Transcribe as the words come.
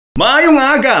Maayong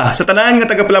aga sa tanan nga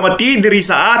tagapalamati diri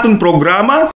sa aton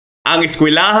programa, ang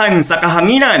Eskwelahan sa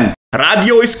Kahanginan,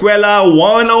 Radyo Eskwela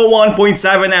 101.7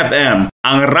 FM,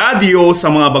 ang radyo sa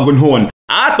mga bagunhon.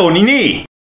 Aton ini.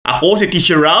 Ako si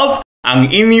Teacher Ralph, ang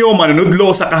inyo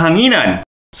manunudlo sa kahanginan.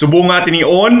 Subunga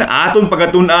tinion aton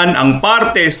pagatunan ang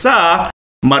parte sa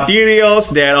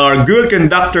materials that are good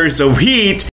conductors of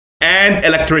heat and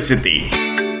electricity.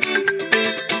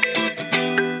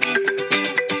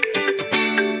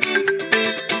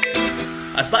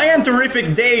 A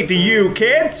scientific day to you,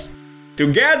 kids!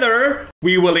 Together,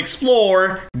 we will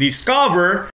explore,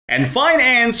 discover, and find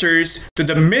answers to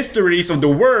the mysteries of the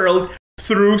world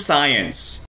through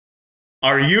science.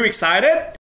 Are you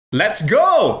excited? Let's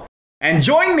go! And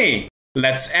join me!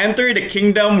 Let's enter the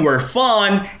kingdom where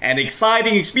fun and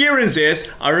exciting experiences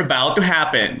are about to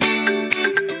happen.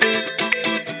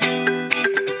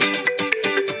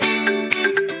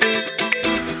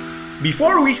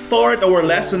 Before we start our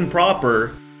lesson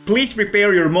proper, please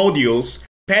prepare your modules,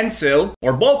 pencil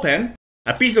or ballpen,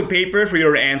 a piece of paper for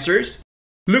your answers.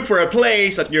 Look for a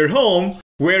place at your home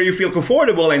where you feel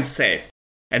comfortable and safe.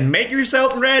 And make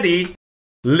yourself ready.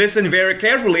 Listen very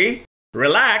carefully,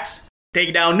 relax,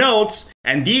 take down notes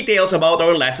and details about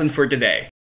our lesson for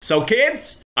today. So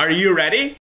kids, are you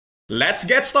ready? Let's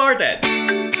get started!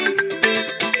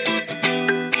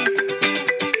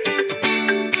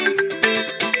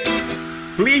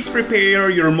 Please prepare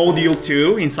your Module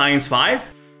 2 in Science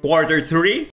 5, Quarter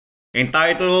 3,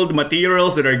 entitled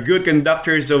Materials that are Good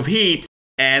Conductors of Heat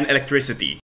and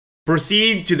Electricity.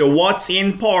 Proceed to the What's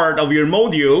In part of your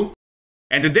module,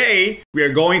 and today we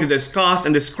are going to discuss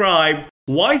and describe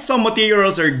why some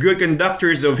materials are good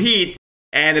conductors of heat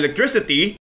and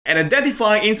electricity and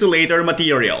identify insulator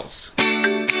materials.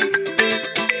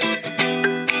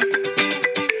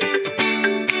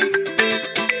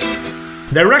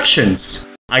 Directions.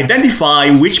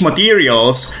 Identify which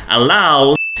materials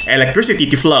allow electricity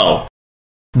to flow.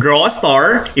 Draw a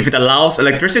star if it allows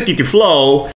electricity to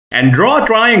flow and draw a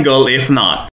triangle if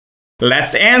not.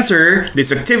 Let's answer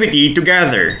this activity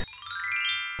together.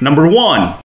 Number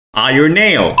 1. Iron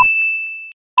nail.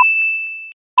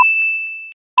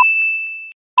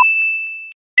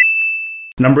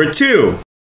 Number 2.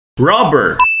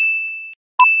 Rubber.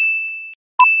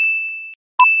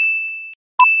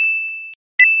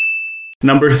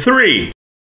 Number 3.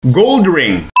 Gold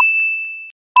ring.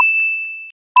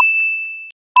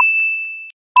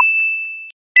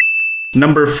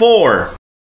 Number 4.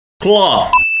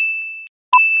 Cloth.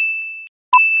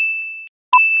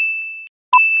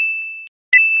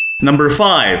 Number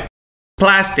 5.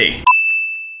 Plastic.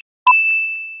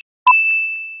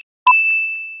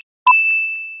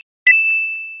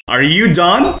 Are you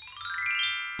done?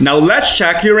 Now let's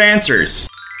check your answers.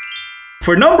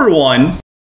 For number 1,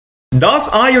 does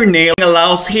iron nail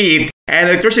allows heat and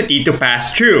electricity to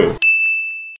pass through?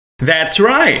 That's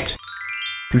right.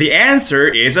 The answer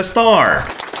is a star.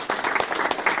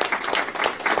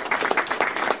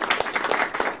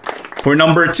 For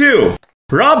number 2,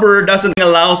 rubber doesn't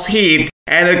allow heat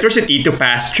and electricity to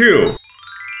pass through.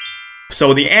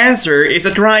 So the answer is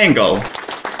a triangle.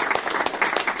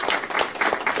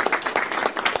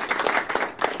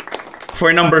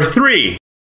 For number 3,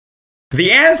 the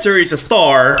answer is a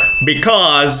star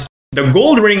because the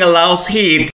gold ring allows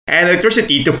heat and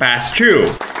electricity to pass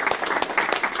through.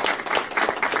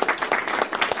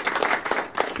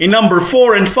 In number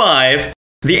 4 and 5,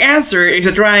 the answer is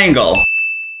a triangle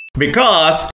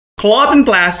because cloth and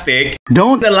plastic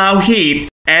don't allow heat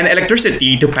and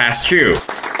electricity to pass through.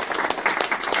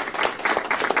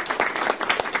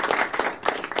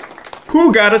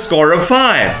 Who got a score of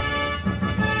 5?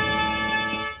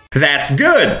 That's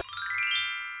good!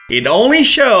 It only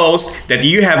shows that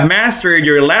you have mastered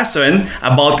your lesson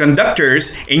about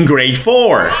conductors in grade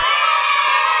 4.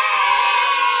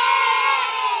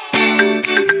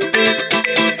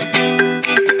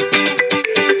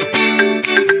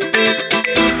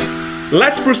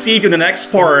 Let's proceed to the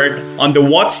next part on the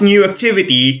What's New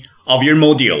activity of your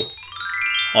module.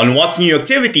 On What's New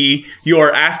activity, you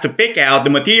are asked to pick out the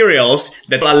materials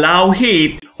that allow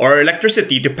heat or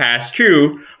electricity to pass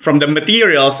through from the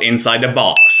materials inside the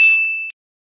box.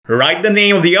 Write the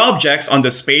name of the objects on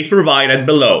the space provided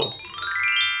below.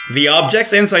 The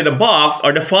objects inside the box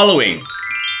are the following: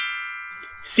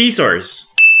 scissors,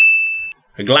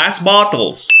 glass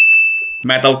bottles,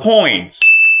 metal coins,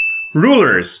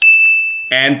 rulers,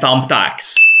 and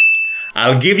thumbtacks.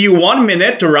 I'll give you 1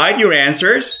 minute to write your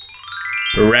answers.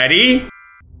 Ready?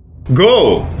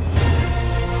 Go!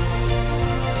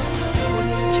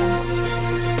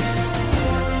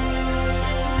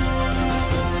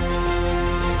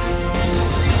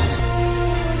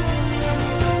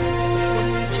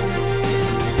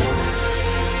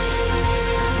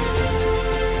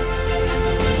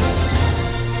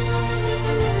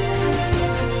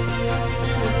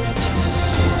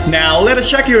 Now, let us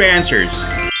check your answers.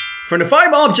 From the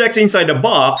 5 objects inside the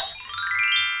box,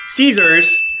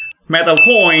 scissors, metal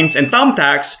coins, and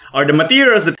thumbtacks are the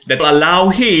materials that allow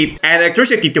heat and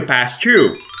electricity to pass through.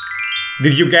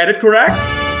 Did you get it correct?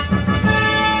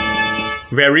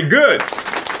 Very good!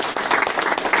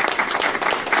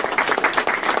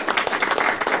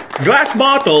 Glass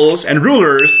bottles and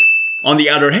rulers, on the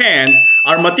other hand,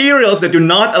 are materials that do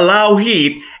not allow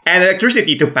heat and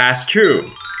electricity to pass through.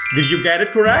 Did you get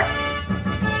it correct?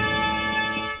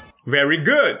 Very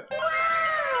good!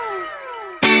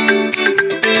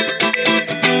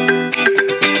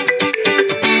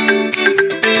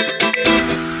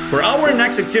 For our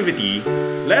next activity,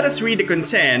 let us read the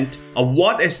content of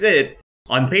What Is It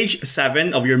on page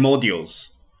 7 of your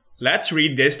modules. Let's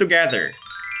read this together.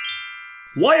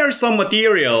 Why are some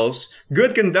materials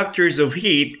good conductors of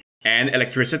heat and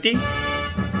electricity?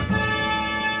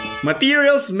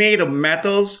 Materials made of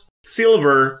metals,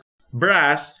 silver,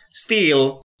 brass,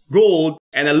 steel, gold,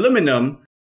 and aluminum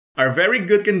are very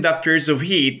good conductors of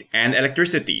heat and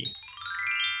electricity.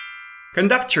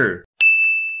 Conductor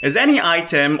is any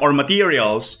item or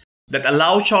materials that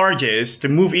allow charges to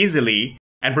move easily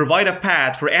and provide a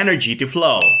path for energy to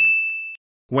flow.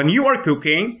 When you are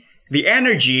cooking, the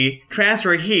energy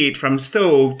transfer heat from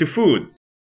stove to food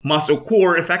must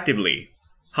occur effectively.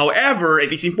 However,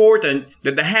 it is important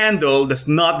that the handle does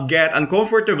not get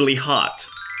uncomfortably hot.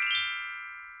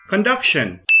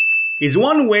 Conduction is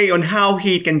one way on how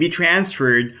heat can be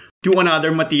transferred to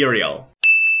another material.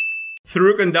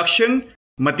 Through conduction,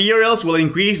 materials will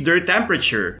increase their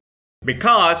temperature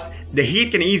because the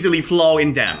heat can easily flow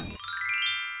in them.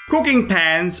 Cooking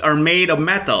pans are made of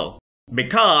metal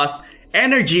because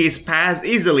energy is passed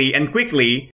easily and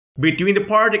quickly between the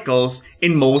particles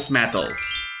in most metals.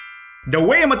 The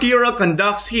way a material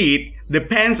conducts heat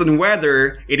depends on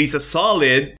whether it is a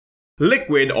solid,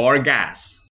 liquid, or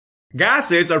gas.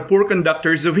 Gases are poor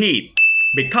conductors of heat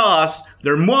because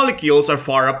their molecules are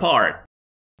far apart,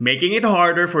 making it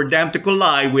harder for them to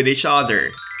collide with each other.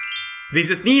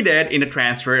 This is needed in the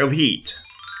transfer of heat.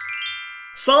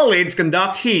 Solids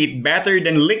conduct heat better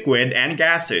than liquid and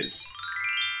gases.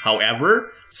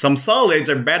 However, some solids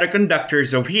are better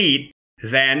conductors of heat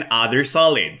than other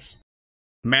solids.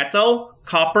 Metal,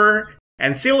 copper,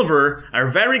 and silver are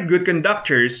very good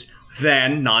conductors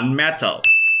than non-metal.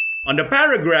 On the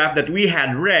paragraph that we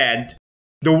had read,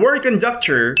 the word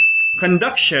conductor,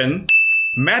 conduction,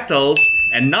 metals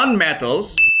and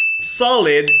non-metals,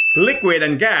 solid, liquid,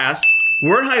 and gas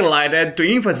were highlighted to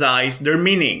emphasize their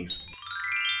meanings.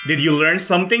 Did you learn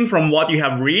something from what you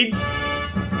have read?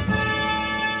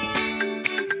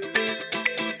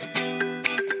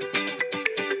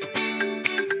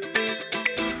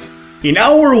 In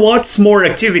our What's More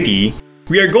activity,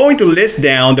 we are going to list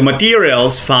down the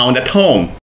materials found at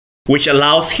home, which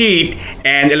allows heat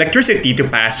and electricity to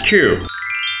pass through.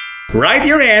 Write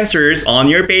your answers on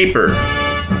your paper.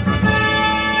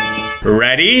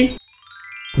 Ready?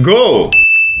 Go!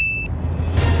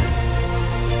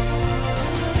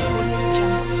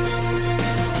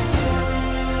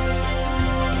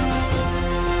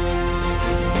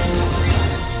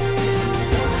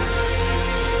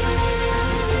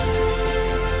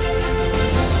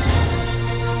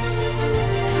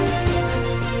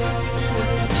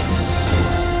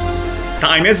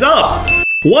 Time is up!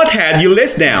 What had you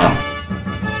list down?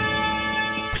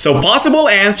 So possible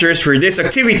answers for this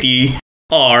activity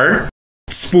are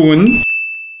spoon,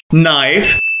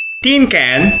 knife, tin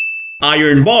can,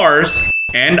 iron bars,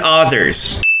 and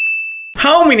others.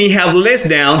 How many have list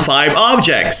down 5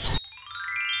 objects?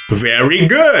 Very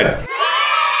good!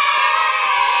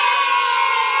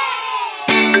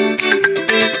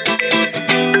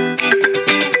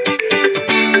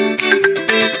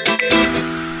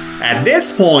 At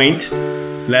this point,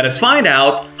 let us find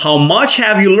out how much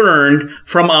have you learned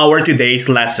from our today's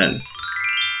lesson.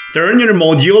 Turn your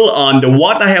module on the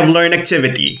What I Have Learned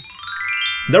activity.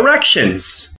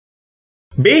 Directions.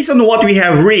 Based on what we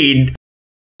have read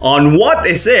on What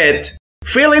Is It,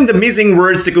 fill in the missing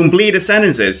words to complete the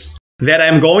sentences that I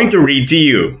am going to read to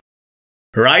you.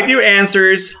 Write your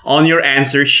answers on your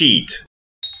answer sheet.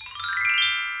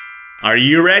 Are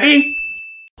you ready?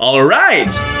 All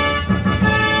right!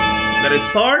 Let us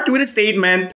start with a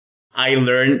statement, I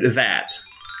learned that.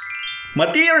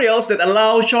 Materials that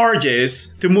allow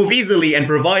charges to move easily and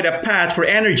provide a path for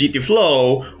energy to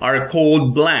flow are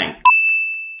called blank.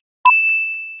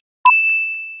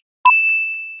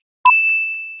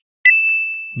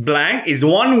 Blank is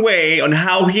one way on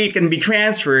how heat can be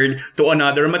transferred to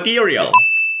another material.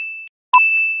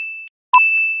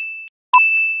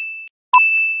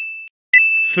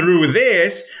 Through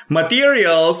this,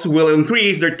 materials will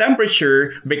increase their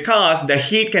temperature because the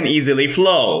heat can easily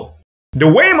flow.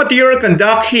 The way material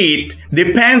conduct heat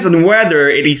depends on whether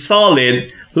it is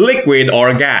solid, liquid,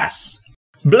 or gas.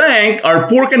 Blank are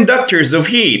poor conductors of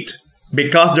heat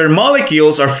because their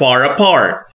molecules are far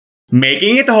apart,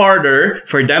 making it harder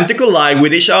for them to collide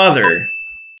with each other.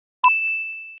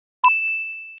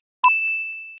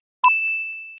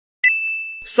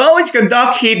 Solids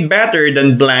conduct heat better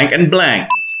than blank and blank.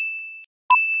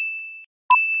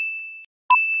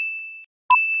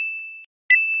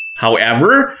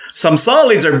 However, some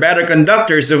solids are better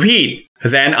conductors of heat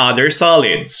than other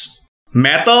solids.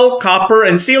 Metal, copper,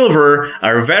 and silver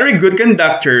are very good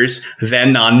conductors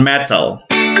than non-metal.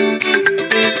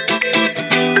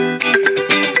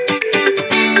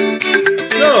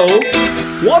 So,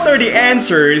 what are the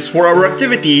answers for our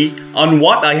activity on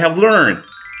what I have learned?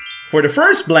 For the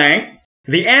first blank,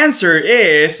 the answer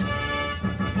is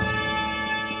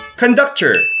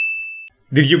conductor.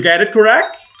 Did you get it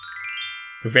correct?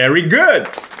 Very good!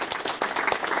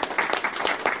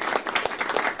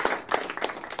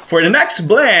 For the next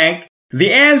blank,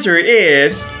 the answer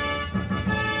is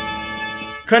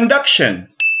conduction.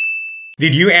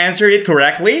 Did you answer it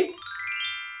correctly?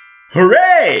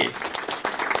 Hooray!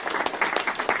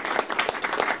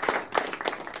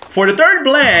 For the third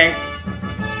blank,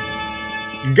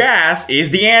 gas is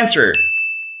the answer.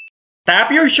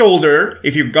 Tap your shoulder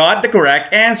if you got the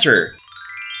correct answer.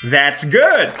 That's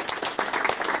good!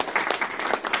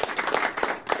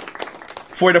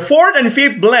 For the fourth and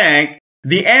fifth blank,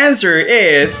 the answer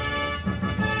is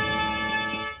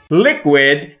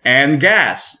liquid and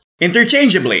gas,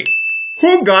 interchangeably.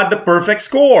 Who got the perfect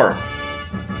score?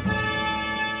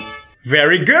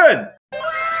 Very good!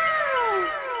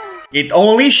 It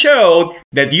only showed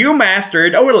that you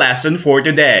mastered our lesson for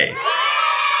today.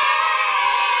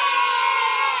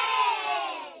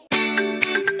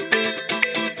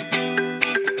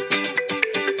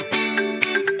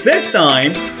 This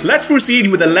time, let's proceed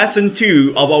with the lesson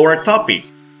 2 of our topic,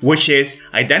 which is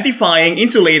identifying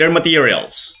insulator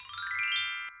materials.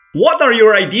 What are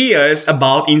your ideas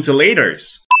about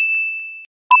insulators?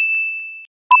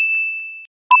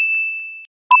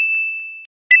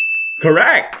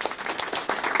 Correct!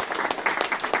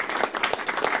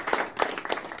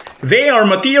 They are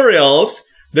materials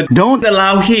that don't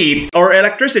allow heat or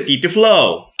electricity to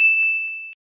flow.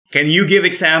 Can you give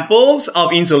examples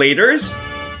of insulators?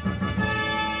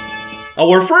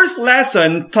 Our first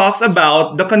lesson talks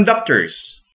about the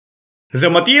conductors, the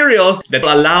materials that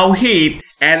allow heat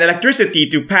and electricity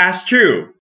to pass through.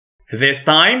 This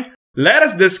time, let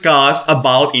us discuss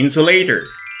about insulator.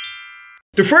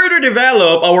 To further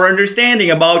develop our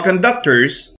understanding about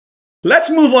conductors,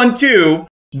 let's move on to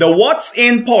the what's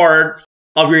in part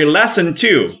of your lesson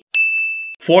 2.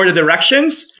 For the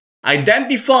directions,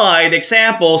 identify the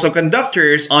examples of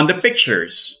conductors on the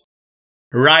pictures.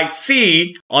 Write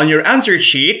C on your answer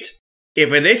sheet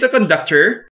if it is a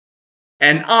conductor,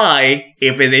 and I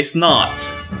if it is not.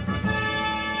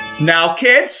 Now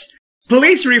kids,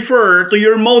 please refer to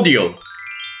your module.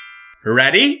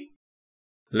 Ready?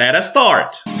 Let us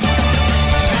start.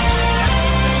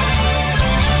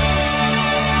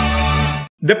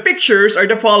 The pictures are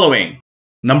the following.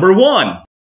 Number 1.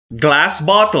 Glass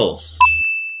bottles.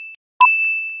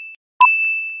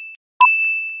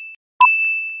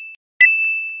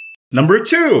 Number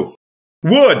 2.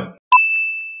 Wood.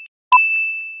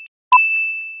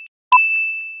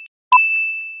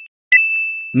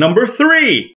 Number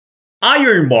 3.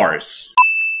 Iron bars.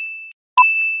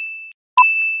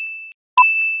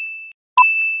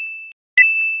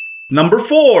 Number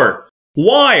 4.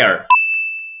 Wire.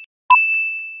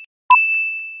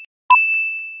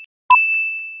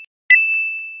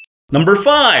 Number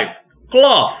 5.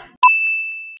 Cloth.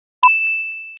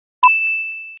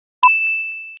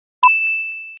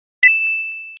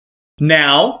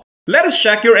 Now, let us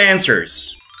check your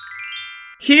answers.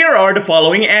 Here are the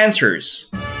following answers.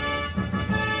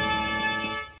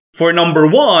 For number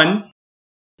 1,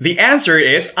 the answer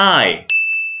is I.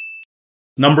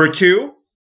 Number 2,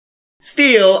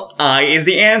 still I is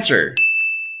the answer.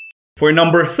 For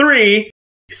number 3,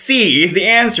 C is the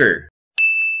answer.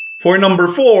 For number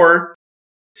 4,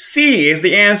 C is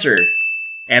the answer.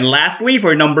 And lastly,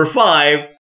 for number 5,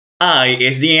 I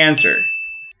is the answer.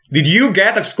 Did you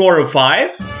get a score of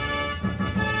 5?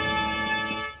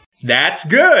 That's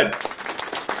good!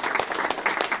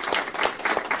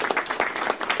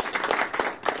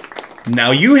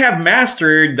 Now you have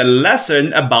mastered the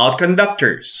lesson about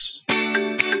conductors.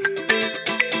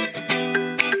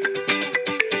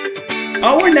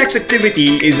 Our next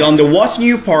activity is on the What's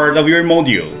New part of your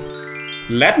module.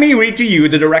 Let me read to you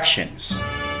the directions.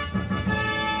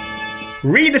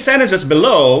 Read the sentences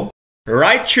below,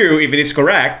 write true if it is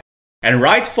correct, and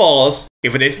write false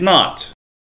if it is not.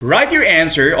 Write your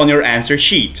answer on your answer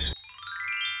sheet.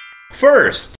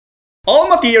 First, all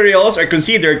materials are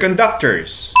considered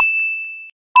conductors.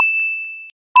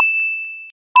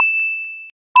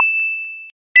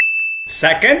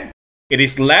 Second, it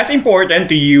is less important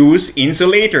to use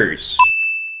insulators.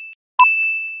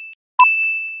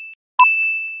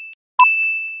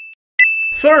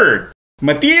 Third,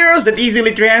 materials that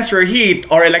easily transfer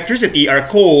heat or electricity are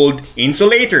called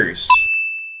insulators.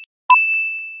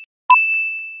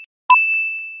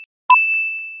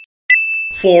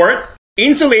 Fourth,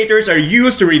 insulators are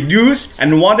used to reduce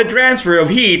unwanted transfer of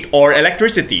heat or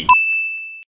electricity.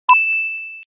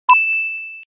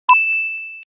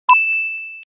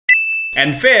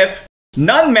 And fifth,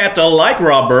 non-metal like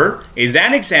rubber is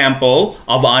an example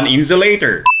of an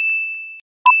insulator.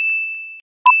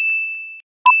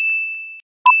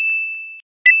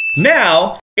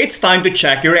 Now, it's time to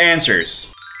check your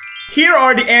answers. Here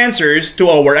are the answers to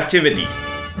our activity.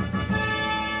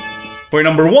 For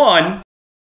number 1,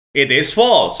 it is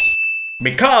false,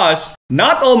 because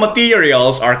not all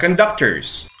materials are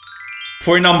conductors.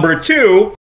 For number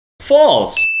 2,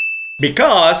 false,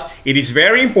 because it is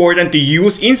very important to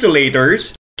use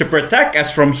insulators to protect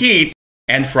us from heat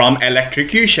and from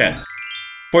electrocution.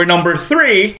 For number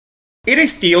 3, it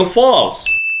is still false,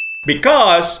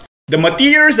 because the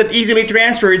materials that easily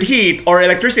transferred heat or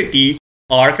electricity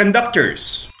are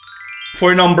conductors.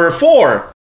 For number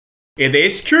 4, it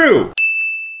is true,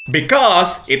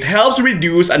 because it helps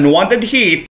reduce unwanted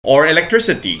heat or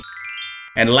electricity.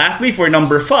 And lastly, for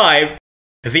number 5,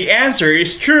 the answer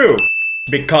is true,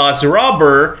 because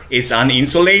rubber is an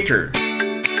insulator.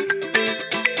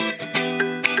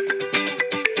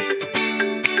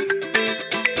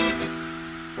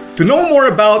 To know more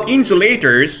about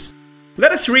insulators,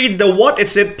 let us read the what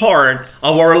is it part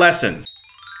of our lesson.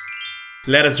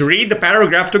 Let us read the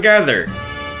paragraph together.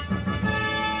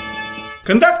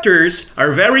 Conductors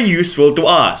are very useful to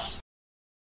us.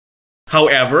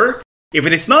 However, if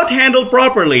it is not handled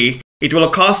properly, it will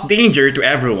cause danger to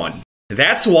everyone.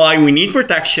 That's why we need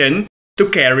protection to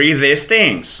carry these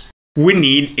things. We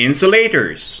need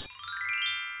insulators.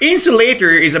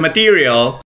 Insulator is a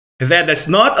material that does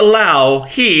not allow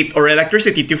heat or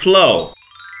electricity to flow.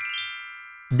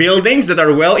 Buildings that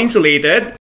are well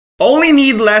insulated only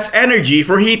need less energy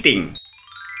for heating.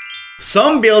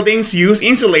 Some buildings use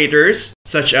insulators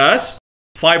such as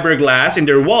fiberglass in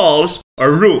their walls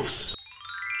or roofs.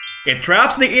 It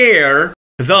traps the air,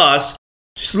 thus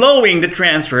slowing the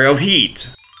transfer of heat.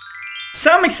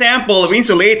 Some examples of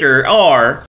insulator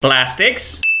are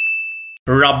plastics,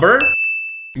 rubber,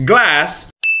 glass,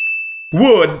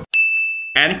 wood,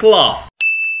 and cloth.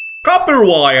 Copper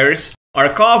wires are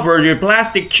covered with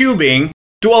plastic tubing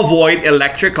to avoid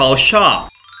electrical shock.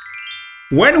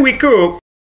 When we cook,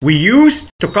 we use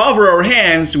to cover our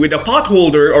hands with a pot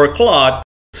holder or cloth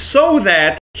so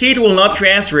that heat will not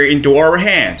transfer into our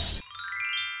hands.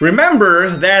 Remember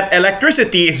that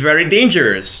electricity is very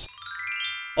dangerous.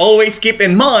 Always keep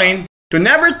in mind to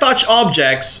never touch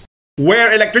objects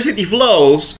where electricity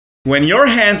flows when your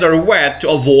hands are wet to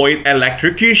avoid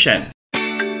electrocution.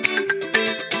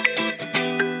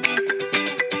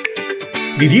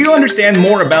 Did you understand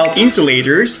more about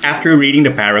insulators after reading the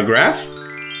paragraph?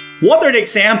 What are the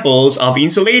examples of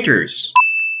insulators?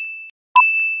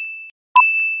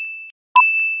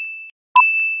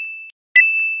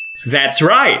 That's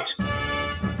right!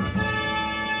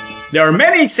 There are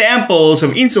many examples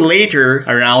of insulator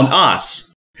around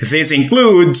us. This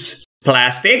includes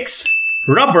plastics,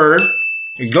 rubber,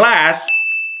 glass,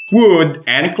 wood,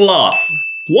 and cloth.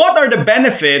 What are the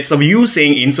benefits of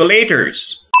using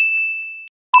insulators?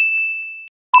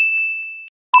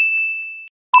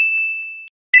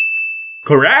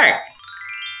 Correct!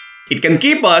 It can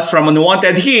keep us from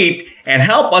unwanted heat and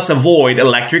help us avoid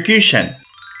electrocution.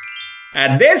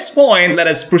 At this point, let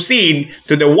us proceed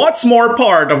to the what's more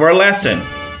part of our lesson.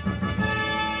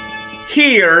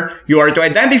 Here, you are to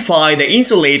identify the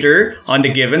insulator on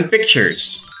the given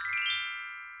pictures.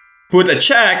 Put a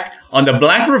check on the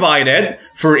blank provided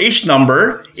for each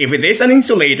number if it is an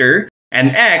insulator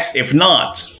and X if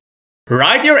not.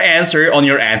 Write your answer on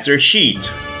your answer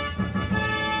sheet.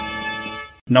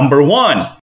 Number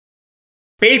 1.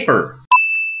 Paper.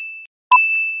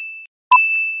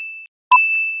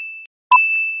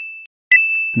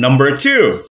 Number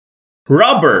 2.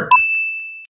 Rubber.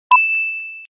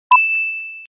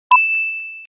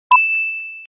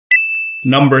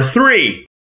 Number 3.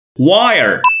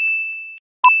 Wire.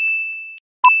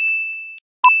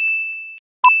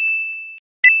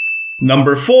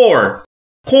 Number 4.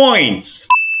 Coins.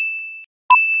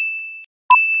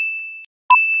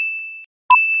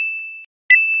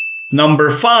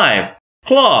 Number 5.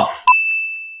 Cloth.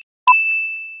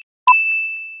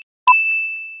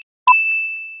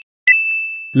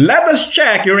 Let us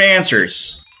check your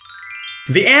answers.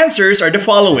 The answers are the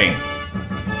following.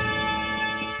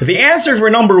 The answer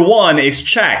for number 1 is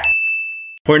check.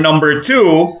 For number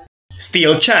 2,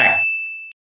 still check.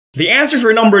 The answer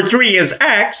for number 3 is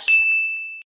X.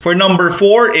 For number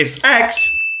 4 is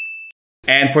X.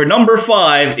 And for number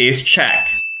 5 is check.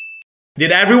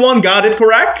 Did everyone got it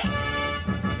correct?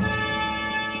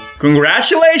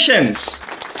 Congratulations!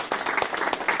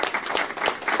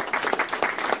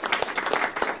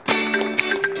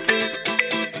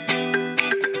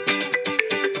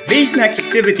 This next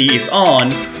activity is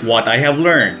on what I have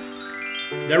learned.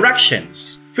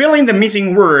 Directions. Fill in the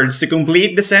missing words to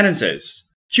complete the sentences.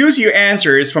 Choose your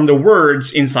answers from the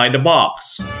words inside the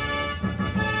box.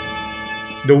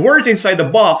 The words inside the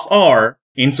box are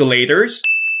insulators,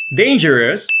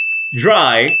 dangerous,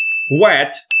 dry,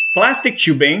 wet, plastic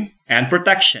tubing, and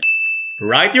protection.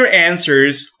 Write your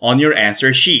answers on your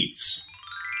answer sheets.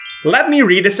 Let me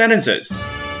read the sentences.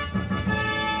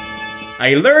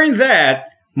 I learned that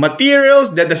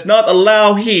materials that does not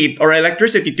allow heat or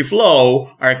electricity to flow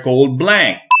are called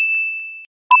blank.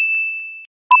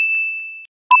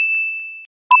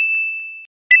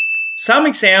 Some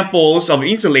examples of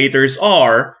insulators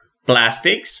are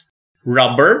plastics,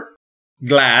 rubber,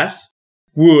 glass,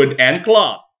 wood, and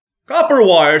cloth. Copper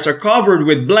wires are covered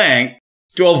with blank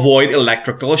to avoid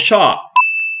electrical shock.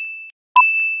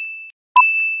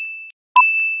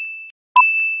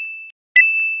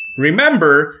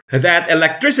 Remember that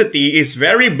electricity is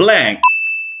very blank.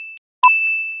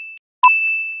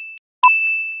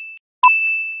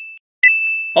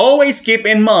 Always keep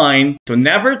in mind to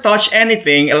never touch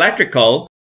anything electrical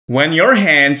when your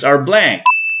hands are blank.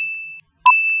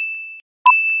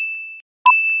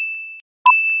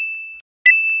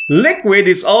 Liquid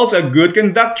is also a good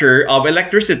conductor of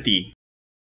electricity.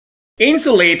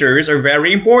 Insulators are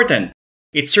very important.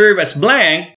 It serves as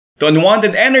blank to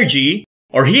unwanted energy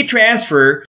or heat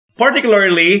transfer,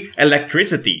 particularly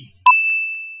electricity.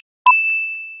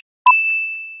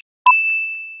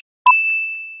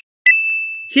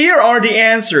 Here are the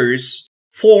answers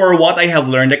for what I have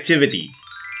learned activity.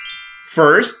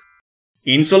 First,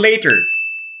 insulator.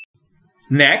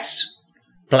 Next,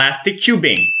 plastic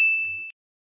tubing.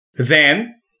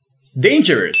 Then,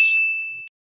 dangerous.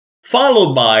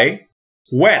 Followed by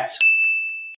wet.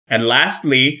 And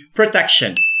lastly,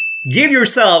 protection. Give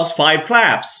yourselves 5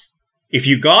 claps if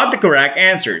you got the correct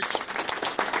answers.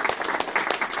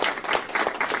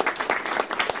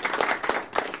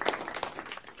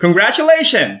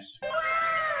 Congratulations!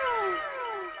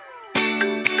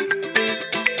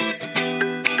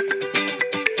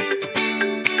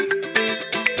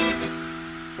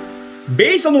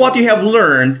 Based on what you have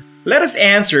learned, let us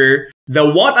answer the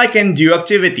What I Can Do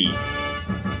activity.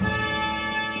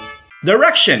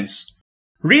 Directions.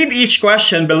 Read each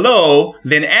question below,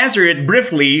 then answer it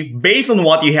briefly based on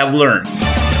what you have learned.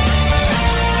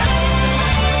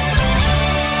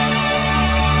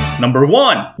 Number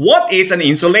 1. What is an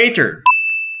insulator?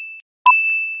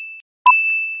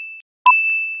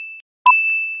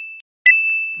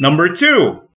 Number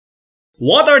 2.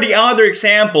 What are the other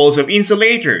examples of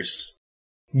insulators?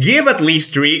 Give at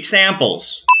least 3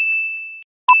 examples.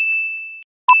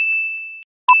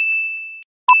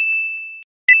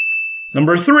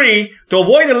 Number 3. To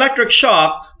avoid electric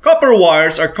shock, copper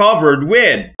wires are covered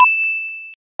with.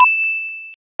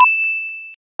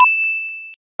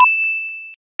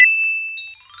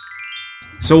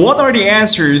 So what are the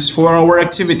answers for our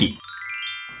activity?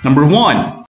 Number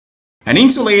 1. An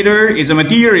insulator is a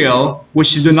material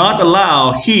which do not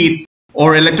allow heat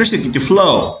or electricity to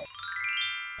flow.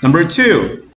 Number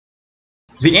 2.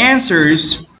 The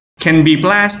answers can be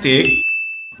plastic,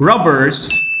 rubbers,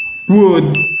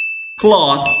 wood,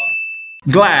 cloth,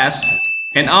 glass,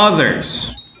 and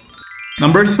others.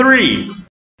 Number 3.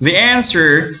 The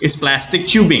answer is plastic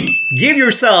tubing. Give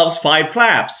yourselves 5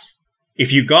 claps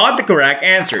if you got the correct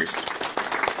answers.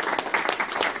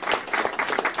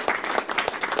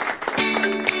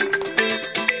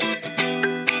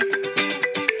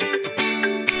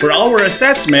 For our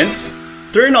assessment,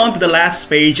 turn on to the last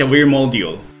page of your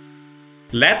module.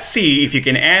 Let's see if you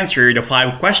can answer the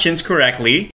 5 questions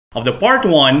correctly of the part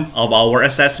 1 of our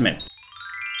assessment.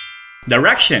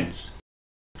 Directions.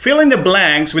 Fill in the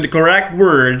blanks with the correct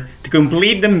word to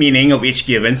complete the meaning of each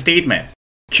given statement.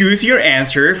 Choose your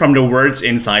answer from the words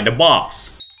inside the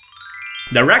box.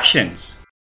 Directions.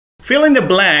 Fill in the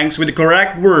blanks with the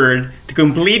correct word to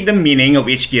complete the meaning of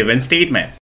each given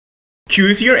statement.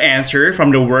 Choose your answer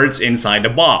from the words inside the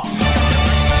box.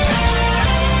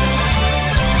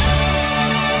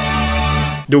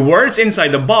 The words inside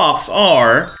the box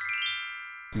are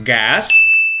gas,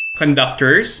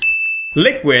 conductors,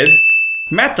 liquid,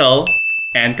 metal,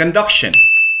 and conduction.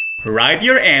 Write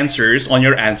your answers on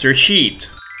your answer sheet.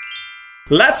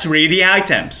 Let's read the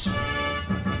items.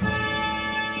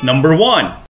 Number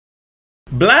 1.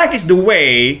 Blank is the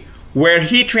way where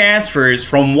heat transfers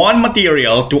from one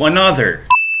material to another.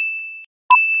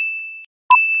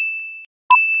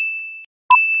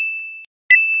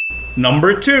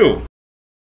 Number 2.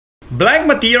 Blank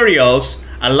materials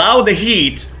allow the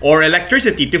heat or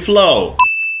electricity to flow.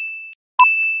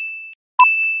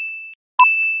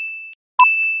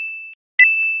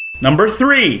 Number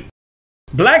 3.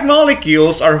 Blank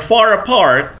molecules are far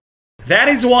apart. That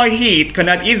is why heat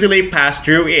cannot easily pass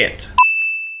through it.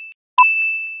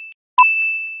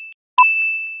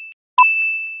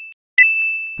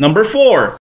 Number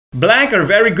 4. Blank are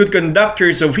very good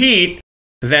conductors of heat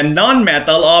than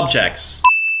non-metal objects.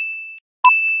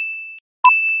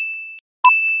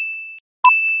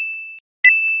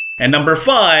 And number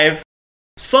 5.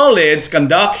 Solids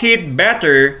conduct heat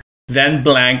better than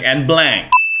blank and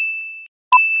blank.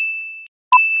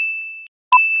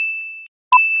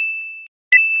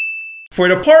 For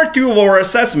the part 2 of our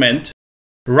assessment,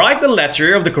 write the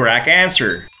letter of the correct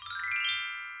answer.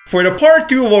 For the part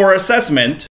 2 of our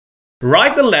assessment,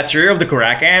 write the letter of the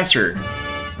correct answer.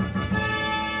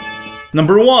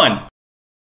 Number 1.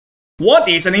 What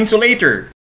is an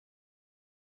insulator?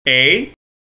 A.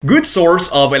 Good source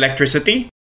of electricity.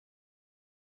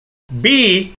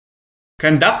 B.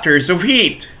 Conductors of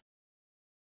heat.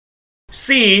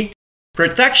 C.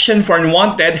 Protection for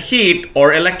unwanted heat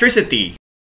or electricity.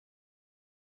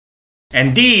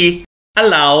 And D.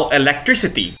 Allow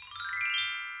electricity.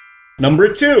 Number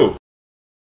 2.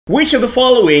 Which of the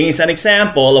following is an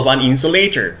example of an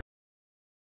insulator?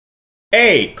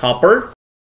 A. Copper.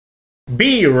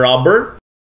 B. Rubber.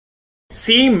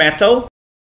 C. Metal.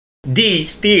 D.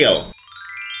 Steel.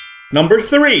 Number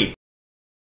 3.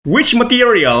 Which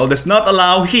material does not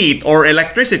allow heat or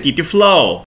electricity to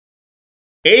flow?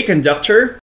 A.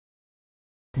 Conductor.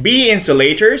 B.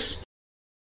 Insulators.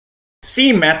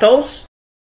 C. Metals.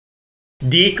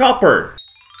 D. Copper.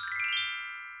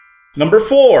 Number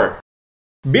 4.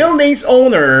 Building's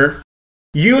owner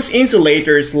use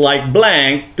insulators like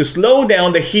blank to slow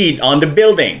down the heat on the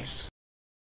buildings.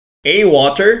 A.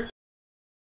 Water.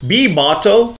 B.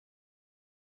 Bottle.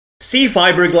 C.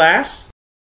 Fiberglass.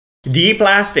 D.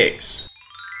 Plastics.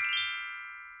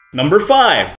 Number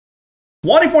 5.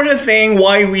 One important thing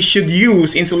why we should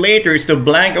use insulators to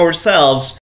blank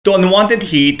ourselves to unwanted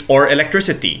heat or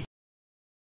electricity.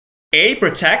 A.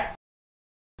 Protect.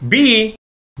 B.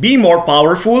 Be more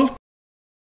powerful.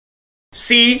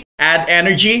 C. Add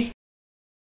energy.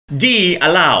 D.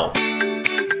 Allow.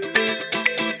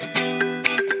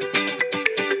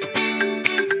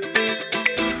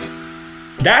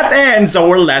 That ends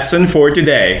our lesson for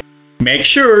today. Make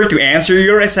sure to answer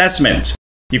your assessment.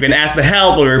 You can ask the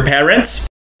help of your parents,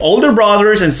 older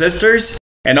brothers and sisters,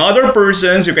 and other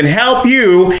persons who can help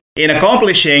you in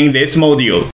accomplishing this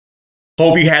module.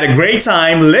 Hope you had a great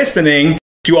time listening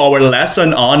to our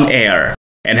lesson on air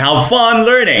and have fun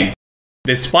learning.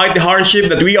 Despite the hardship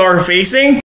that we are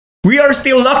facing, we are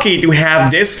still lucky to have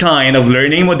this kind of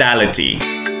learning modality.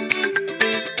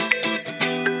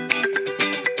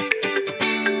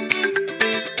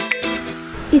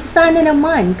 Isa na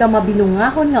naman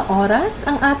kamabilungahon nga oras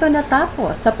ang ato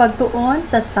natapos sa pagtuon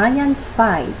sa Science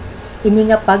 5.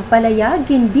 Ini nga pagpalayag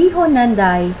gindihon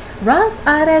nanday Ralph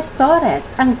Ares Torres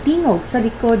ang tingog sa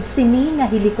likod sini nga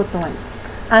hilikoton.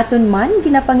 Aton man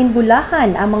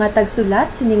ginapanginbulahan ang mga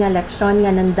tagsulat sini nga leksyon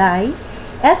nga nanday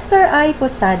Esther I.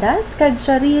 Posadas kag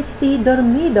Charis C.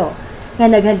 Dormido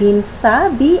nga naghalin sa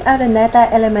B.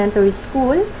 Araneta Elementary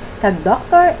School kag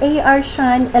Dr. A.R.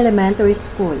 Shan Elementary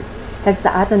School. Kag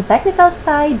sa aton technical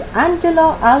side,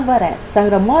 Angelo Alvarez sang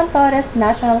Ramon Torres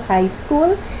National High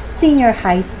School, Senior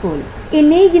High School.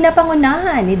 Ini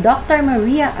ginapangunahan ni Dr.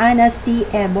 Maria Ana C.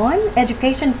 Ebon,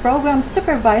 Education Program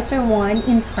Supervisor 1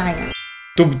 in Science.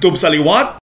 Tubtub sa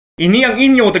liwat, ini ang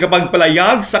inyong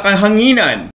tagapagpalayag sa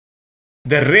kahanginan.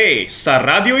 Dere sa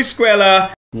Radyo Eskwela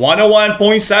 101.7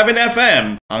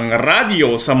 FM, ang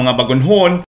radyo sa mga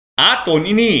bagunhon, aton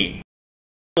ini.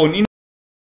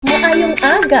 Maayong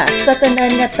aga sa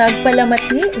tanan nga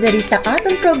tagpalamati diri sa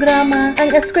aton programa ang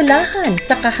Eskwelahan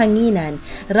sa Kahanginan.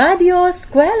 Radyo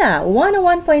Eskwela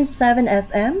 101.7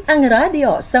 FM, ang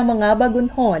radyo sa mga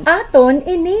bagunhon. Aton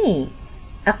ini.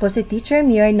 Ako si Teacher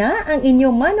Mirna, ang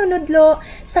inyong manunudlo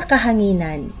sa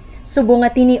kahanginan. Subong nga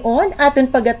tinion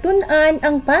aton pagatunan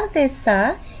ang parte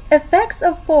sa effects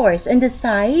of force on the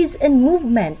size and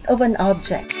movement of an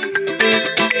object.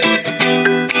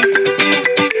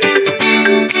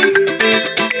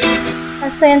 A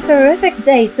scientific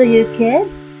day to you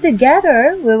kids.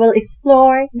 Together, we will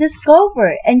explore,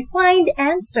 discover, and find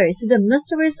answers to the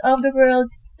mysteries of the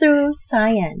world through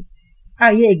science.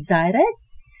 Are you excited?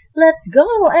 Let's go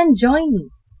and join me.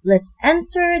 Let's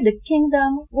enter the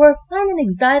kingdom where fun and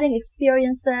exciting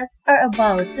experiences are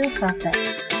about to happen.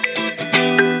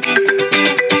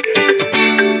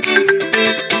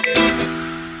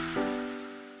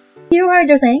 Here are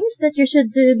the things that you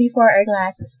should do before our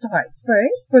class starts.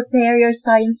 First, prepare your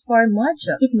Science 4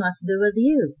 module. It must be with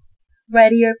you.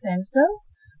 Ready your pencil,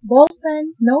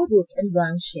 ballpen, notebook, and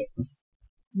blank sheets.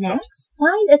 Next,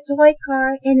 find a toy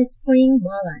car and a spring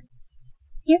balance.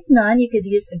 If none, you could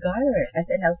use a garter as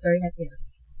an alternative.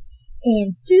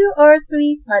 And 2 or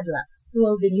 3 padlocks. We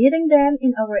will be needing them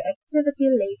in our activity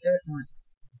later on.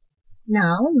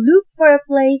 Now, look for a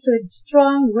place with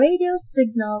strong radio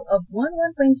signal of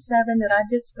 11.7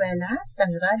 Radyo Eskwela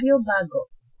sang Radio Bago.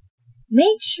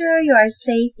 Make sure you are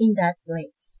safe in that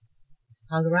place.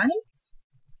 Alright?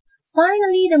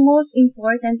 Finally, the most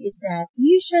important is that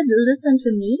you should listen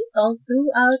to me all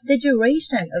throughout the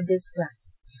duration of this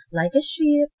class, like a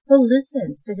sheep who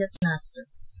listens to his master.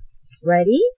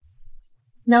 Ready?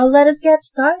 Now let us get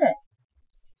started.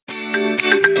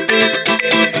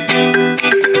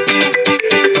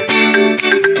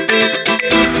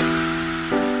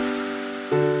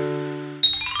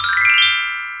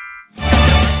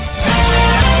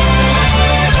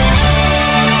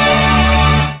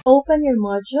 Open your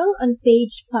module on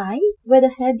page 5 with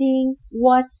the heading,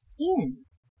 What's In?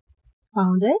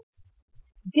 Found it?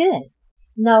 Good.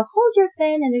 Now hold your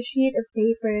pen and a sheet of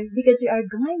paper because we are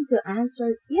going to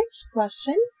answer each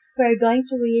question we are going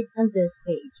to read on this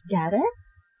page. Got it?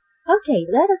 Okay,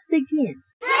 let us begin.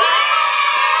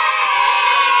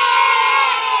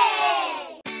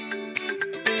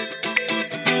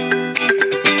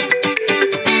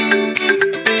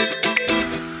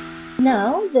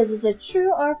 Now, this is a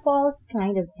true or false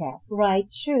kind of test.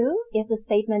 Write true if the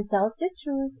statement tells the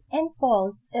truth and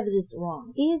false if it is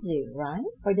wrong. Easy, right?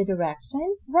 For the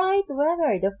direction, write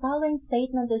whether the following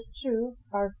statement is true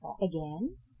or false.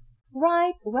 Again,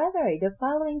 write whether the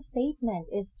following statement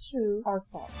is true or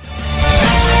false.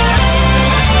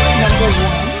 Number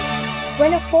 1.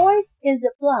 When a force is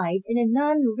applied in a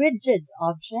non-rigid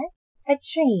object, a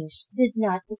change does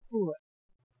not occur.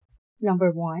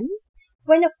 Number 1.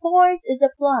 When a force is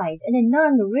applied in a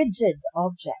non-rigid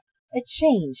object, a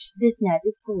change does not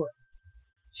occur.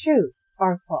 True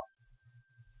or false?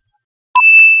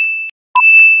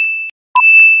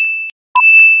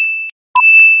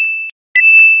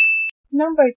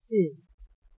 Number 2.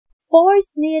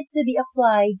 Force need to be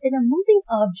applied in a moving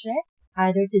object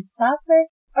either to stop it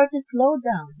or to slow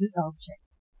down the object.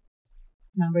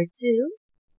 Number 2.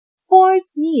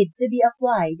 Force need to be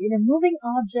applied in a moving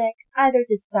object either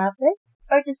to stop it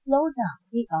or to slow down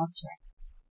the object.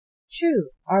 True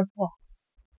or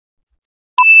false?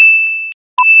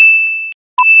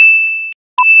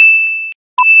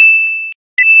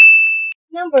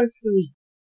 Number 3.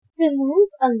 To move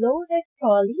a loaded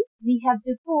trolley, we have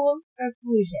to pull or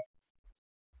push it.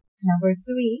 Number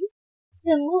 3.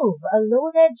 To move a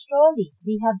loaded trolley,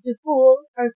 we have to pull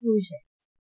or push it.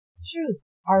 True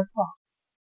or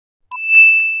false?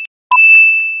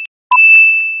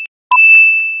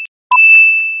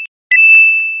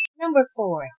 Number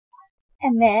 4.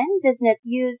 A man does not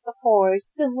use a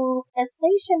force to move a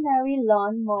stationary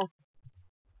lawn mower.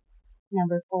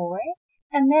 Number 4.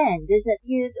 A man does not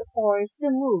use a force to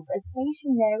move a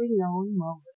stationary lawn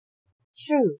mower.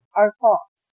 True or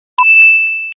false?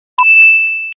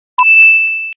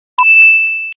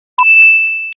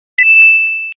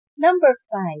 Number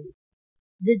 5.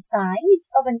 The size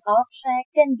of an object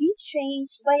can be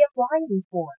changed by applying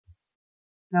force.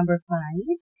 Number 5.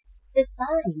 The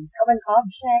size of an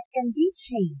object can be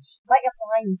changed by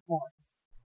applying force.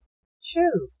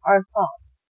 True or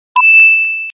false?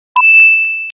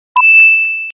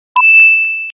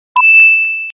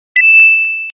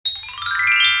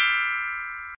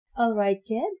 Alright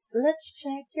kids, let's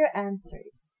check your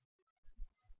answers.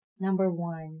 Number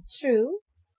 1, true.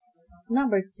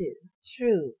 Number 2,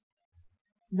 true.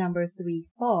 Number 3,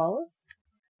 false.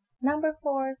 Number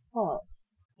 4,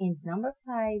 false. And number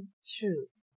 5, true.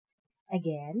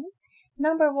 Again,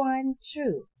 number 1,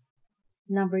 true.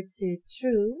 Number 2,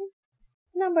 true.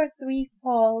 Number 3,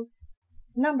 false.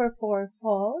 Number 4,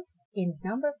 false. And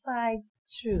number 5,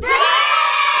 true.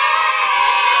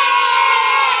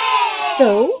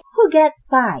 So, who get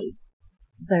 5?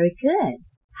 Very good.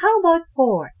 How about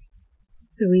 4?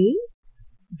 3?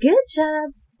 Good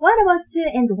job. What about 2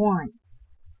 and 1?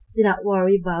 Do not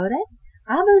worry about it.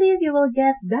 I believe you will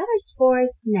get better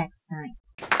scores next time.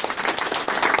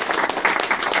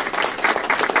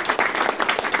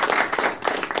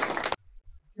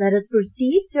 Let us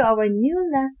proceed to our new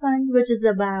lesson, which is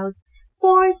about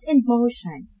force and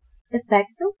motion,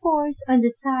 effects of force on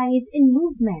the size and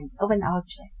movement of an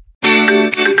object.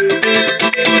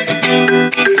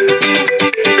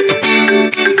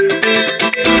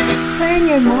 Turn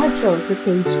your module to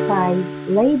page 5,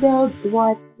 labeled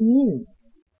What's New.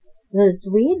 Let us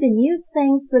read the new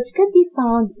things which could be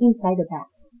found inside the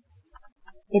box.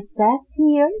 It says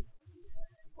here,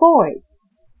 force.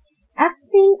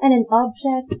 Acting on an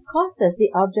object causes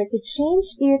the object to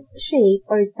change its shape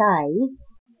or size,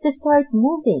 to start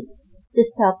moving, to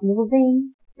stop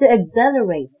moving, to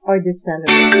accelerate or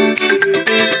decelerate.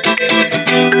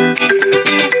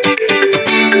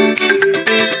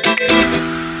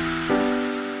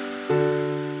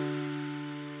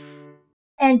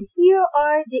 And here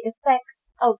are the effects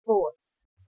of force.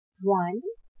 1.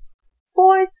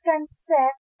 Force can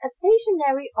set a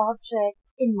stationary object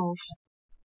in motion.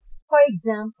 For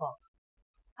example,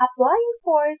 applying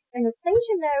force on a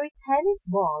stationary tennis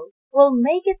ball will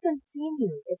make it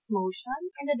continue its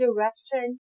motion in the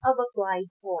direction of applied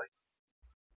force.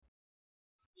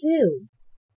 2.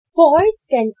 Force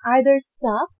can either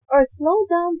stop or slow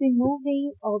down the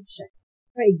moving object.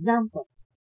 For example,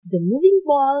 the moving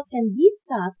ball can be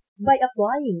stopped by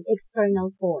applying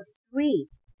external force. 3.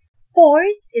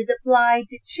 Force is applied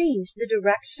to change the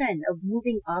direction of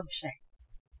moving object.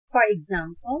 For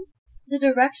example, the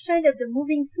direction of the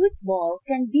moving football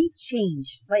can be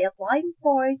changed by applying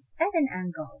force at an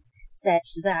angle,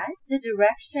 such that the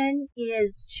direction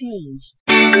is changed.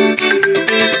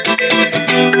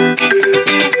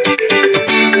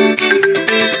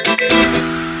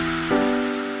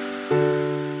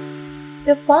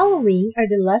 The following are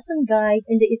the lesson guide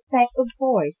and the effect of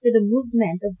force to the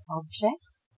movement of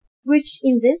objects, which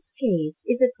in this case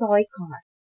is a toy car.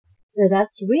 Let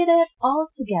us read it all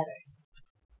together.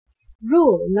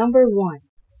 Rule number 1.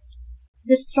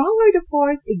 The stronger the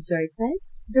force exerted,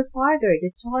 the farther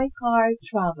the toy car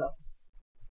travels.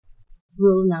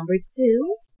 Rule number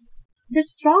 2. The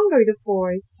stronger the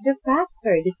force, the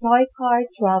faster the toy car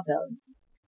travels.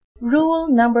 Rule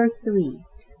number 3.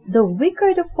 The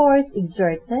weaker the force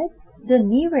exerted, the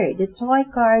nearer the toy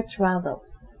car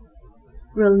travels.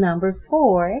 Rule number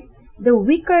 4. The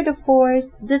weaker the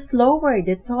force, the slower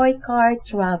the toy car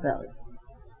travels.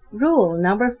 Rule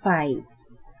number 5.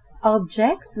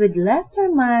 Objects with lesser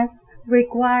mass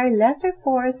require lesser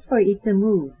force for it to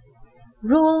move.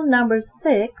 Rule number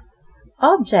 6.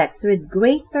 Objects with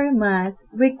greater mass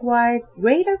require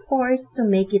greater force to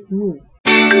make it move.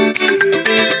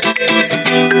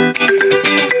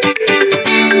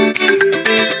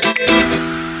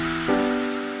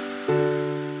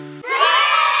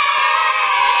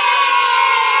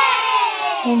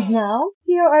 And now,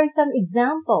 here are some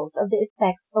examples of the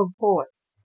effects of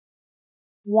force.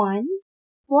 1.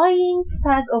 Playing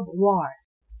tug of war.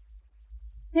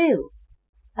 2.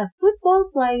 A football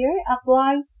player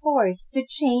applies force to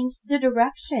change the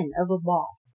direction of a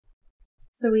ball.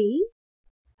 3.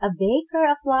 A baker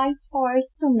applies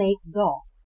force to make dough.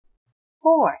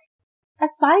 4. A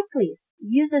cyclist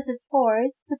uses his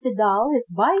force to pedal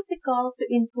his bicycle to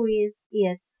increase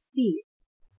its speed.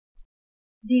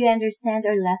 Do you understand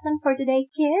our lesson for today,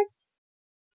 kids?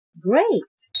 Great!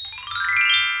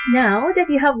 Now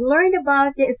that you have learned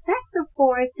about the effects of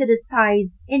force to the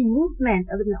size and movement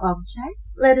of an object,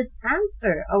 let us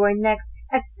answer our next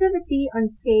activity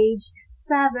on page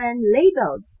 7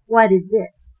 labeled, What is it?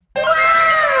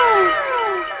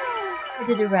 Wow! For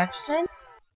the direction,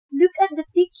 look at the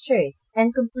pictures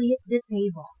and complete the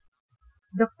table.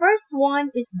 The first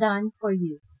one is done for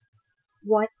you.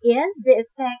 What is the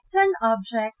effect on an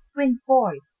object when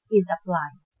force is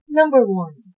applied? Number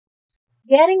 1.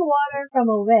 Getting water from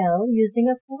a well using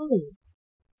a pulley.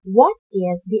 What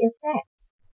is the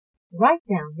effect? Write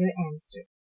down your answer.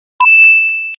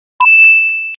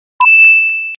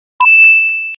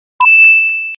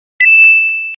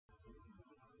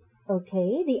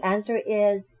 Okay, the answer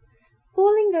is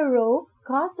pulling the rope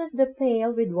causes the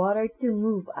pail with water to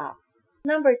move up.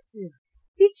 Number 2.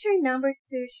 Picture number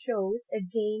 2 shows a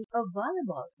game of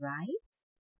volleyball, right?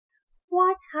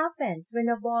 What happens when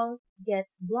a ball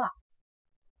gets blocked?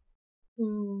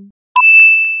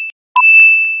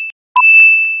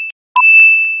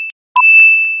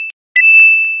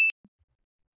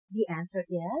 The answer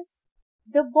is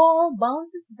the ball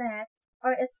bounces back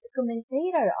or as the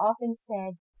commentator often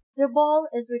said, the ball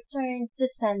is returned to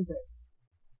sender.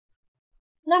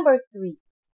 Number 3.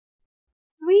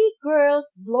 3 girls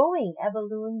blowing a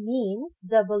balloon means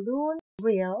the balloon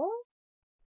will...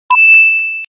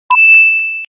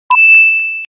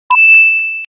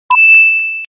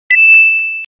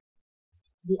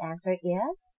 The answer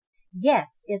is,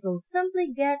 yes, it will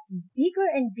simply get bigger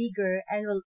and bigger and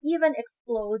will even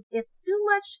explode if too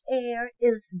much air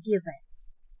is given.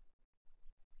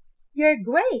 You're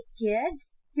great,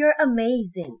 kids! You're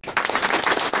amazing!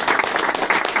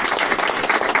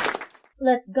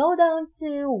 Let's go down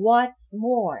to what's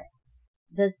more.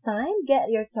 This time, get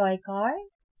your toy car,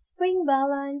 spring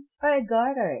balance, or a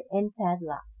garter and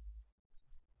padlocks.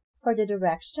 For the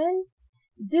direction,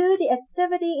 do the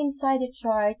activity inside the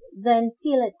chart, then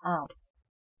fill it out.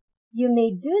 You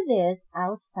may do this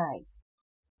outside.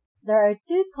 There are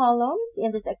 2 columns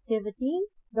in this activity.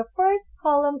 The first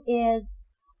column is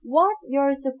what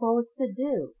you're supposed to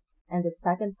do, and the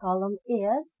second column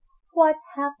is what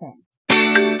happened.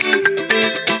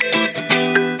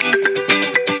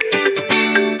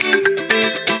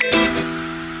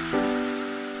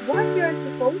 What you're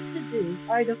supposed to do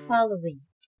are the following.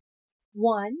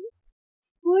 1.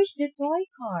 Push the toy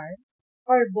car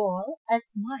or ball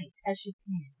as might as you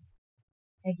can.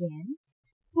 Again,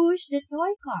 push the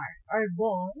toy car or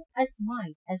ball as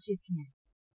might as you can.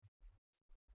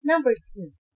 Number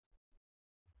 2.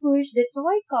 Push the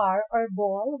toy car or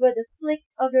ball with a flick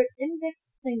of your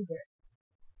index finger.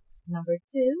 Number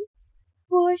 2.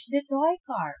 Push the toy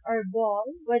car or ball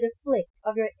with a flick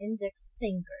of your index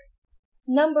finger.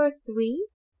 Number 3.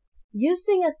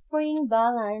 Using a spring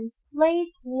balance,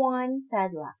 place 1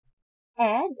 padlock.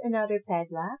 Add another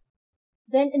padlock,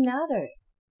 then another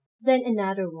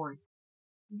one.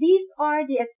 These are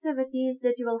the activities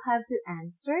that you will have to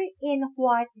answer in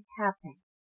what happened.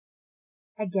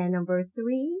 Again, number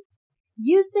 3.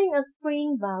 Using a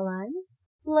spring balance,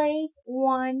 place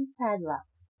 1 padlock.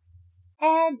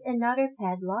 Add another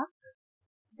padlock,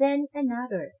 then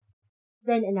another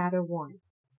one.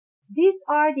 These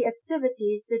are the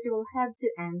activities that you will have to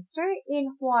answer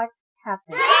in what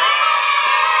happened.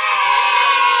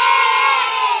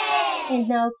 And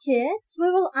now, kids, we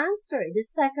will answer the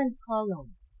second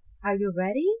column. Are you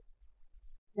ready?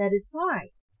 Let us start.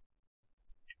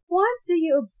 What do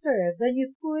you observe when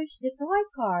you push the toy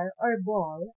car or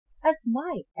ball as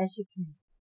might as you can?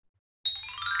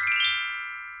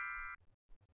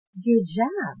 Good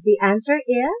job. The answer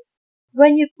is,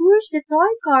 when you push the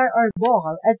toy car or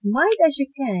ball as might as you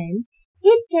can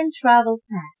travel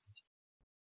fast.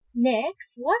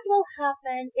 Next, what will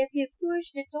happen if you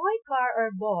push the toy car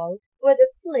or ball with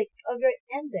a flick of your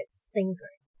index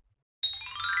finger?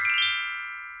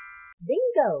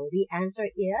 Bingo! The answer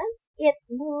is, it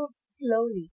moves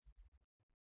slowly.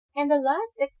 And the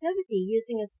last activity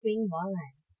using a spring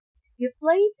balance. You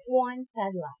placed 1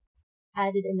 padlock,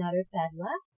 added another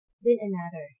padlock, then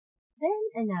another.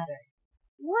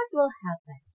 What will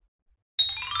happen?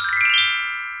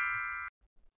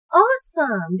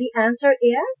 Awesome! The answer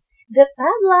is, the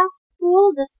padlock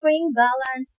pulled the spring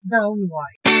balance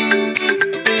downward.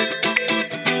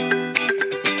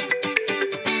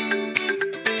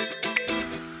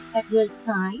 At this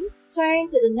time, turn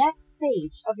to the next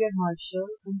page of your module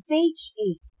on page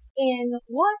 8 in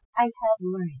What I Have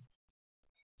Learned.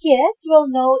 Kids will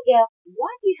know if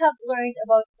what you have learned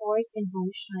about force and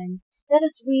motion. Let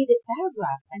us read the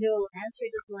paragraph and we will answer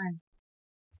the blank.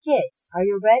 Kids, are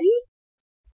you ready?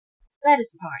 Let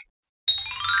us start.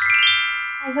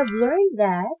 I have learned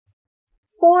that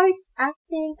force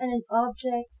acting on an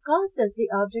object causes the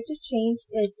object to change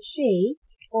its shape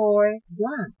or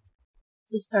blank,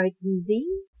 to start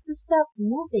moving, to stop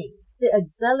moving, to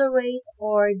accelerate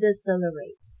or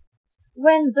decelerate.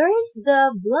 When there's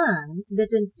the blank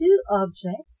between 2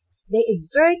 objects, they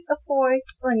exert a force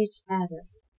on each other.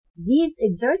 These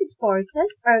exerted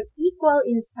forces are equal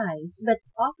in size but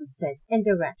opposite in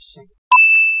direction.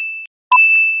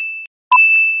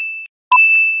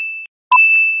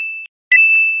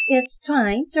 It's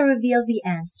time to reveal the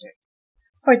answer.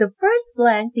 For the first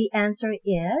blank, the answer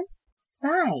is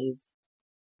size.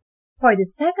 For the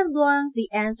second blank, the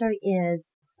answer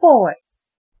is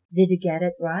force. Did you get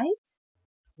it right?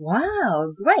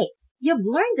 Wow, great! You've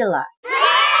learned a lot.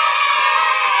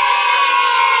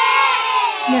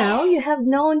 Now you have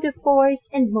known the force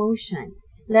and motion.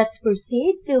 Let's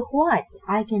proceed to what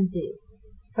I can do.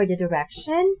 For the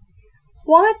direction,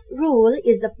 what rule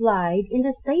is applied in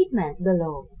the statement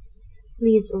below?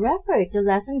 Please refer to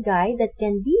lesson guide that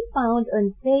can be found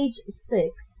on page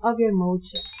 6 of your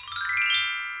module.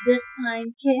 This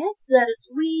time, kids, let us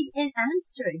read and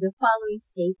answer the following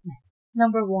statement.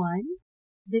 Number 1,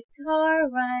 the car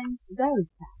runs very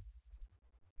fast.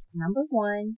 Number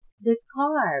 1, the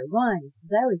car runs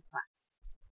very fast.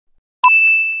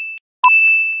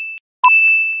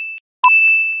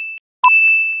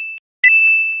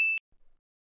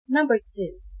 Number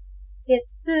 2, it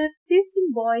took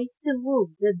 15 boys to move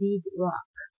the big rock.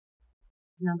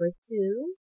 Number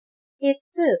 2, it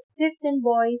took 15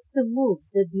 boys to move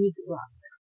the big rock.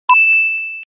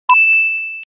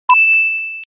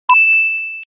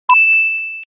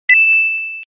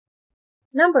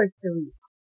 Number 3,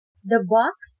 the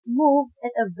box moved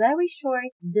at a very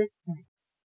short distance.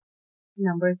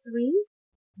 Number 3,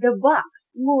 the box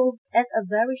moved at a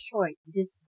very short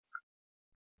distance.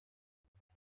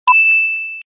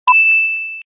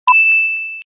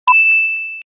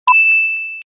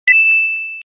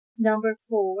 Number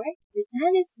 4, the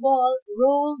tennis ball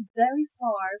rolled very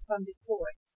far from the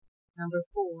court. Number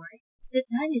 4, the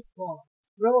tennis ball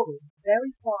rolled very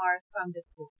far from the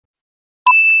court.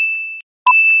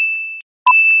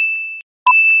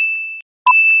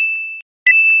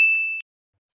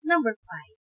 Number 5,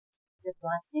 the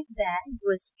plastic bag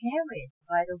was carried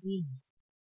by the wind.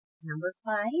 Number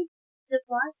 5, the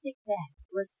plastic bag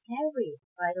was carried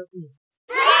by the wind.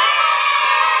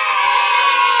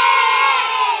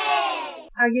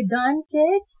 Are you done,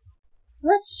 kids?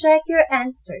 Let's check your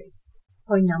answers.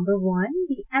 For number 1,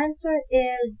 the answer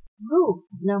is room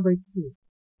number 2.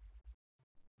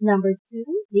 Number 2,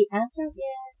 the answer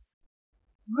is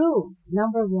room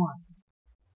number 1.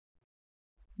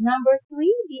 Number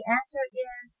 3, the answer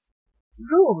is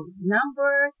room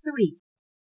number 3.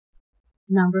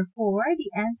 Number 4,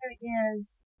 the answer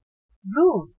is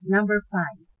room number 5.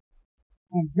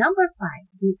 And number 5,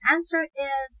 the answer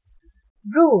is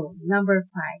rule number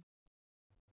 5.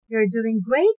 You're doing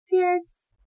great, kids!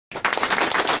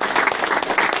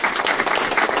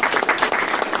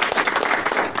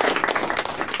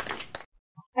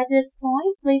 At this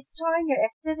point, please turn your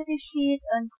activity sheet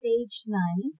on page 9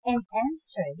 and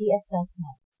answer the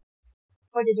assessment.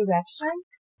 For the direction,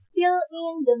 fill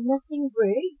in the missing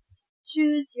words.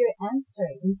 Choose your answer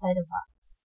inside the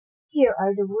box. Here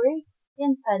are the words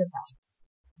inside the box.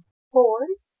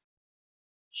 Force,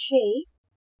 shape,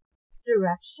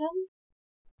 direction,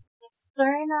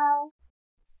 external,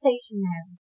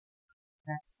 stationary.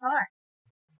 Let's start.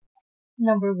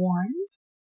 Number 1,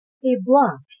 a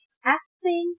blank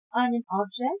acting on an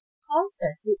object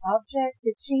causes the object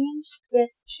to change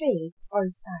its shape or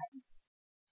size.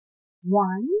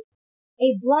 1,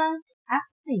 a blank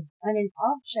acting on an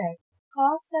object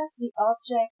causes the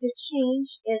object to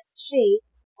change its shape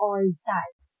or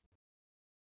size.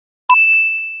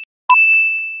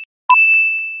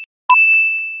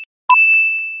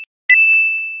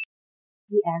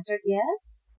 The answer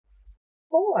is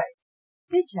 4.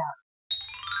 Good job.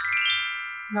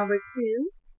 Number 2,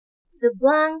 the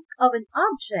blank of an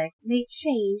object may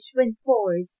change when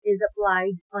force is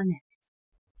applied on it.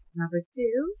 Number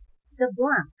 2, the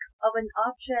blank of an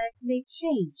object may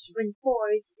change when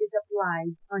force is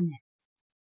applied on it.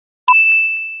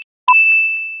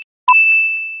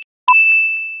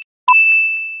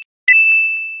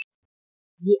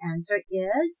 The answer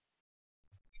is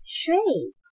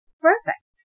shape.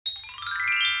 Perfect.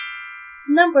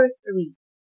 Number 3.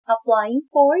 Applying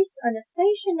force on a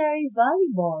stationary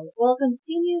volleyball will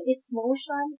continue its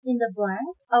motion in the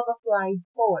blank of applied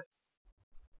force.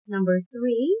 Number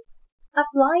 3.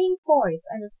 Applying force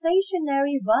on a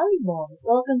stationary volleyball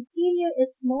will continue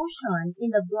its motion in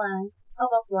the blank of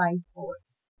applied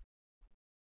force.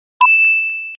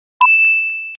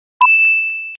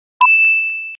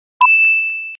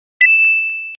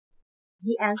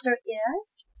 The answer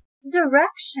is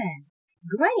direction.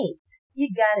 Great! You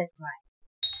got it right.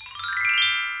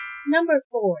 Number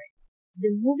 4. The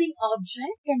moving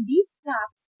object can be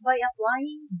stopped by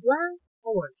applying blank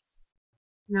force.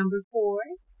 Number 4.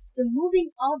 The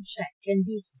moving object can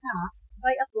be stopped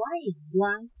by applying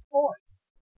blank force.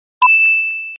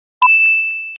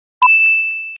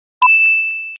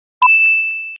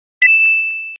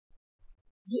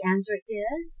 The answer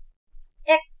is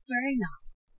external.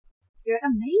 You're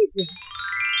amazing.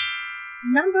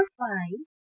 Number 5.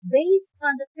 Based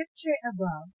on the picture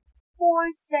above,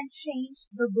 force can change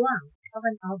the blank of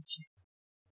an object.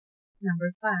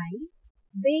 Number 5.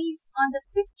 Based on the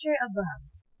picture above,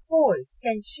 force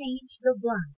can change the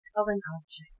blank of an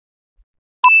object.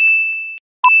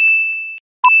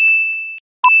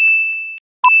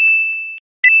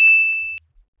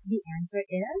 The answer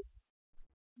is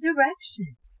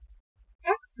direction.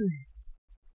 Excellent.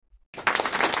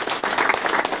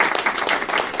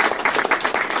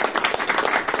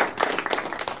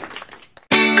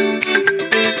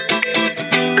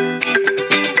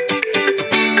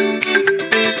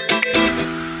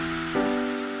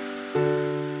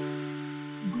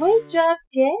 luck,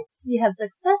 kids! You have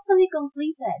successfully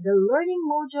completed the learning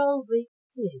module week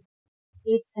 2.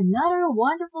 It's another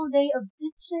wonderful day of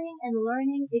teaching and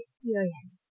learning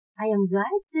experience. I am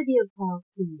glad to be of help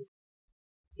to you.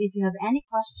 If you have any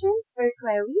questions or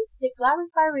queries to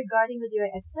clarify regarding with your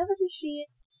activity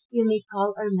sheet, you may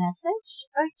call or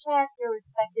message or chat your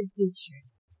respective teacher.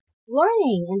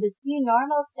 Learning in this new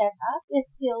normal setup is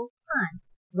still fun,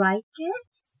 right,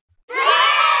 kids?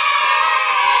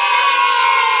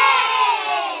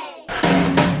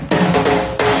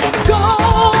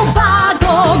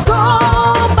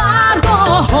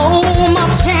 Home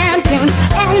of champions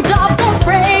and of the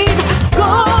brave.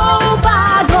 Go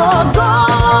Bago,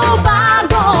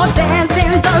 dance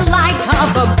in the light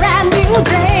of a brand new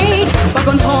day.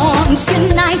 Bago horns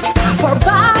unite for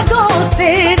Bago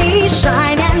City,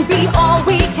 shine and be all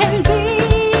we can be.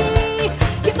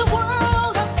 Give the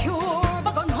world a pure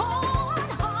Bago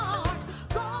heart.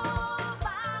 Go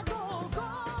Bago.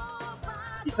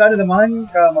 Isa na naman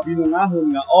ka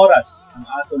mabinungahon nga oras ang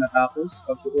ato natapos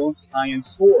pagtuon sa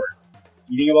Science 4.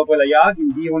 Hindi nga magpalayag,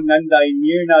 hindi hon nanday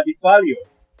near na Defalio.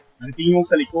 Ang tingog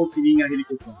sa likod sini nga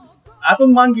helikopter.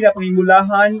 Aton man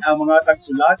ginapangimulahan ang mga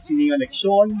tagsulat sini nga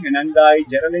leksyon nga nanday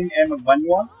Geraldine M.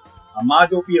 Magbanwa,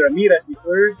 Amado P. Ramirez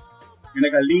III, nga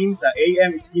nagaling sa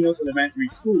AM Espinos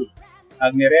Elementary School,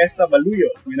 ag Neresa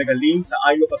Baluyo nga nagaling sa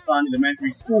Ailo Pasan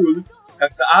Elementary School,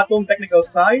 kag sa atong technical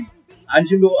side,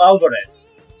 Angelo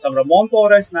Alvarez, sa Ramon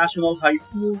Torres National High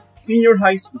School, Senior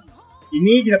High School.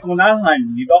 Ini ginapangunahan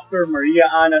ni Dr. Maria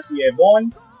Ana C.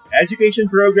 Ebon, Education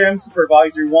Program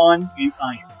Supervisor 1 in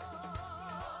Science.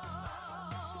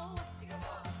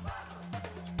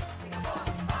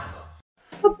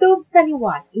 Pagtub sa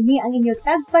liwat, ini ang inyong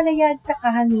tagpalayag sa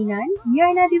kahanginan,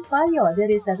 Mierna Di Palio,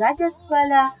 diri sa Radyo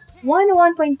Eskwela,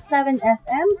 101.7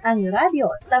 FM, ang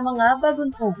radyo sa mga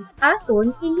baguntong.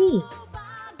 Aton ini.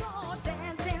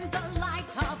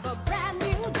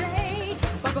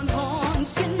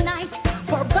 Unite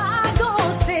for Bago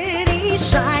City,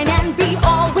 shine and be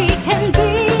all we can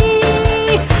be.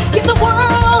 Give the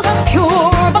world a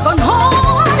pure Bago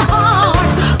heart.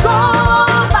 Go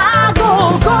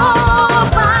Bago, go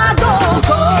Bago,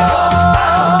 go.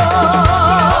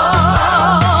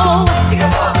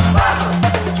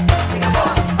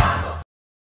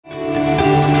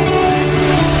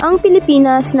 Ang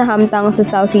Pilipinas nahamtang sa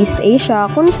Southeast Asia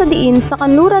kung sa diin sa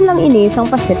kanluran lang ini sang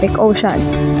Pacific Ocean.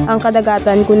 Ang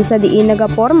kadagatan kung sa diin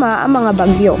nagaporma ang mga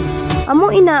bagyo.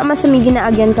 Among ina masami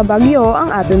ginaagyan ka bagyo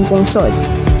ang aton pungsod.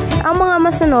 Ang mga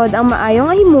masunod ang maayong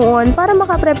nga himuon para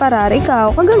makapreparar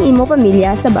ikaw kag ang imo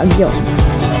pamilya sa bagyo.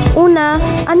 Una,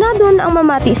 anadon ang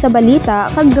mamati sa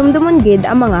balita kag dumdumon gid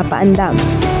ang mga paandam.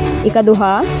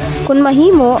 Ikaduha, kung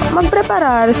mahimo,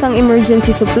 magpreparar sang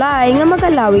emergency supply nga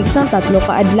magalawig sang 3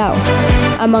 ka adlaw.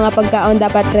 Ang mga pagkaon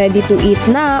dapat ready to eat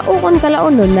na o kung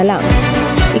kalaunon na lang.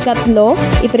 Ikatlo,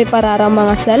 ipreparar ang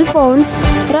mga cellphones,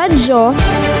 radyo,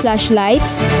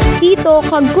 flashlights, ito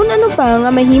kag kung ano pa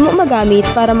nga mahimo magamit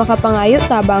para makapangayo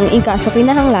tabang inkaso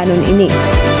kinahanglanon ini.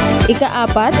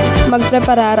 Ikaapat,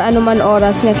 magpreparar anuman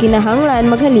oras nga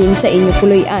kinahanglan maghalin sa inyo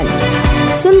puloy-an.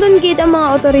 Sundon gid ang mga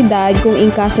otoridad kung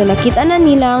inkaso nakita na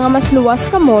nila nga mas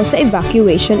luwas kamo sa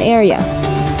evacuation area.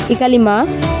 Ikalima,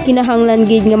 kinahanglan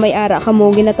gid nga may ara kamo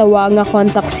ginatawag nga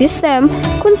contact system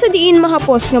kung sa diin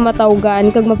mahapos nga matawgan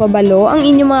kag mapabalo ang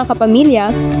inyong mga kapamilya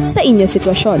sa inyo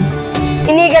sitwasyon.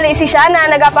 Inigali si siya na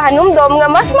nagapahanumdom nga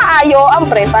mas maayo ang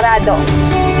preparado.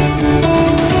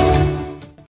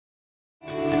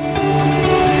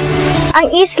 Ang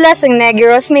isla sang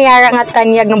Negros may ara nga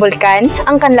tanyag nga bulkan,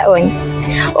 ang Kanlaon.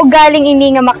 O galing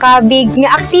ini nga makabig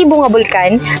nga aktibo nga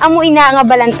bulkan, amo ina nga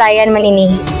balantayan man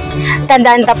ini.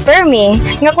 Tandaan ta permi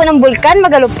nga kung ang bulkan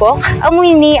magalupok, amo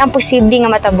ini ang posible nga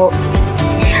matabo.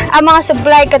 Ang mga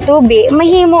supply katubi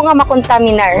mahimo nga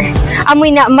makontaminar.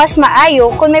 Amoy na mas maayo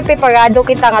kung may preparado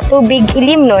kita nga tubig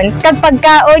ilimnon kag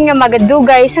pagkaon nga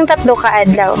magadugay sang 3 ka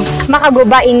adlaw.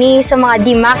 Makaguba ini sa mga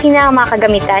di makina nga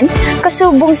makagamitan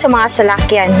kasubong sa mga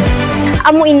salakyan.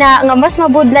 Amo ina nga mas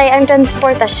mabudlay ang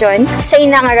transportasyon sa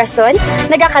ina nga rason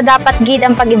nagakadapat gid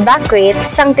ang pag-evacuate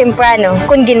sang temprano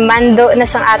kung ginmando na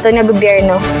sang aton nga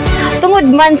gobyerno. Tungod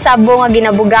man sa abo nga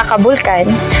ginabuga ka bulkan,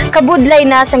 kabudlay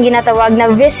na sang ginatawag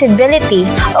na visibility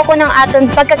o kung ang aton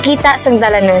pagkakita sang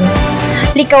dalanon.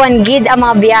 Likawan gid ang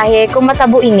mga biyahe kung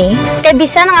matabo ini, kay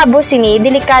bisan ang abo sini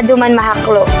delikado man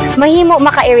mahaklo. Mahimo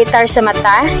makairitar sa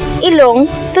mata, ilong,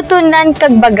 tutunan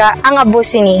kag baga ang abo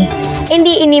sini.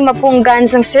 Hindi ini mapunggan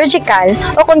sang surgical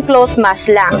o kung cloth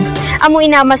mask lang. Amo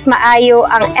ina mas maayo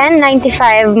ang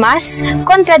N95 mask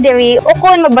kontra diri o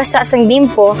kung mabasa sang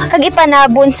bimpo kag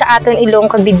ipanabon sa aton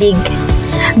ilong kag bibig.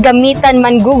 Gamitan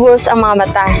man gugos ang mga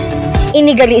mata.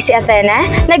 Inigali si Athena,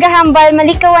 nagahambal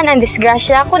malikawan ang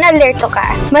disgrasya kung alerto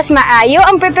ka. Mas maayo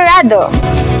ang preparado.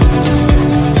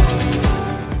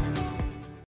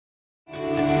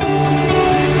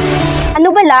 Ano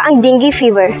bala ang dengue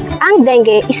fever? Ang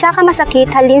dengue, isa ka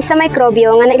masakit halin sa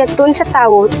mikrobyo nga nagaton sa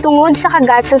tawo tungod sa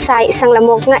kagat sa isang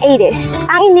lamok nga Aedes.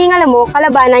 Ang ini nga lamok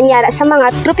kalabanan yara sa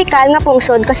mga tropikal nga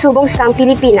pungsod kasubong sang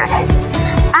Pilipinas.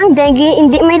 Ang dengue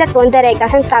hindi may laton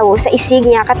direkta sa tawo sa isig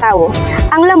niya katawo.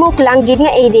 Ang lamok lang gid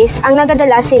nga Aedes ang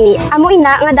nagadala sini. Amo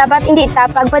ina nga dapat hindi ta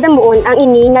pagpadamuon ang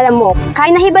ini nga lamok.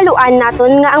 Kay nahibaluan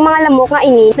naton nga ang mga lamok nga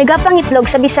ini nagapangitlog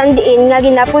sa bisan diin nga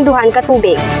ginapunduhan ka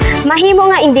tubig. Mahimo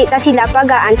nga hindi ta sila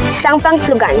pagaan sang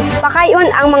pangitlogan.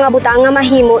 Pakayon ang mga butang nga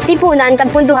mahimo tipunan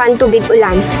kag punduhan tubig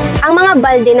ulan. Ang mga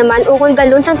balde naman ukon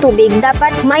galon sang tubig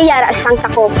dapat mayara sang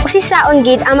takop. Usisaon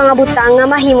gid ang mga butang nga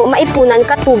mahimo maipunan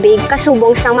ka tubig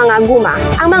kasubong sang mga guma.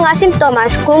 Ang mga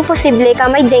simptomas kung posible ka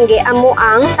may dengue amo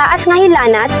ang taas nga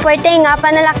hilanat, puwerte nga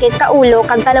panalakit ka ulo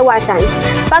kag talawasan,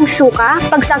 pagsuka,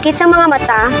 pagsakit sa mga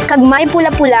mata, kag may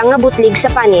pula-pula nga butlig sa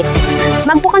panit.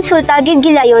 Magpukonsulta gid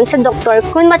gilayon sa doktor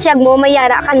kung matiyag mo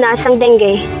mayara ka na sang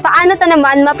dengue. Paano ta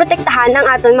naman maprotektahan ang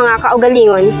aton mga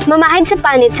kaugalingon? Mamahid sa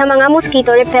panit sa mga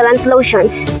mosquito repellent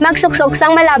lotions. Magsuksok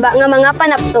sang malaba nga mga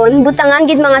panapton, butangan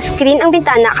gid mga screen ang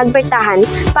bintana kag bertahan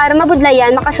para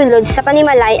mabudlayan makasulod sa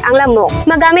panimalay ang lamok.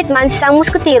 Magamit man sang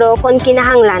muskotiro kon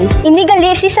kinahanglan.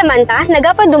 Inigali si Samantha,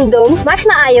 nagapadumdum, mas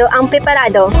maayo ang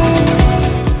preparado.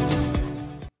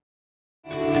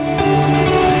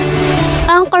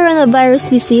 Ang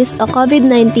coronavirus disease o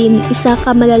COVID-19 isa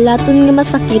ka malalaton nga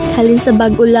masakit halin sa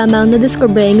bag-o lamang na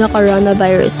diskubre nga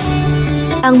coronavirus.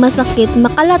 Ang masakit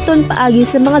makalaton paagi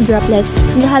sa mga droplets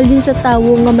nga halin sa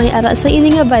tawo nga may ara sa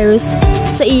ini nga virus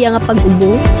sa iya nga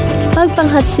pag-ubo,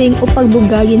 pagpanghatsing o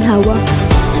pagbuga ginhawa.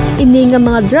 Ini nga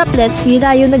mga droplets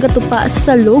hirayo nagatupa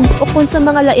sa salog o kung sa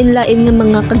mga lain-lain nga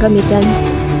mga kagamitan.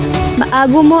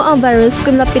 Maago mo ang virus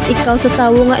kung lapit ikaw sa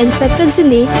tawo nga infected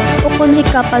sini o kung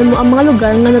hikapal mo ang mga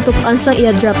lugar nga natupan sang iya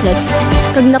droplets.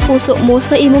 Kag napuso mo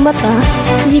sa imo mata,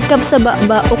 hihikap sa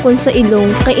baba o kung sa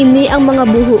ilong kay ini ang mga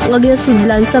buho nga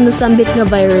ginasudlan sa nasambit nga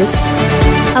virus.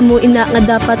 Amo ina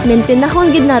nga dapat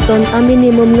maintainahon gid naton ang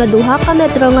minimum nga 2 ka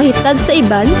metro nga hitad sa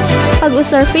iban,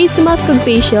 pag-usar face mask kag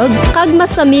face shield, kag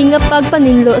masami nga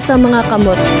pagpaninlo sa mga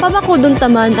kamot. Pabakudon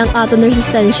taman ang aton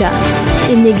resistensya.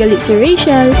 Inigali si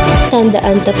Rachel,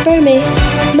 tandaan ta perme,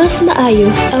 mas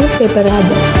maayo ang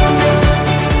preparado.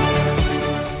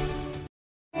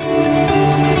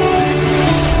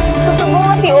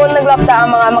 Naglapta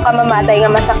ang mga makamamatay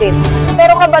nga masakit.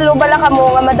 Pero kabalo-bala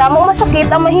kamo nga madamong masakit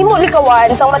ang mahimo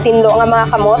likawan sang matinlo nga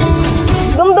mga kamot.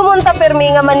 Dumdumon ta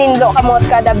permi nga maninlo kamot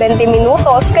kada 20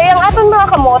 minutos kaya ang aton mga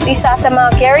kamot isa sa mga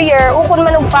carrier ukon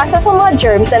manugpasa sa mga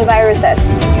germs and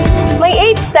viruses. May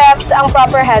 8 steps ang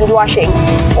proper hand washing.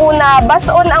 Una,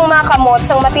 bason ang mga kamot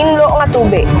sang matinlo nga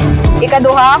tubig.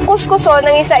 Ikaduha, kuskuson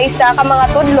ang isa-isa ka mga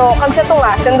tudlo kag sa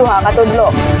tunga sang duha ka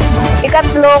tudlo.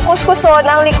 Ikatlo, kuskuson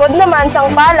ang likod naman sang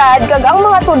palad kag ang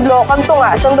mga tudlo kag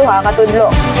tunga sang duha ka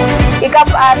tudlo.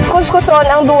 Ikapat, kuskuson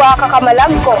ang duha ka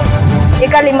kamalagko.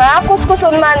 Ikalima,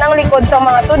 kuskuson man ang likod sang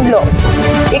mga tudlo.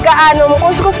 Ikaanom,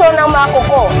 kuskuson ang mga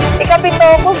kuko. Ikapito,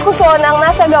 kuskuson ang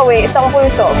nasa gawi sang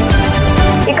pulso.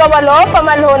 Ikawalo,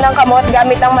 pamalhon ng kamot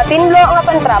gamit ang matinlo nga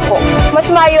pantrapo.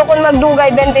 Mas mayo kung magdugay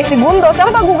 20 segundos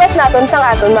ang paghugas naton sang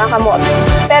aton mga kamot.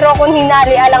 Pero kung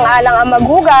hinali alang-alang ang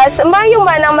maghugas, mayo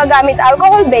man ang magamit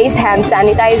alcohol-based hand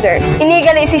sanitizer.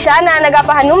 Inigali si siya na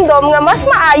nagapahanumdom nga mas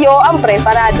maayo ang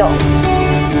preparado.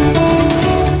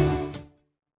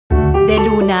 De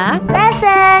Luna,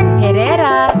 Present!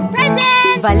 Herrera,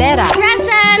 Present! Valera,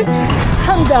 Present!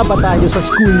 Handa ba tayo sa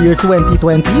school year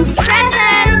 2020?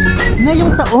 Present!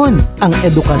 Ngayong taon, ang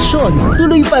edukasyon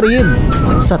tuloy pa rin.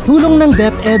 Sa tulong ng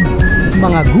DepEd,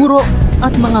 mga guro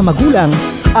at mga magulang,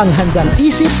 ang handang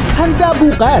isip, handa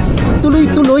bukas.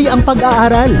 Tuloy-tuloy ang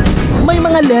pag-aaral. May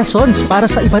mga lessons para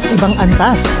sa iba't ibang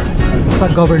antas. Sa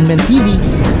government TV,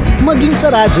 maging sa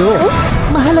radyo.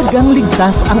 Mahalagang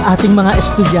ligtas ang ating mga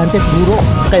estudyante at guro.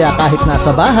 Kaya kahit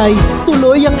nasa bahay,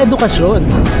 tuloy ang edukasyon.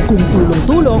 Kung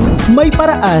tulong-tulong, may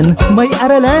paraan, may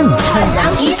aralan.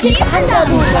 Handang isip, handa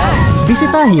bukas.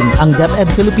 Bisitahin ang DepEd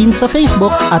Philippines sa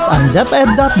Facebook at ang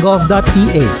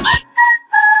deped.gov.ph.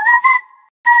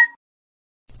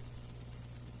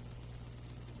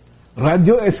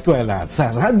 Radyo Eskwela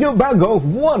sa Radyo Bago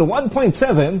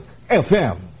 101.7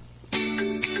 FM.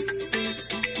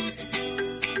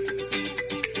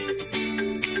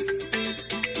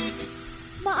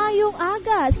 Maayong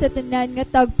aga sa tanan nga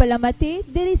tagpalamati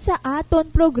diri sa aton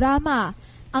programa.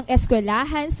 ang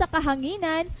eskwelahan sa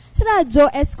kahanginan,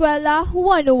 Radyo Eskwela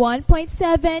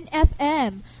 101.7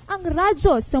 FM, ang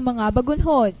radyo sa mga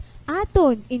bagunhon.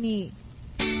 Aton ini.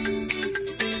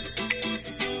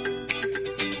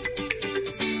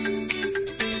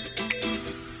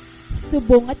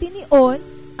 Subong at inion,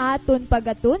 aton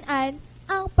pagatunan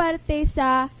ang parte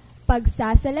sa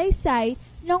pagsasalaysay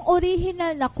ng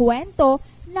orihinal na kwento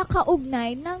na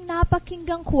kaugnay ng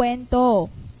napakinggang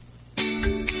kwento.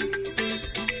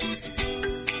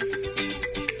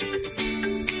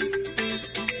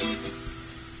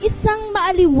 Isang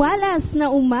maaliwalas na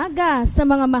umaga sa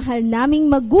mga mahal naming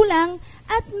magulang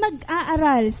at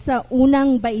mag-aaral sa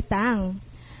unang baitang.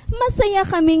 Masaya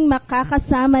kaming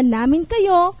makakasama namin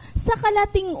kayo sa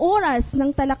kalating oras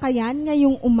ng talakayan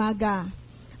ngayong umaga.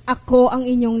 Ako ang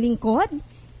inyong lingkod,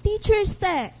 Teacher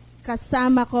Ste.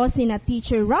 Kasama ko sina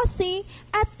Teacher Rosie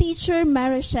at Teacher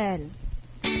Marichelle.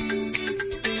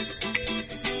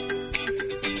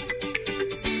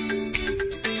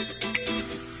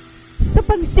 Sa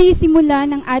pagsisimula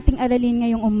ng ating aralin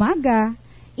ngayong umaga,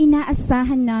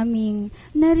 inaasahan naming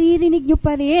naririnig nyo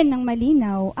pa rin ng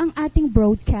malinaw ang ating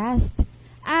broadcast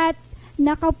at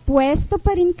nakapwesto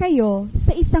pa rin kayo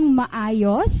sa isang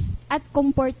maayos at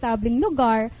komportableng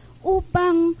lugar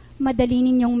upang madali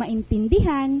ninyong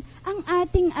maintindihan ang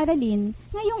ating aralin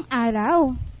ngayong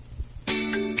araw.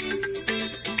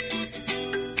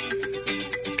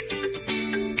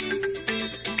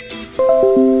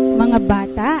 Mga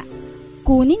bata,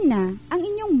 kunin na ang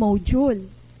inyong module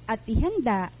at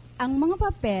ihanda ang mga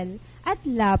papel at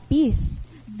lapis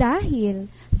dahil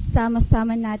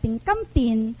sama-sama nating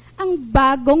kamtin ang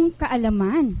bagong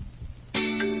kaalaman.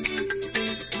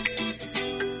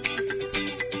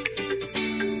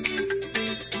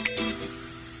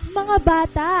 Mga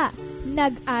bata,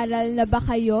 nag-aral na ba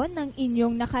kayo ng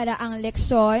inyong nakaraang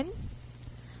leksyon?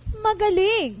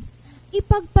 Magaling!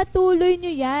 Ipagpatuloy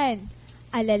nyo yan.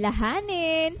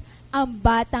 Alalahanin, ang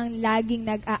batang laging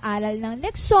nag-aaral ng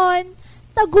leksyon,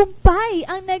 tagumpay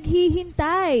ang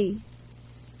naghihintay.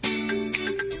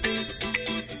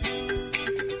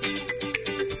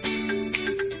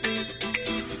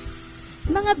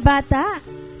 Mga bata,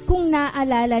 kung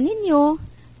naalala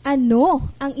ninyo, ano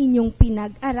ang inyong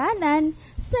pinag-aralan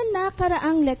sa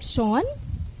nakaraang leksyon?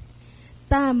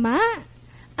 Tama!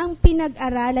 Ang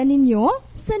pinag-aralan ninyo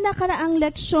sa nakaraang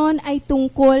leksyon ay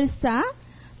tungkol sa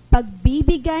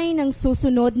pagbibigay ng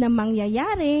susunod na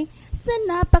mangyayari sa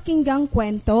napakinggang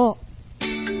kwento.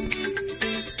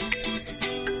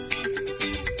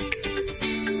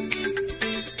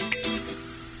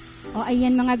 O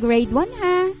ayan mga grade 1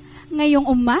 ha, ngayong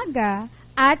umaga,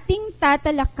 ating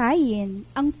tatalakayin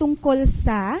ang tungkol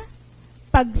sa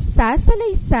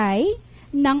pagsasalaysay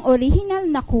ng orihinal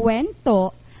na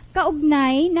kwento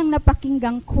kaugnay ng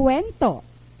napakinggang kwento.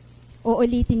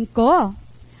 Uulitin ko,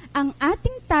 ang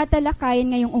ating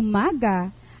tatalakayin ngayong umaga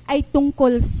ay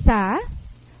tungkol sa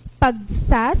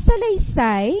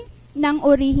pagsasalaysay ng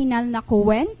orihinal na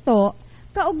kwento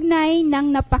kaugnay ng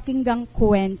napakinggang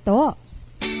kwento.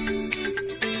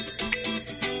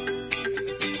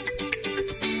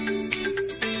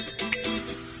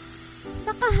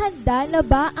 Nakahanda na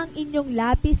ba ang inyong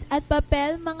lapis at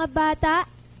papel, mga bata?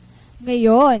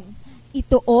 Ngayon,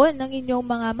 ituon ang inyong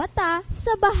mga mata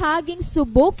sa bahaging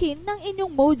subukin ng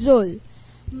inyong module.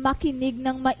 Makinig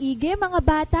ng maigi, mga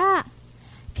bata.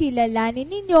 Kilalanin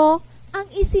ninyo ang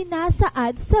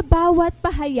isinasaad sa bawat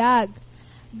pahayag.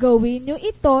 Gawin nyo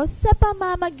ito sa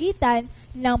pamamagitan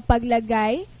ng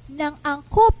paglagay ng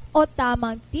angkop o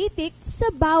tamang titik sa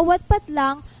bawat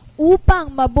patlang upang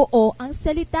mabuo ang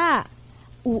salita.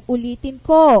 Uulitin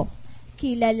ko.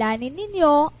 Kilalanin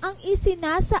ninyo ang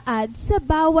isinasaad sa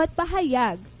bawat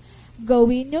pahayag.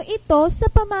 Gawin nyo ito sa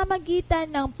pamamagitan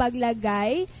ng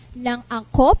paglagay ng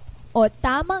angkop o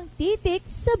tamang titik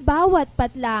sa bawat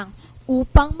patlang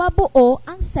upang mabuo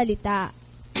ang salita.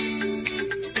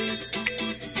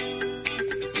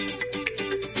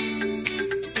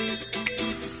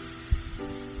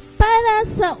 Para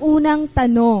sa unang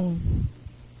tanong,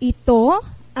 ito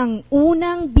ang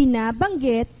unang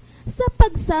binabanggit sa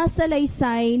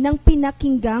pagsasalaysay ng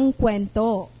pinakinggang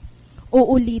kwento.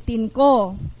 Uulitin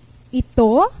ko,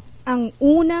 ito ang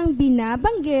unang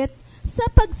binabanggit sa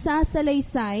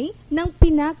pagsasalaysay ng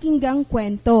pinakinggang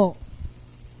kwento.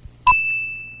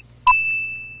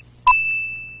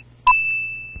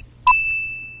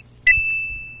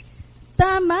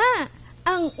 Tama!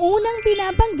 Ang unang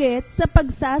binabanggit sa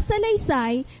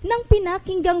pagsasalaysay ng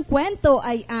pinakinggang kwento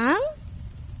ay ang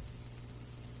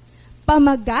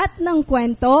pamagat ng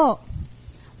kwento.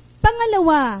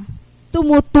 Pangalawa,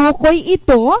 Tumutukoy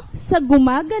ito sa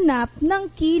gumaganap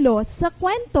ng kilos sa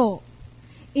kwento.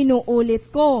 Inuulit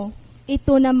ko,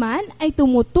 ito naman ay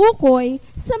tumutukoy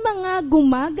sa mga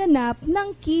gumaganap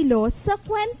ng kilos sa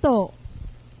kwento.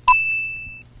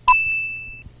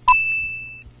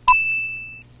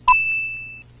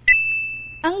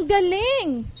 Ang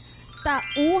galing!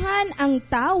 Tauhan ang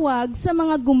tawag sa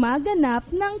mga gumaganap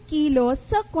ng kilos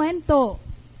sa kwento.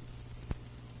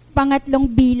 Pangatlong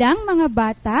bilang, mga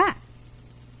bata.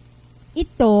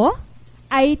 Ito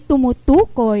ay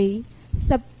tumutukoy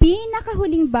sa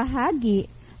pinakahuling bahagi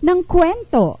ng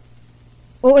kwento.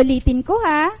 Uulitin ko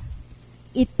ha.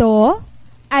 Ito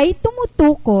ay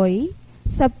tumutukoy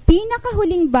sa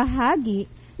pinakahuling bahagi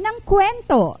ng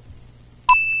kwento.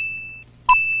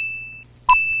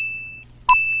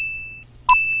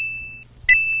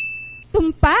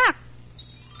 Tumpak!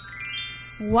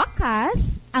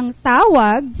 Wakas ang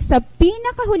tawag sa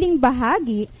pinakahuling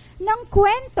bahagi ng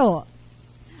kwento.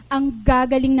 Ang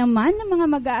gagaling naman ng mga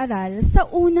mag-aaral sa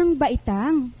unang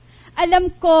baitang. Alam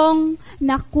kong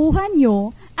nakuha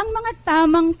nyo ang mga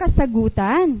tamang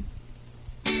kasagutan.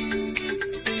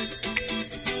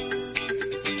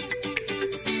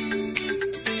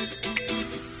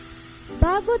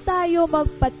 Bago tayo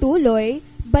magpatuloy,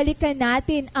 balikan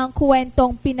natin ang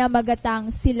kwentong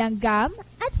pinamagatang si Langgam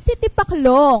at si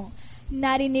Tipaklong.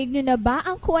 Narinig nyo na ba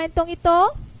ang kwentong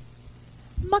ito?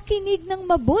 Makinig ng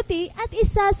mabuti at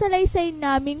isasalaysay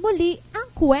naming muli ang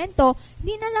kwento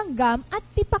ni Langgam at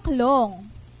Tipaklong.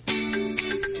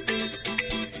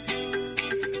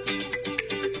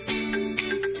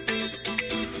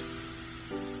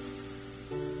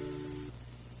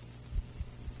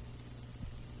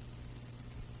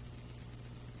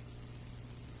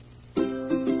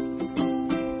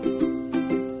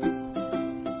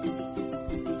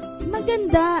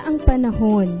 Maganda ang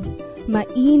panahon,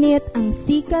 mainit ang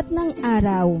sikat ng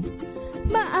araw.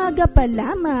 Maaga pa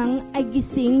lamang ay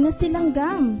gising na si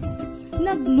Langgam.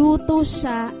 Nagluto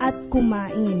siya at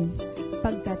kumain.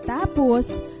 Pagkatapos,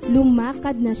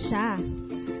 lumakad na siya.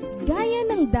 Gaya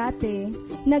ng dati,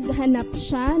 naghanap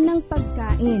siya ng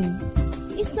pagkain.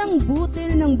 Isang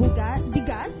butil ng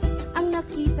bigas ang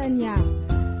nakita niya.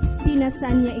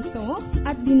 Pinasan niya ito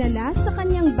at dinala sa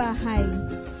kanyang bahay.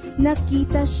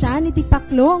 Nakita siya ni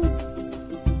Tipaklong.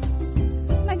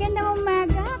 Magandang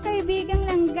umaga, kaibigang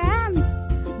Langgam.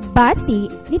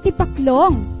 Bati ni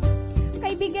Tipaklong.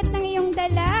 Kaibigat ng iyong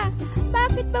dala.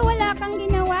 Bakit ba wala kang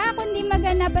ginawa kundi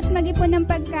maghanap at mag-ipon ng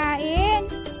pagkain?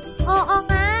 Oo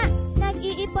nga,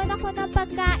 nag-iipon ako ng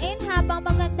pagkain habang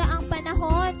maganda ang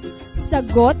panahon.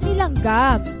 Sagot ni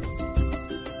Langgam.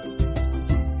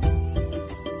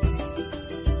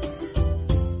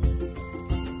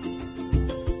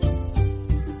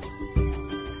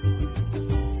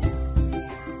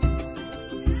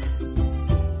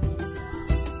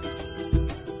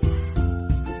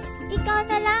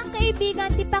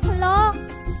 Kaibigan Tipaklong,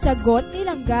 sagot ni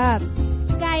Langgam.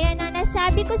 Gaya na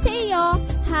nasabi ko sa iyo,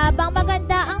 habang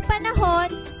maganda ang panahon,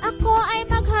 ako ay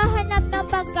maghahanap ng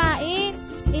pagkain.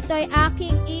 Ito'y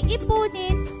aking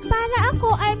iipunin para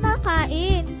ako ay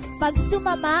makain pag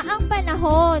sumama ang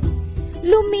panahon.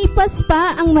 Lumipas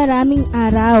pa ang maraming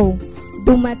araw.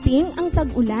 Dumating ang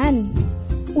tag-ulan.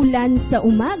 Ulan sa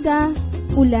umaga,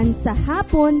 ulan sa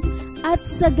hapon, at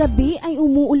sa gabi ay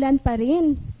umuulan pa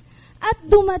rin. At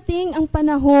dumating ang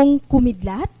panahong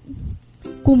kumidlat,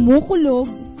 kumukulog,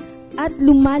 at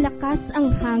lumalakas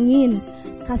ang hangin,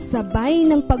 kasabay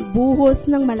ng pagbuhos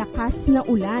ng malakas na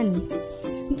ulan.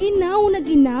 Ginaw na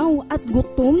ginaw at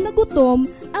gutom na gutom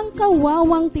ang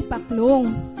kawawang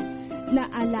Tipaklong.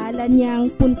 Naalala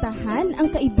niyang puntahan ang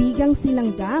kaibigang si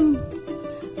Langgam.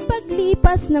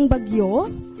 Paglipas ng bagyo,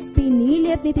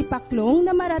 pinilit ni Tipaklong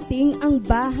na marating ang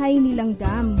bahay ni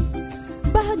Langgam.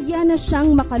 Bahagya na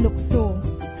siyang makalukso.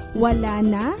 Wala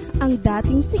na ang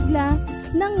dating sigla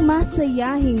ng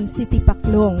masayahing si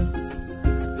Tipaklong.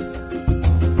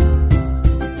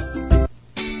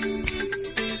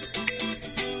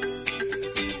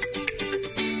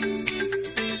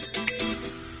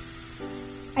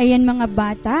 Ayan mga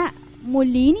bata,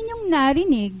 muli ninyong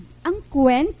narinig ang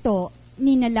kwento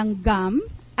ni Langgam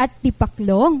at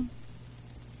Tipaklong.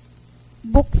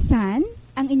 Buksan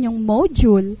ang inyong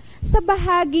module sa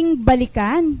bahaging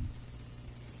balikan.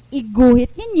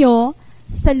 Iguhit ninyo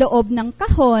sa loob ng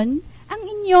kahon ang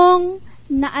inyong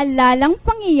naalalang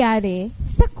pangyayari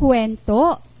sa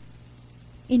kwento.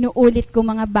 Inuulit ko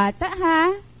mga bata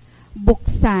ha.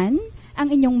 Buksan ang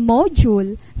inyong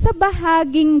module sa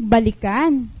bahaging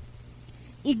balikan.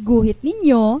 Iguhit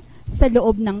ninyo sa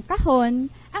loob ng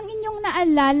kahon ang inyong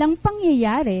naalalang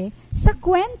pangyayari sa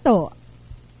kwento.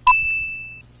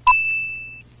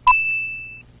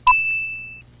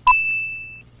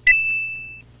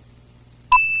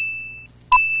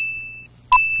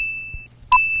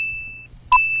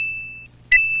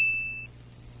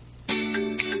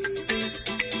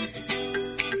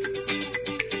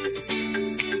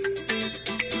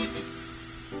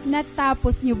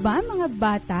 Natapos nyo ba mga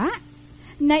bata?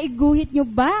 Naiguhit nyo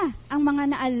ba ang mga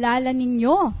naalala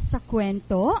ninyo sa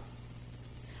kwento?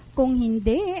 Kung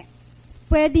hindi,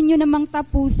 pwede nyo namang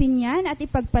tapusin yan at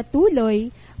ipagpatuloy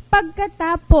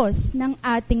pagkatapos ng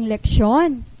ating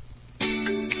leksyon.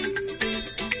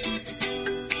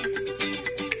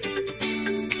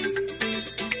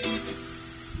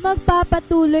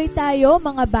 Magpapatuloy tayo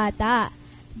mga bata.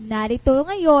 Narito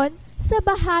ngayon sa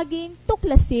bahaging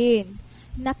tuklasin.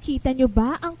 Nakita nyo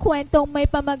ba ang kwentong may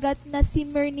pamagat na si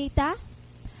Mernita?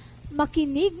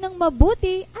 Makinig ng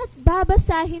mabuti at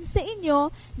babasahin sa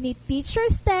inyo ni Teacher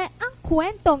Ste ang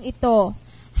kwentong ito.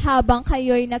 Habang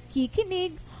kayo'y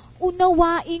nakikinig,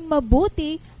 unawaing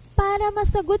mabuti para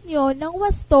masagot nyo ng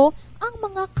wasto ang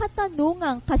mga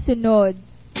katanungang kasunod.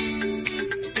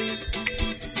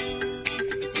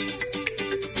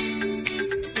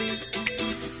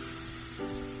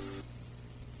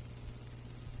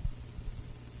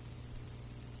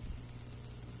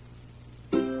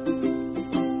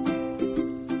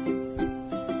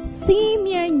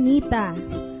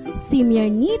 Si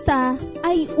Mernita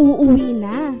ay uuwi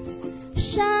na.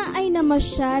 Siya ay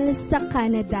namasyal sa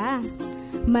Canada.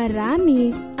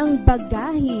 Marami ang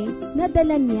bagahe na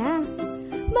dala niya.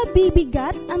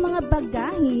 Mabibigat ang mga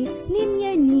bagahe ni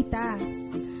Mernita.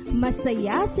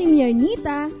 Masaya si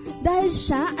Mernita dahil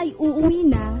siya ay uuwi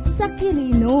na sa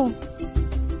Quirino.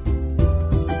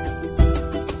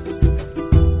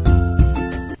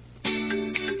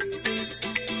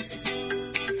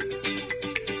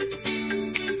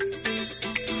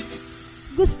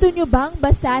 Gusto nyo bang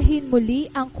basahin muli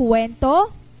ang kwento?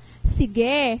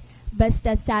 Sige,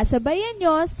 basta sasabayan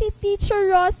nyo si Teacher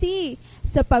Rosie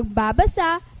sa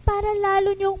pagbabasa para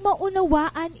lalo nyong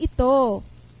maunawaan ito.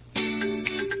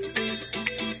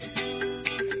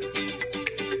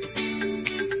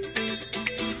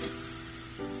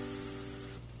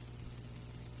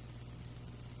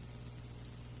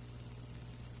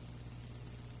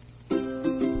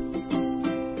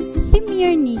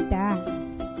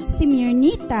 Si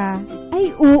Mernita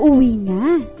ay uuwi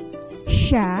na.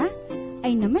 Siya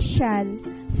ay namasyal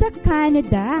sa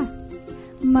Canada.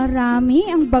 Marami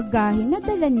ang bagahe na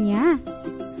dala niya.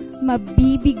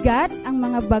 Mabibigat ang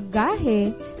mga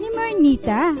bagahe ni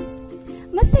Mernita.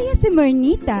 Masaya si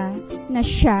Mernita na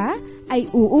siya ay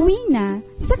uuwi na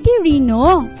sa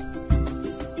Quirino.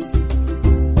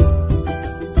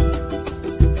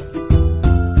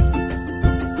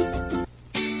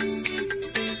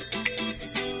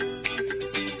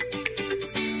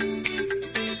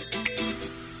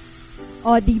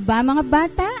 O diba mga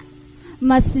bata?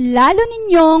 Mas lalo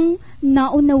ninyong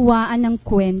naunawaan ang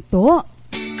kwento.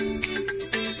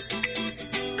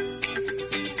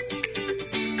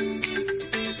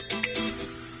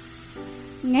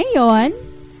 Ngayon,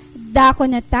 dako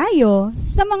na tayo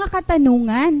sa mga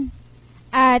katanungan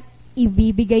at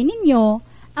ibibigay ninyo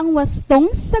ang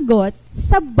wastong sagot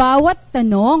sa bawat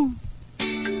tanong.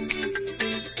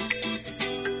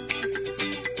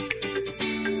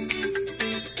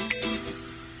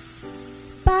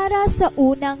 Para sa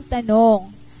unang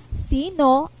tanong,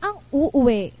 sino ang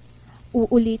uuwi?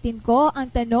 Uulitin ko ang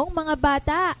tanong mga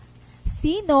bata.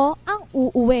 Sino ang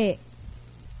uuwi?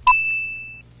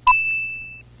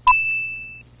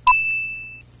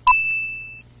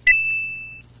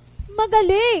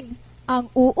 Magaling! Ang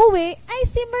uuwi ay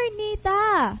si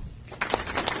Mernita.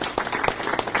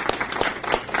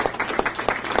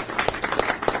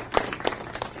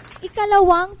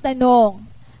 Ikalawang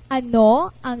tanong.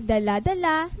 Ano ang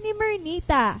dala-dala ni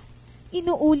Mernita?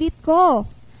 Inuulit ko.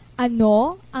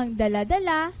 Ano ang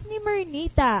dala-dala ni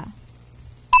Mernita?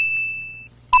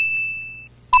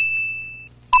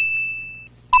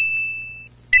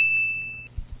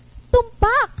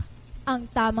 Tumpak! Ang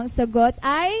tamang sagot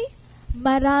ay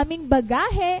maraming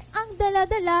bagahe ang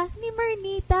dala-dala ni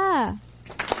Mernita.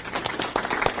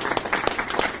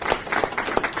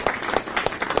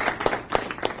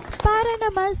 Para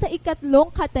naman sa ikatlong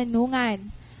katanungan,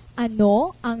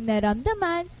 ano ang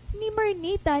naramdaman ni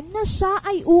Mernita na siya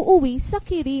ay uuwi sa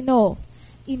Quirino?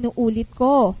 Inuulit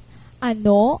ko,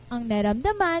 ano ang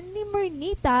naramdaman ni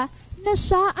Mernita na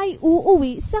siya ay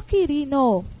uuwi sa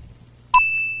Quirino?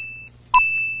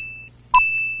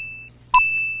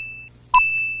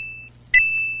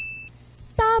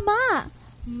 Tama!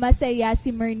 Masaya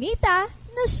si Mernita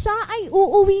na siya ay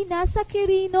uuwi na sa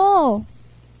Quirino.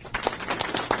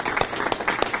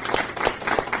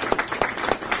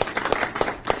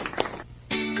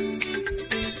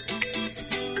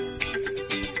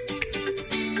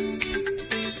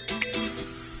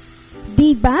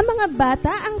 Diba mga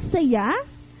bata ang saya?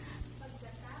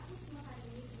 Pagkatapos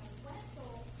makarinig ng kwento,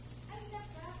 ay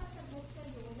nakakasagot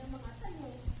kayo ng mga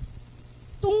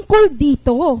tungkol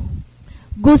dito.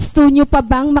 Gusto nyo pa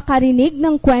bang makarinig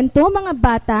ng kwento, mga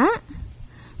bata?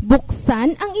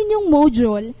 Buksan ang inyong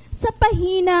module sa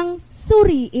pahinang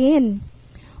Suriin.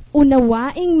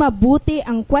 Unawaing mabuti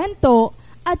ang kwento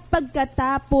at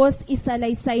pagkatapos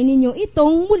isalaysay ninyo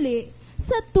itong muli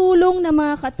sa tulong ng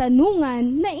mga katanungan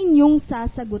na inyong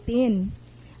sasagutin.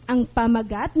 Ang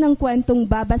pamagat ng kwentong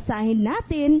babasahin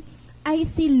natin ay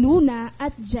si Luna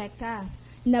at Jeka,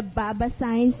 na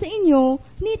babasahin sa inyo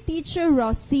ni Teacher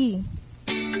Rosie.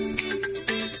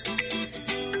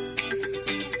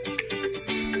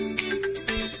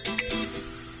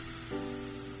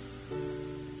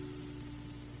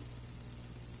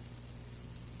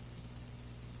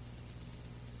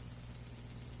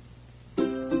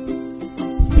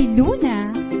 Si Luna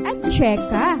at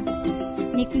Jeka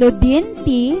ni Claudine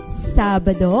T.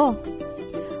 Sabado.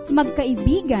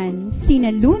 Magkaibigan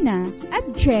sina Luna at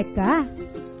Jeka.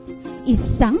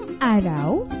 Isang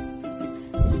araw,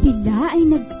 sila ay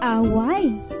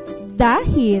nag-away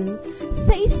dahil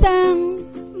sa isang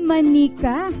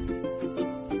manika.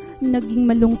 Naging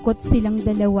malungkot silang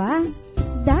dalawa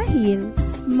dahil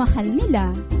mahal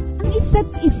nila ang isa't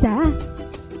isa.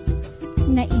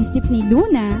 Naisip ni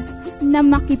Luna na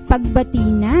makipagbati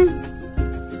na.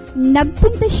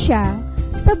 Nagpunta siya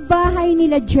sa bahay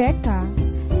nila Jeka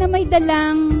na may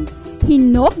dalang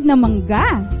hinog na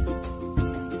mangga.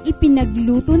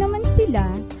 Ipinagluto naman sila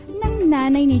ng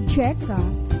nanay ni Jeka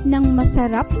ng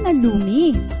masarap na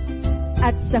lumi.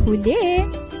 At sa huli,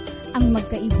 ang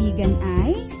magkaibigan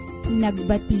ay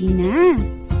nagbati na.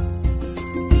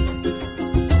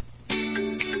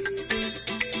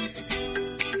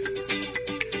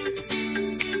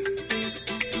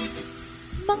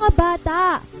 Mga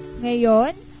bata,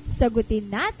 ngayon, sagutin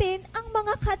natin ang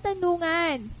mga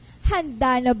katanungan.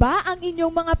 Handa na ba ang inyong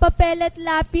mga papel at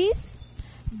lapis?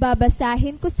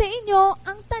 Babasahin ko sa inyo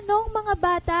ang tanong, mga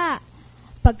bata.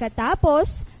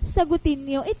 Pagkatapos, sagutin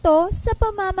niyo ito sa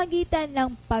pamamagitan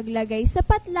ng paglagay sa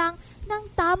patlang ng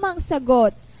tamang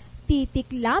sagot.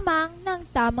 Titik lamang ng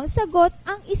tamang sagot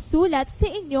ang isulat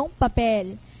sa inyong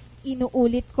papel.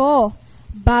 Inuulit ko,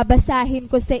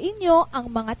 babasahin ko sa inyo ang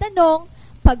mga tanong.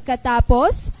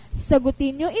 Pagkatapos,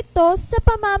 sagutin niyo ito sa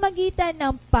pamamagitan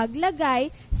ng paglagay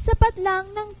sa patlang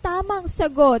ng tamang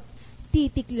sagot.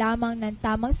 Titik lamang ng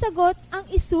tamang sagot ang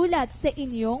isulat sa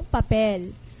inyong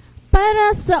papel.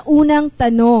 Para sa unang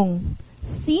tanong,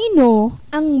 sino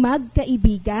ang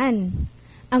magkaibigan?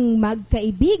 Ang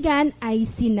magkaibigan ay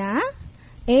sina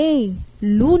A.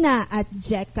 Luna at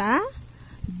Jeka,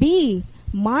 B.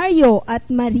 Mario at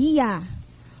Maria.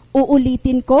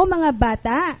 Uulitin ko, mga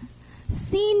bata.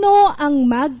 Sino ang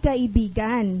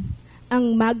magkaibigan? Ang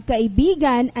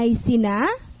magkaibigan ay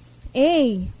sina A.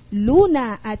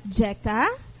 Luna at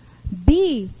Jeka,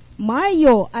 B.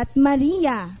 Mario at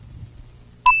Maria.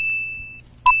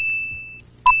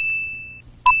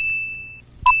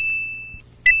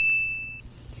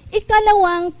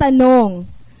 Ikalawang tanong,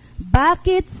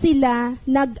 bakit sila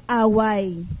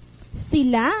nag-away?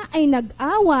 Sila ay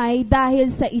nag-away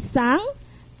dahil sa isang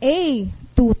A.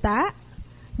 Tuta,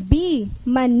 B.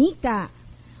 Manika.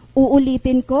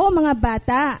 Uulitin ko, mga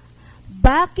bata.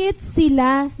 Bakit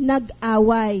sila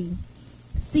nag-away?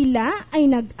 Sila ay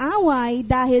nag-away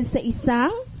dahil sa isang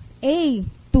A.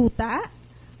 Tuta,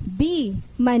 B.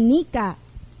 Manika.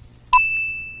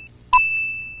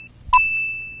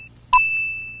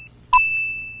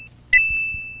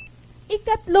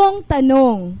 Ikatlong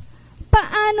tanong,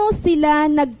 paano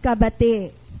sila nagkabati?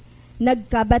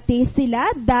 Nagkabati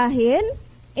sila dahil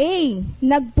A.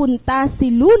 Nagpunta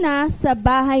si Luna sa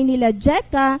bahay nila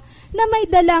Jeka na may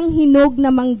dalang hinog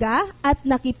na mangga at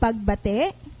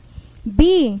nakipagbate.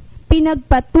 B.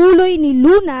 Pinagpatuloy ni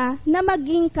Luna na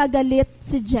maging kagalit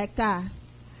si Jeka.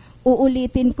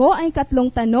 Uulitin ko ang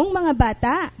ikatlong tanong, mga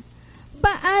bata.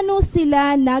 Paano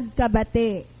sila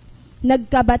nagkabate?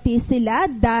 Nagkabati sila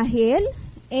dahil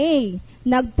A.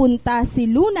 Nagpunta si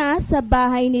Luna sa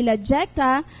bahay nila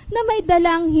Jeka na may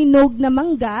dalang hinog na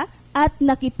mangga at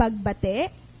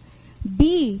nakipagbate. B.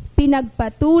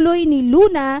 Pinagpatuloy ni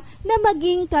Luna na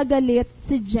maging kagalit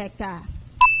si Jeka.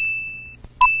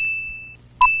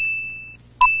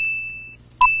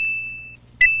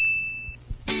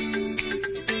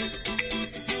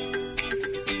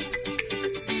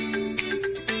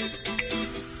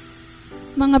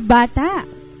 Mga bata,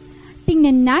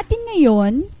 tingnan natin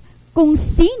ngayon kung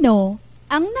sino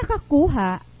ang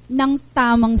nakakuha ng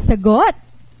tamang sagot.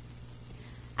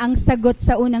 Ang sagot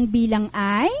sa unang bilang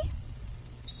ay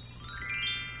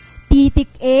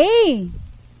titik A.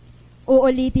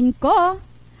 Uulitin ko,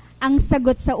 ang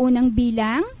sagot sa unang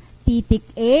bilang, titik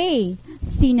A.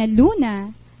 Sina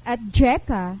Luna at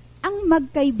Jeka ang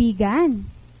magkaibigan.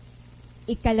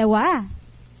 Ikalawa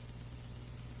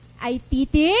ay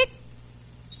titik.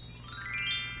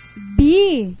 B.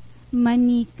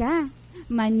 Manika.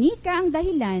 Manika ang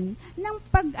dahilan ng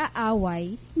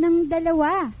pag-aaway ng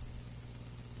dalawa.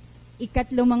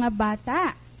 Ikatlo mga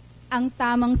bata, ang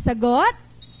tamang sagot,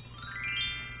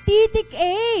 titik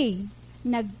A.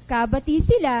 Nagkabati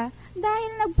sila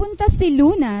dahil nagpunta si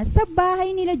Luna sa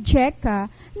bahay nila Jeka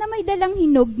na may dalang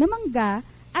hinog na mangga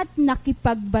at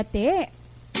nakipagbate.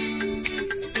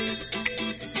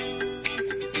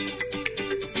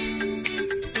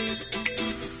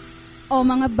 O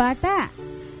mga bata,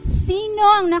 sino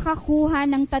ang nakakuha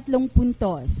ng 3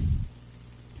 puntos?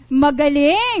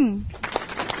 Magaling!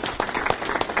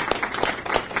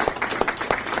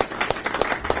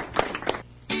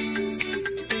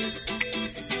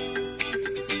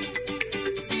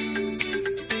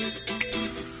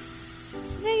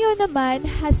 Ngayon naman,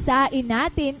 hasain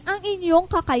natin ang inyong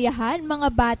kakayahan mga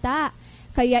bata.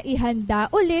 Kaya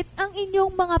ihanda ulit ang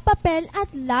inyong mga papel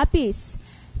at lapis.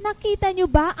 Nakita nyo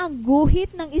ba ang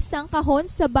guhit ng isang kahon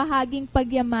sa bahaging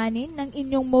pagyamanin ng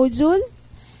inyong module?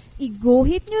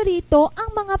 Iguhit nyo rito ang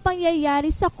mga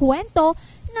pangyayari sa kwento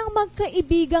ng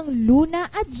magkaibigang Luna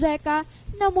at Jeka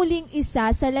na muling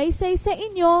isasalaysay sa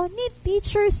inyo ni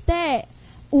Teacher Ste.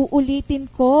 Uulitin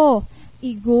ko,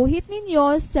 iguhit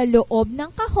ninyo sa loob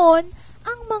ng kahon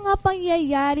ang mga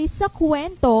pangyayari sa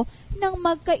kwento ng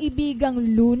magkaibigang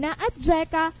Luna at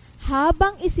Jeka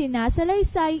habang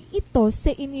isinasalaysay ito sa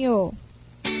inyo.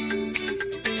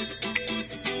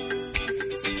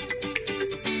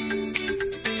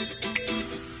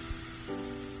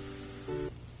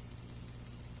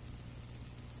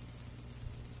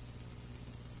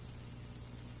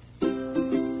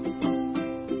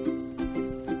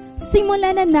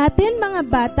 Simulan na natin mga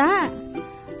bata.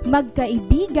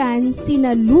 Magkaibigan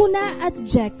sina Luna at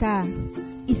Jeka.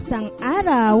 Isang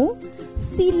araw,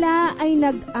 sila ay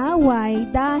nag-away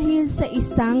dahil sa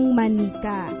isang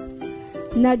manika.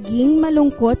 Naging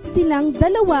malungkot silang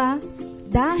dalawa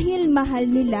dahil mahal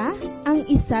nila ang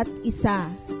isa't isa.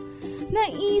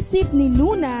 Naisip ni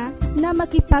Luna na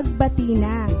makipagbati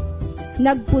na.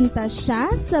 Nagpunta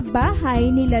siya sa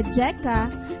bahay nila Jeka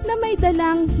na may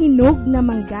dalang hinog na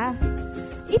mangga.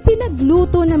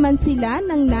 Ipinagluto naman sila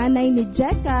ng nanay ni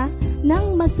Jeka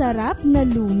ng masarap na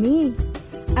lumi.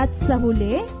 At sa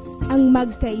huli, ang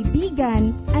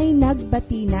magkaibigan ay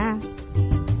nagbati na.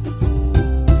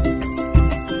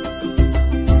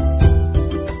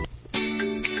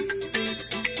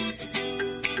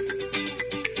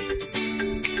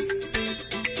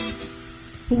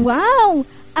 Wow!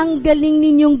 Ang galing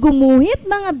ninyong gumuhit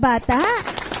mga bata!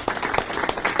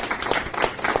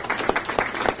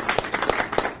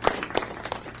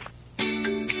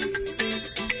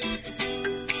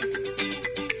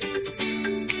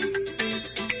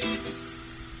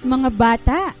 Mga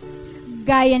bata,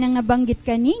 gaya ng nabanggit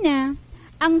kanina,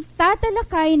 ang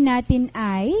tatalakayin natin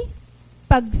ay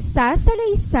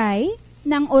pagsasalaysay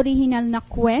ng orihinal na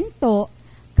kwento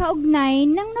kaugnay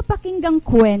ng napakinggang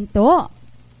kwento.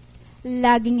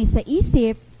 Laging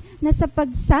isaisip na sa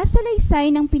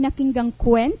pagsasalaysay ng pinakinggang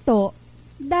kwento,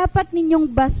 dapat ninyong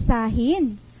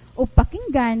basahin o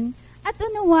pakinggan at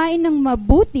unawain ng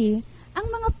mabuti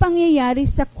ang mga pangyayari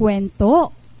sa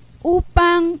kwento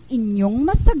upang inyong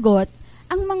masagot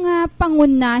ang mga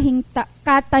pangunahing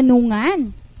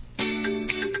katanungan.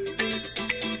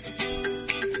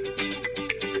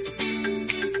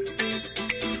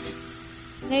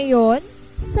 Ngayon,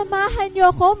 samahan niyo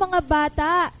ako mga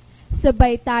bata.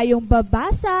 Sabay tayong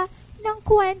babasa ng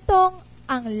kwentong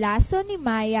Ang Laso ni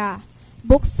Maya.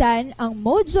 Buksan ang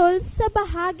module sa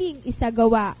bahaging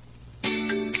isagawa.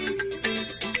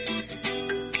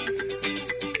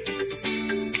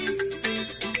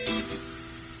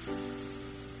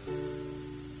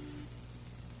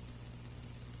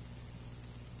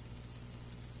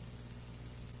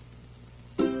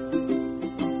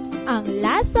 Ang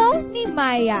Laso ni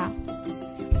Maya.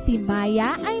 Si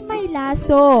Maya ay may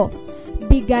laso.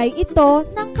 Bigay ito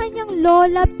ng kanyang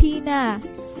lola Pina.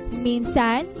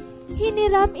 Minsan,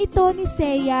 hiniram ito ni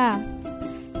Seya.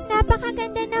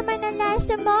 Napakaganda naman ang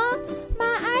laso mo.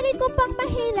 Maaari ko pang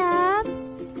mahiram?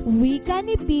 Wika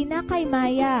ni Pina kay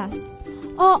Maya.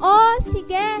 Oo,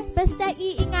 sige. Basta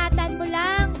iingatan mo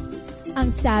lang. Ang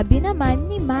sabi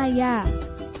naman ni Maya.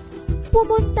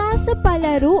 Pumunta sa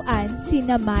palaruan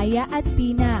sina Maya at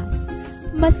Pina.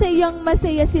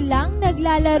 Masayang-masaya silang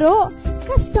naglalaro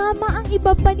kasama ang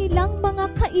iba pa nilang mga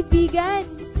kaibigan.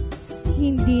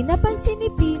 Hindi napansin ni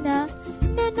Pina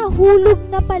na nahulog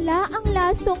na pala ang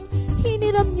lasong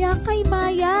hiniram niya kay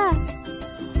Maya.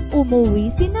 umuwi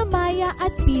sina Maya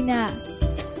at Pina.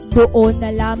 Doon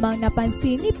na lamang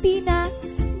napansin ni Pina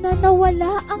na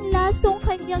nawala ang lasong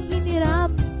kanyang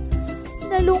hiniram.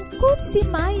 Nalungkot si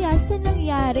Maya sa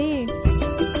nangyari.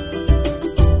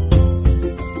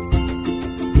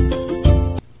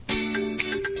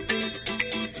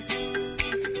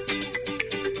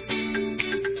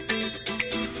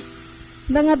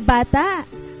 Mga bata,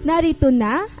 narito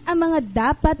na ang mga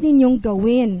dapat ninyong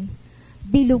gawin.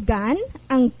 Bilugan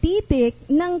ang titik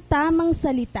ng tamang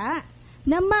salita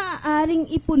na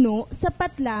maaaring ipuno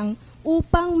sapat lang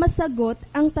upang masagot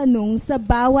ang tanong sa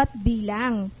bawat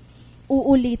bilang.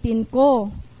 Uulitin ko,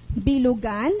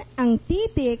 bilugan ang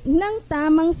titik ng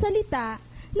tamang salita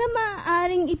na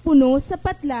maaaring ipuno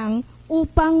sapat lang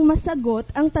upang masagot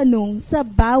ang tanong sa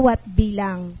bawat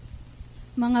bilang.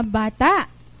 Mga bata,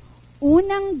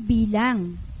 unang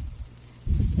bilang.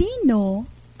 Sino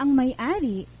ang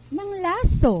may-ari ng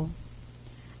laso?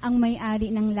 Ang may-ari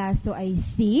ng laso ay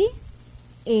si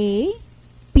A.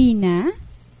 Pina,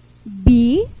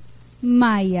 B.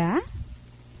 Maya.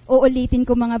 Uulitin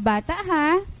ko mga bata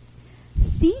ha.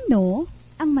 Sino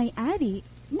ang may-ari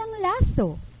ng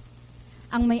laso?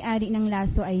 Ang may-ari ng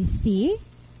laso ay si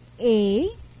A.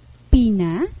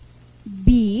 Pina, B.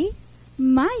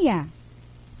 Maya.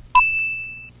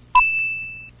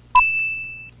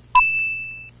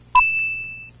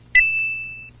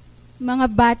 Mga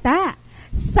bata,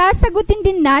 sasagutin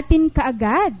din natin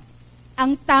kaagad.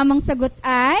 Ang tamang sagot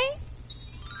ay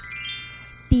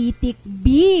titik B,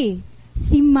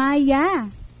 si Maya.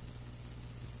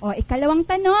 O, ikalawang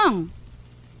tanong.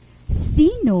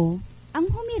 Sino ang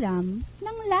humiram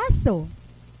ng laso?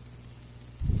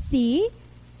 Si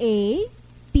A.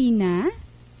 Pina,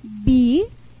 B.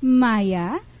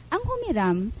 Maya ang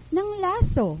humiram ng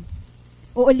laso.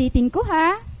 Uulitin ko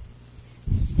ha.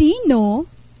 Sino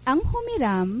ang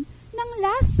humiram ng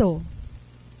laso?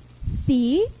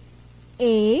 Si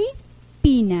A.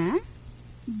 Pina,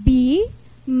 B.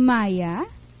 Maya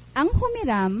ang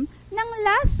humiram ng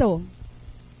laso.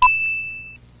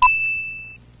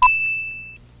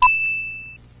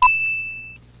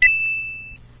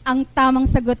 Ang tamang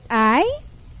sagot ay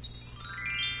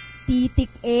titik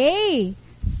A.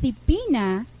 Si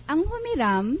Pina ang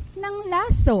humiram ng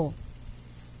laso.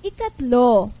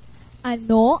 Ikatlo,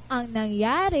 ano ang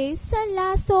nangyari sa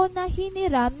laso na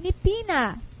hiniram ni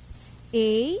Pina? A.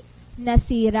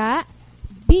 Nasira.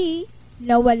 B.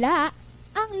 Nawala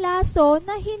ang laso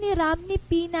na hiniram ni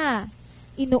Pina.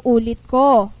 Inuulit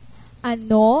ko.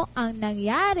 Ano ang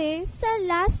nangyari sa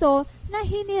laso na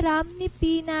hiniram ni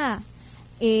Pina?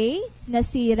 A.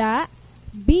 Nasira.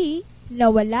 B.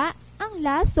 Nawala ang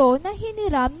laso na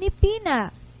hiniram ni Pina.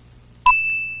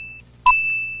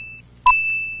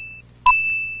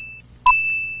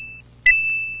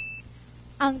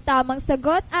 Ang tamang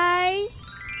sagot ay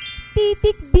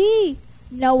titik B.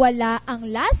 Nawala ang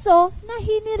laso na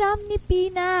hiniram ni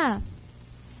Pina.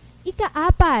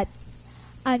 Ikaapat,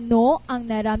 ano ang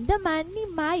naramdaman ni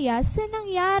Maya sa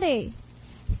nangyari?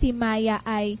 Si Maya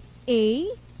ay A.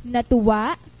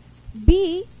 Natuwa,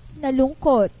 B.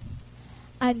 Nalungkot.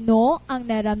 Ano ang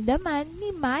naramdaman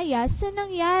ni Maya sa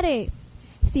nangyari?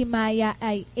 Si Maya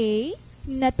ay A.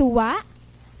 Natuwa,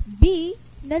 B.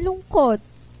 Nalungkot.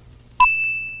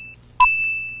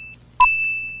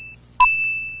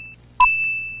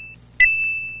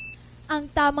 Ang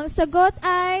tamang sagot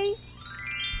ay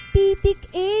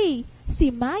titik A. Si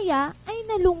Maya ay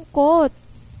nalungkot.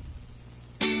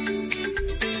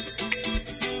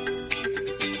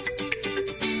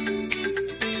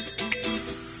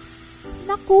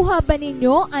 Nakuha ba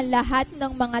ninyo ang lahat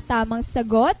ng mga tamang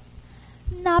sagot?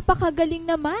 Napakagaling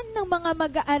naman ng mga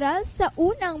mag-aaral sa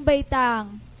unang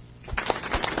baitang.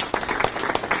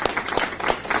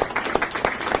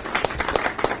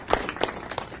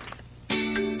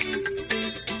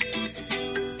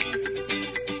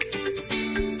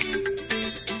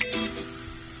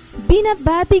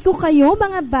 Binabati ko kayo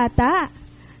mga bata.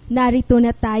 Narito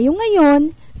na tayo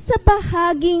ngayon sa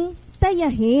bahaging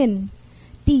tayahin.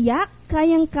 Tiyak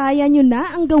kayang-kaya nyo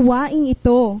na ang gawaing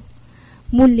ito.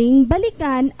 Muling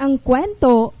balikan ang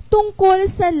kwento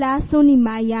tungkol sa laso ni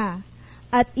Maya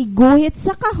at iguhit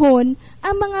sa kahon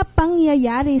ang mga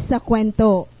pangyayari sa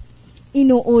kwento.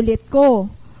 Inuulit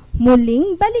ko,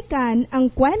 muling balikan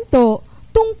ang kwento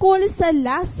tungkol sa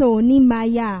laso ni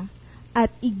Maya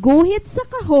at iguhit sa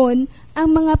kahon ang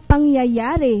mga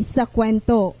pangyayari sa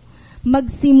kwento.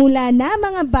 Magsimula na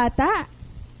mga bata!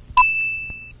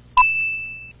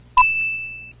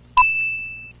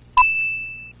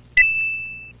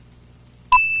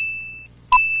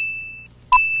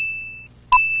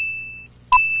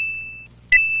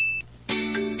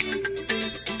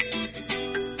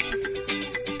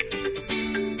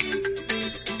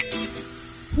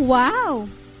 Wow!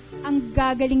 Ang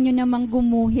gagaling nyo namang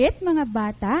gumuhit, mga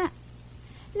bata.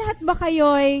 Lahat ba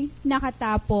kayo'y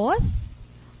nakatapos?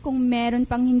 Kung meron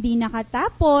pang hindi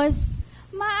nakatapos,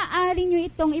 maaari nyo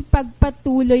itong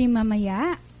ipagpatuloy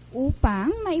mamaya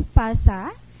upang maipasa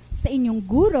sa inyong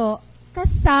guro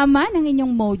kasama ng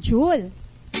inyong module.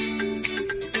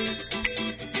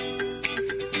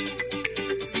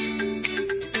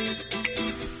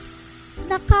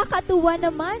 Nakakatuwa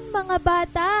naman, mga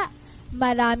bata.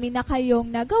 Marami na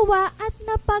kayong nagawa at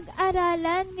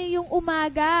napag-aralan ngayong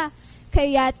umaga.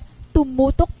 Kaya't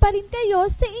tumutok pa rin kayo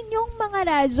sa inyong mga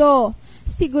radyo.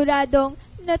 Siguradong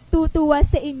natutuwa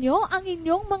sa inyo ang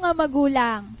inyong mga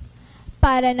magulang.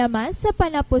 Para naman sa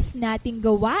panapos nating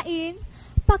gawain,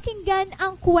 pakinggan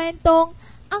ang kwentong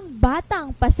Ang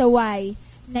Batang Pasaway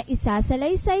na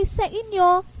isasalaysay sa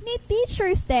inyo ni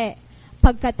Teacher Ste.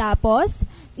 Pagkatapos,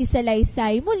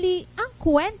 isalaysay muli ang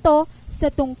kwento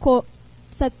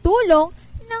sa tulong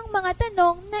ng mga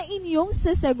tanong na inyong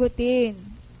sasagutin.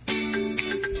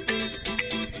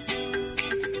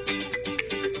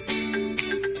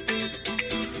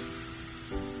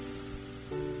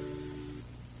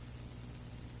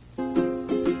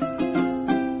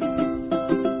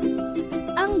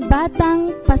 Ang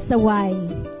Batang Pasaway.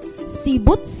 Si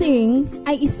Butsing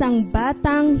ay isang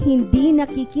batang hindi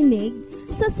nakikinig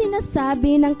sa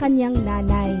sinasabi ng kanyang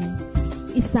nanay.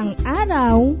 Isang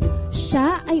araw,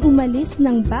 siya ay umalis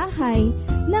ng bahay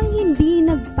nang hindi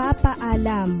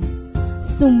nagpapaalam.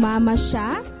 Sumama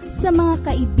siya sa mga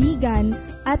kaibigan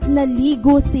at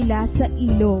naligo sila sa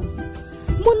ilog.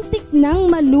 Muntik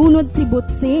nang malunod si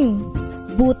Butsing.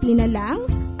 Buti na lang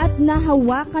at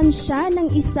nahawakan siya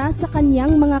ng isa sa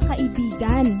kanyang mga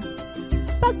kaibigan.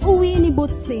 Pag-uwi ni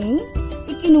Butsing,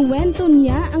 ikinuwento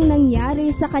niya ang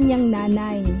nangyari sa kanyang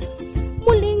nanay.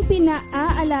 Muling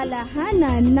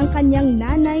pinaaalalahanan ng kanyang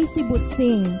nanay si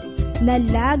Butsing na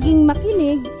laging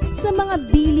makinig sa mga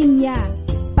bilin niya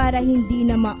para hindi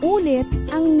na maulit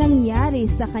ang nangyari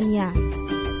sa kanya.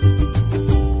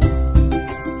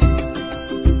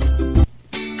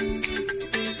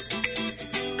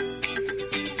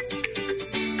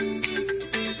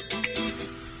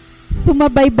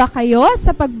 Sumabay ba kayo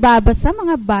sa pagbabasa,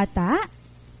 mga bata?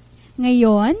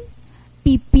 Ngayon,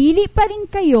 pipili pa rin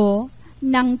kayo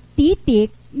ng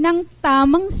titik ng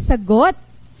tamang sagot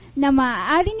na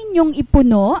maaari ninyong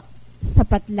ipuno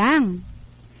sapat lang.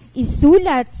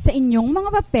 Isulat sa inyong mga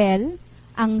papel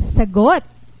ang sagot.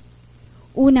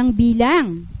 Unang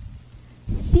bilang.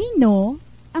 Sino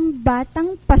ang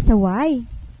batang pasaway?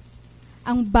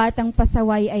 Ang batang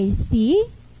pasaway ay si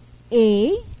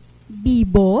A.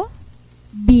 Bibo,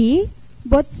 B.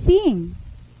 Botsing.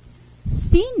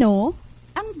 Sino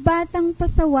ang batang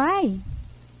pasaway?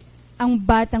 Ang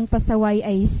batang pasaway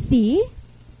ay si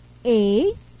A.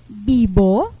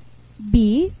 Bibo,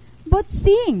 B.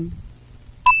 Botsing.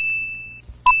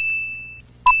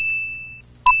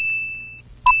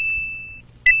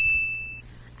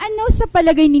 Ano sa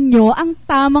palagay ninyo ang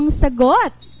tamang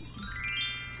sagot?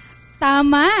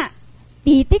 Tama!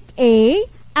 Titik A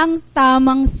ang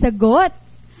tamang sagot.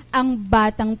 Ang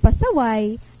batang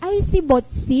pasaway ay si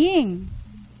Botsing.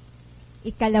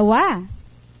 Ikalawa,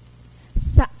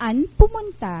 saan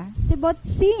pumunta si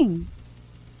Botsing?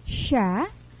 Siya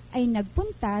ay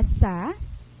nagpunta sa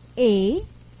A.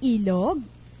 Ilog,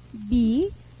 B.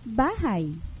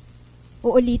 Bahay.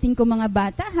 Uulitin ko, mga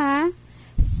bata, ha?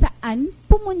 Saan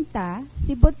pumunta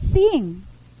si Botsing?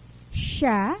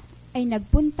 Siya ay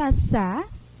nagpunta sa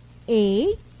A.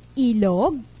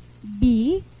 Ilog, B.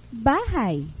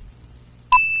 Bahay.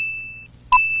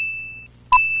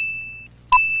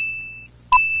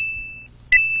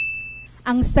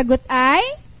 Ang sagot ay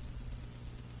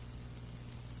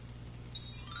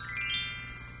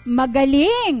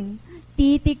magaling.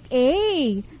 Titik A.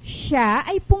 Siya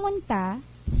ay pumunta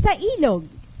sa ilog.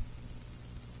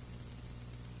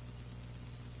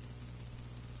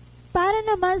 Para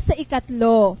naman sa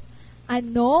ikatlo,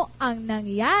 ano ang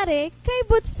nangyari kay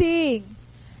Butsing?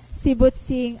 Si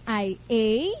Butsing ay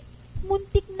A.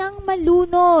 Muntik nang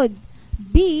malunod,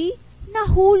 B.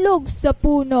 Nahulog sa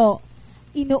puno.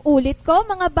 Inuulit ko,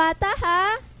 mga bata,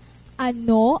 ha?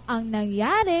 Ano ang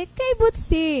nangyari kay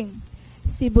Butsing?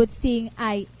 Si Butsing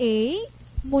ay A.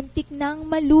 Muntik nang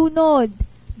malunod,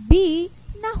 B.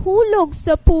 Nahulog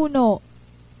sa puno.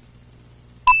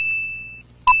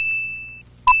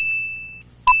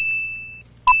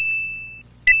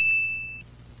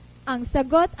 Ang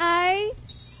sagot ay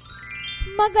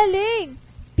magaling.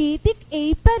 Titik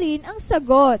A pa rin ang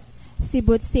sagot. Si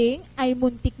Butsing ay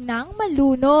muntik nang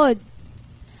malunod.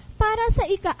 Para sa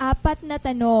ika-4 na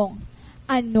tanong,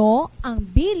 Ano ang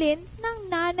bilin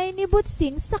ng nanay ni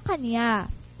Butsing sa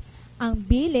kanya? Ang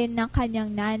bilin ng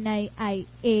kanyang nanay ay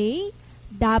A.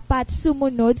 Dapat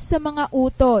sumunod sa mga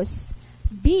utos.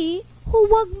 B.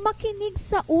 Huwag makinig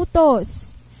sa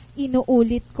utos.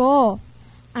 Inuulit ko.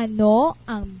 Ano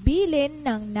ang bilin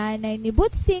ng nanay ni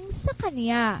Butsing sa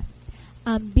kanya?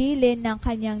 Ang bilin ng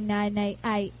kanyang nanay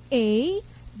ay A.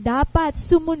 Dapat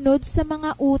sumunod sa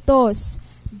mga utos.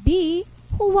 B.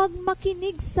 Huwag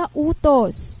makinig sa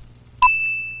utos.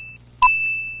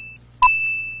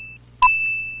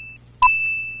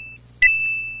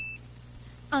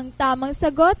 Ang tamang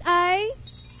sagot ay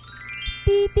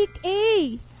titik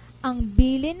A. Ang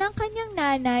bilin ng kanyang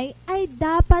nanay ay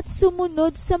dapat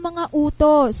sumunod sa mga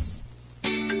utos.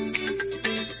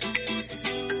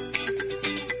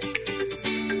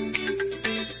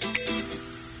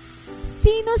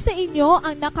 Sino sa inyo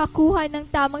ang nakakuha ng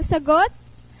tamang sagot?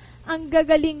 Ang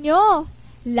gagaling nyo!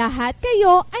 Lahat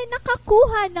kayo ay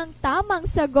nakakuha ng tamang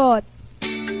sagot.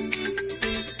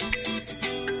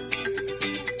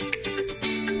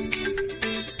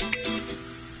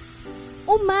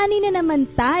 Umani na naman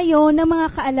tayo ng mga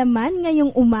kaalaman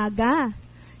ngayong umaga.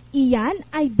 Iyan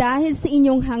ay dahil sa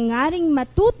inyong hangaring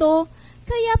matuto,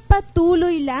 kaya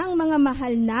patuloy lang mga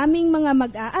mahal naming mga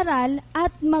mag-aaral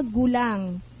at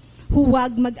magulang.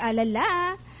 Huwag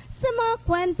mag-alala, sa mga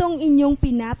kwentong inyong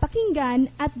pinapakinggan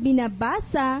at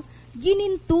binabasa,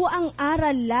 gininto ang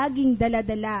aral laging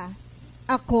daladala.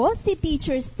 Ako si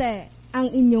Teacher Ste,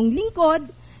 ang inyong lingkod,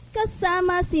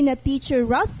 kasama sina Teacher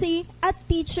Rosie at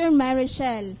Teacher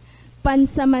Marichelle.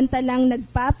 Pansamantalang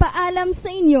nagpapaalam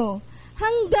sa inyo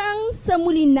hanggang sa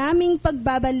muli naming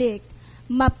pagbabalik.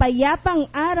 Mapayapang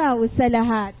araw sa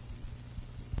lahat.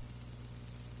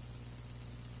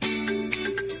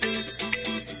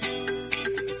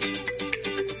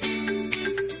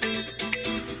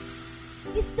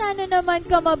 Isa na naman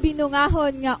ka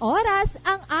mabinungahon nga oras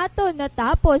ang aton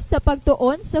natapos sa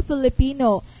pagtuon sa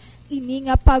Filipino. Ini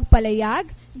nga pagpalayag,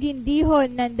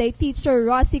 gindihon nanday Teacher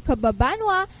Rosie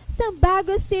Cababanwa sa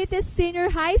Bago City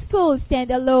Senior High School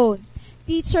Standalone.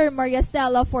 Teacher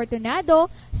Mariacela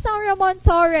Fortunado sa Ramon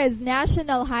Torres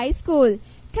National High School.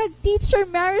 Kag Teacher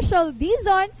Marichelle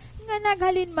Dizon nga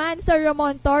naghalinman sa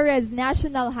Ramon Torres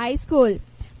National High School.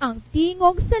 Ang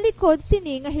tingog sa likod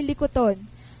sini nga hilikoton.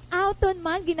 Auton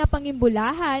man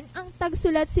ginapangimbulahan ang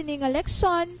tagsulat sini nga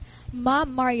leksyon, Ma'am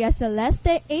Maria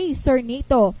Celeste A.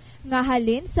 Sornito, nga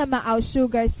halin sa Maaw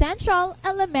Sugar Central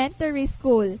Elementary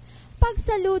School.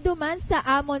 Pagsaludo man sa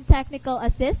amon technical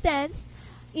assistants,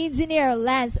 Engineer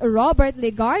Lance Robert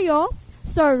Legario,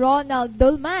 Sir Ronald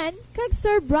Dulman, kag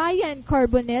Sir Brian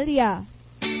Carbonilla.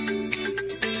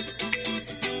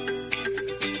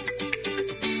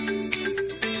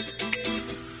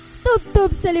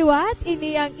 Tub-tub sa liwat,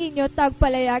 ini ang inyo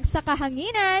tagpalayag sa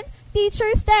kahanginan,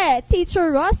 Teacher Ste,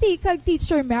 Teacher Rosie, kag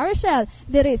Teacher Marichelle,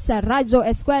 diri sa Radyo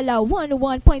Eskwela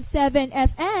 101.7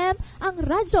 FM, ang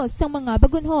radyo sa mga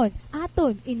bagunhon.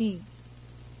 Aton ini.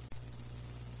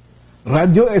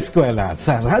 Radyo Eskwela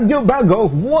sa Radyo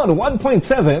Bago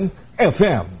 101.7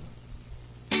 FM.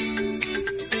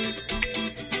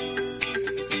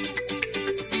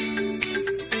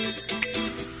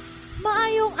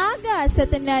 Maayong aga sa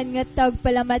tanan nga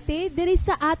tagpalamati diri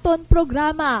sa aton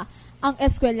programa, ang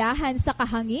Eskwelahan sa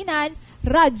Kahanginan,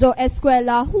 Radyo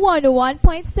Eskwela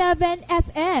 101.7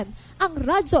 FM, ang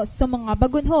radyo sa mga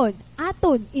bagunhon.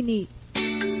 Aton ini.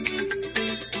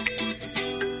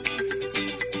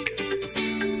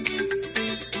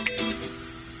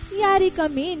 Yari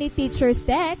kami ni Teacher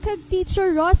Ste kag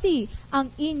Teacher Rosie, ang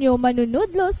inyo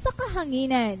manunudlo sa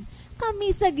kahanginan.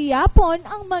 Kami sa giyapon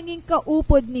ang manging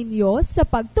kaupod ninyo sa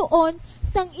pagtuon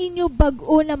sang inyo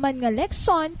bag-o naman nga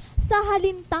leksyon sa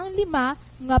halintang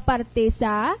 5 nga parte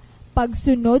sa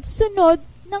pagsunod-sunod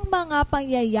ng mga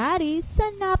pangyayari sa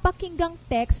napakinggang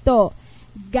teksto.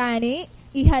 Gani,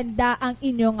 ihanda ang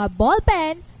inyo nga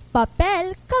ballpen,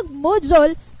 papel, kag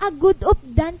module, agud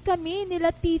updan kami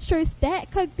nila Teacher Ste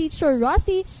kag Teacher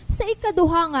Rosie sa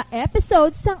ikaduha nga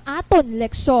episode sang aton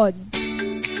leksyon.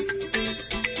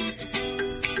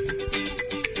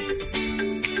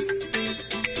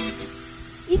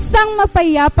 Isang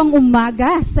mapayapang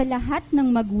umaga sa lahat ng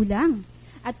magulang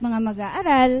at mga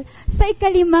mag-aaral sa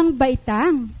ika-5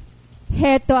 baitang.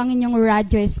 Heto ang inyong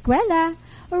Radyo Eskwela,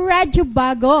 Radyo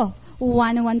Bago,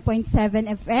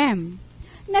 101.7 FM.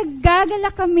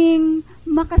 Naggagala kaming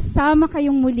makasama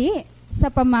kayong muli sa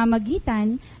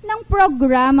pamamagitan ng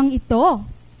programang ito.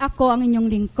 Ako ang inyong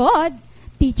lingkod,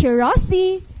 Teacher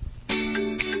Rosie.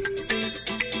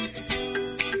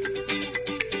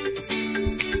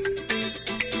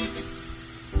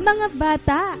 Mga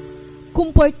bata,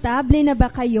 Komportable na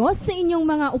ba kayo sa inyong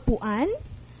mga upuan?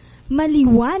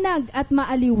 Maliwanag at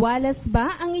maaliwalas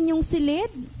ba ang inyong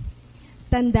silid?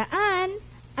 Tandaan,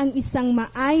 ang isang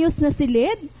maayos na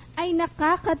silid ay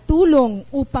nakakatulong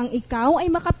upang ikaw ay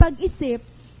makapag-isip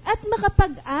at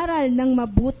makapag-aral ng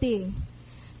mabuti.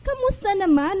 Kamusta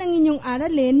naman ang inyong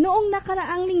aralin noong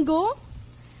nakaraang linggo?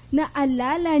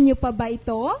 Naalala niyo pa ba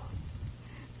ito?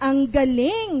 Ang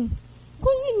galing!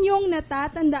 Kung inyong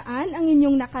natatandaan ang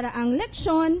inyong nakaraang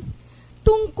leksyon,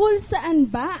 tungkol saan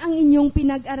ba ang inyong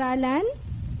pinag-aralan?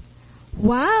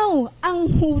 Wow!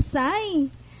 Ang husay!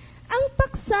 Ang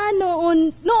paksa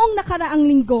noong nakaraang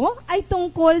linggo ay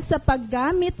tungkol sa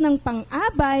paggamit ng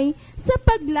pang-abay sa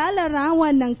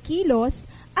paglalarawan ng kilos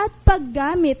at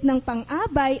paggamit ng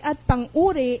pang-abay at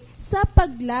pang-uri sa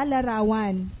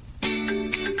paglalarawan.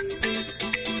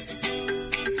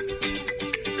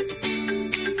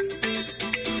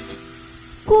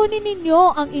 Kunin ninyo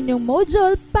ang inyong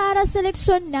module para sa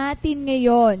leksyon natin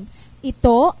ngayon.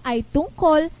 Ito ay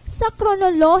tungkol sa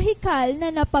kronolohikal na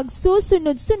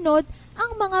napagsusunod-sunod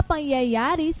ang mga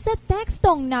pangyayari sa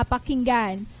tekstong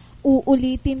napakinggan.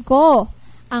 Uulitin ko,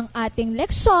 ang ating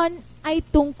leksyon ay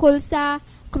tungkol sa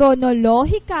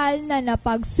kronolohikal na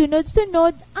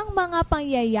napagsunod-sunod ang mga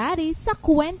pangyayari sa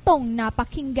kwentong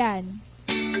napakinggan.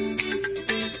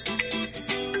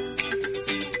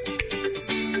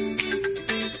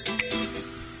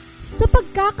 Sa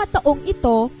pagkakataong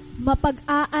ito,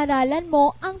 mapag-aaralan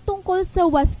mo ang tungkol sa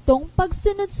wastong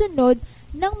pagsunod-sunod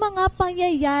ng mga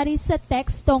pangyayari sa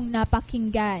tekstong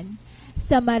napakinggan.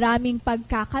 Sa maraming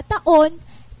pagkakataon,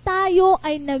 tayo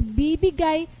ay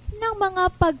nagbibigay ng mga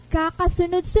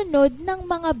pagkakasunod-sunod ng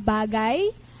mga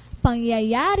bagay,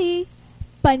 pangyayari,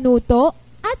 panuto,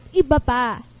 at iba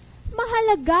pa.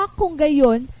 Mahalaga kung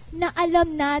gayon na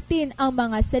alam natin ang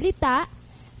mga salita,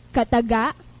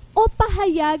 kataga, o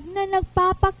pahayag na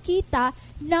nagpapakita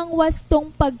ng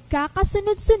wastong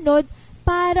pagkakasunod-sunod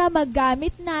para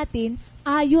magamit natin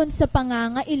ayon sa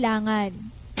pangangailangan.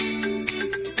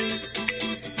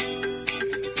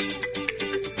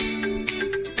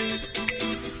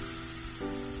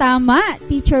 Tama,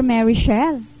 Teacher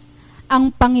Marichelle.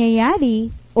 Ang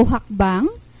pangyayari o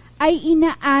hakbang ay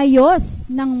inaayos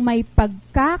ng may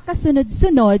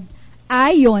pagkakasunod-sunod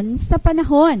ayon sa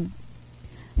panahon.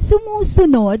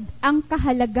 Sumusunod ang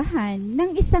kahalagahan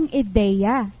ng isang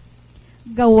ideya,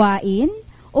 gawain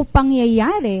o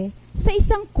pangyayari sa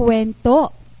isang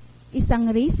kwento, isang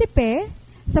resipe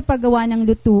sa paggawa ng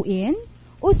lutuin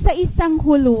o sa isang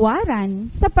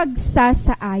hulwaran sa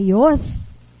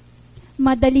pagsasaayos.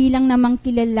 Madali lang namang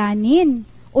kilalanin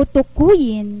o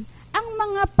tukuyin ang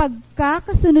mga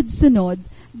pagkakasunod-sunod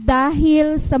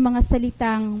dahil sa mga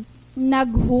salitang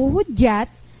naghuhudyat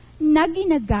na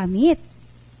ginagamit.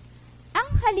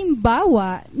 Ang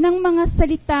halimbawa ng mga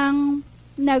salitang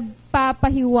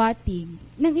nagpapahiwatig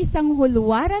ng isang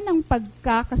hulwaran ng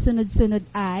pagkakasunod-sunod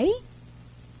ay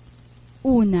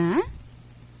una,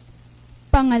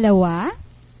 pangalawa,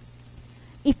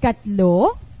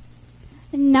 ikatlo,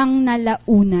 nang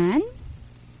nalaunan,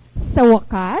 sa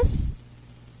wakas,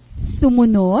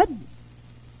 sumunod,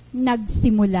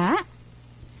 nagsimula,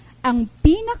 ang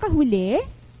pinakahuli,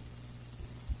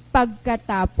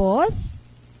 pagkatapos,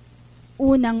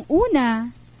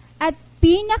 unang-una, at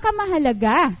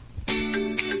pinakamahalaga.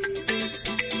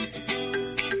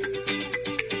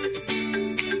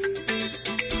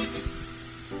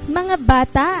 Mga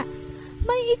bata,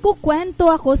 may ikukwento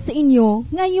ako sa inyo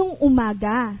ngayong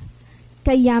umaga.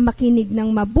 Kaya makinig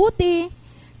ng mabuti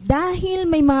dahil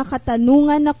may mga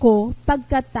katanungan ako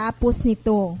pagkatapos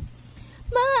nito.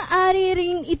 Maaari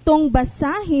rin itong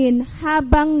basahin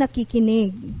habang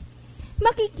nakikinig.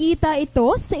 Makikita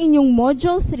ito sa inyong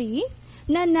Module 3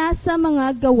 na nasa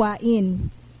mga gawain.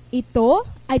 Ito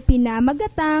ay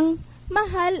pinamagatang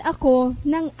Mahal Ako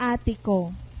ng Ate Ko.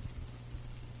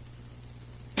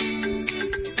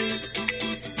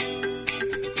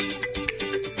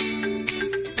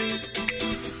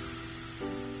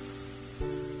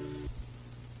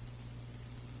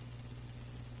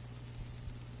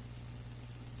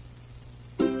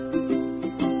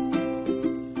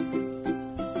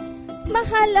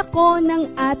 Mahal Ako ng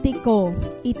Ate Ko.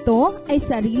 Ito ay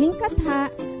sariling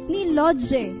katha ni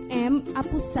Lodge M.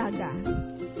 Apusaga.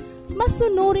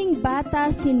 Masunuring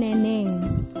bata si Neneng.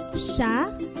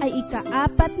 Siya ay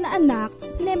ika-4 na anak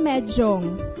ni Medyong.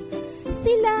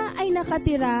 Sila ay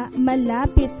nakatira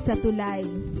malapit sa tulay.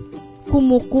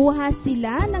 Kumukuha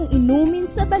sila ng inumin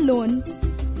sa balon,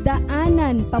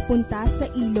 daanan papunta sa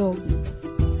ilog.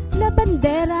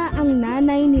 Labandera ang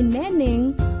nanay ni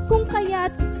Neneng kung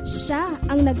kaya't siya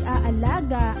ang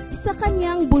nag-aalaga sa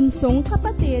kanyang bunsong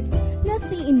kapatid na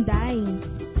si Inday.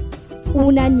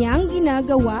 Una niyang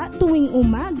ginagawa tuwing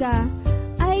umaga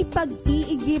ay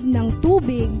pag-iigib ng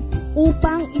tubig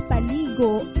upang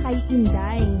ipaligo kay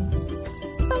Inday.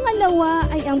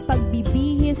 Pangalawa ay ang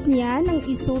pagbibihis niya ng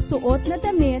isusuot na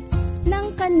damit ng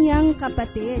kanyang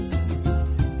kapatid.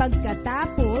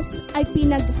 Pagkatapos ay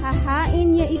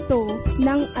pinaghahain niya ito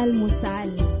ng almusal.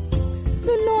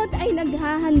 Sunod ay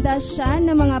naghahanda siya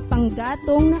ng mga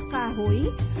panggatong na kahoy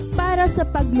para sa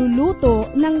pagluluto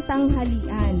ng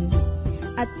tanghalian.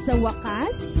 At sa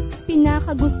wakas,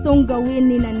 pinakagustong gawin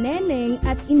ni Neneng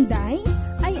at Inday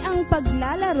ay ang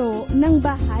paglalaro ng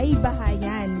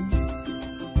bahay-bahayan.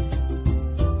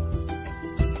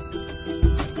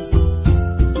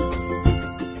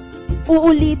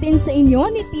 Uulitin sa inyo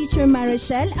ni Teacher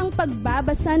Marichelle ang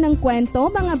pagbabasa ng kwento,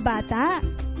 mga bata.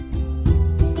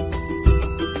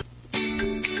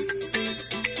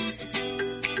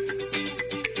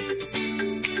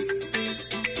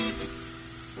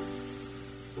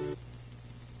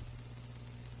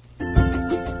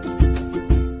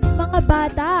 Mga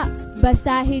bata,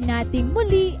 basahin nating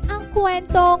muli ang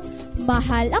kwentong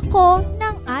Mahal Ako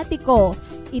ng Ate Ko.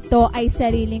 Ito ay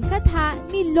sariling katha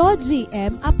ni Logie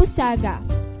M. Apusaga.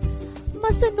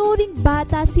 Masunuring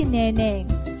bata si Neneng.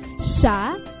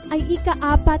 Siya ay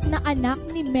ika-4 na anak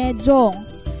ni Medjong.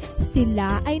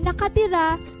 Sila ay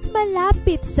nakatira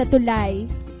malapit sa tulay.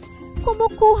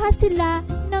 Kumukuha sila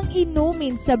ng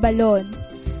inumin sa balon.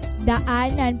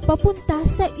 Daanan papunta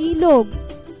sa ilog.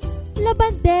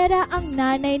 Labandera ang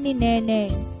nanay ni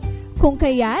Neneng. Kung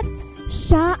kaya't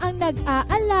siya ang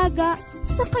nag-aalaga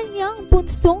sa kanyang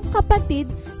bunsong kapatid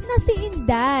na si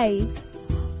Inday.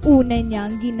 Una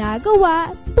niyang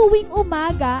ginagawa tuwing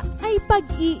umaga ay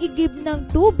pag-iigib ng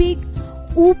tubig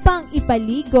upang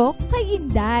ipaligo kay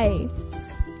Inday.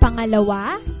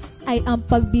 Pangalawa ay ang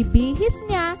pagbibihis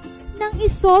niya ng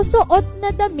isusuot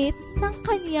na damit ng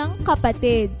kanyang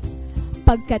kapatid.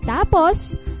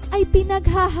 Pagkatapos ay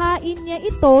pinaghahain niya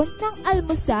ito ng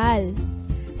almusal.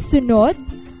 Sunod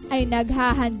ay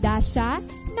naghahanda siya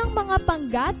ng mga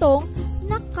panggatong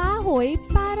na kahoy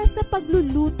para sa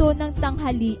pagluluto ng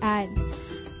tanghalian.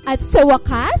 At sa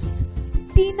wakas,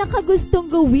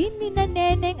 pinakagustong gawin ni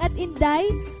Neneng at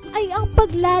Inday ay ang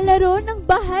paglalaro ng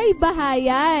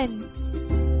bahay-bahayan.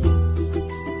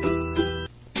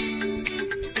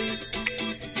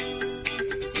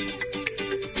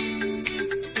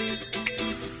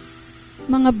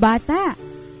 Mga bata,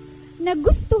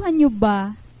 nagustuhan niyo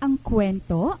ba ang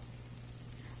kwento?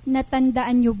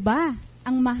 Natandaan niyo ba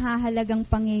ang mahahalagang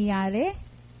pangyayari?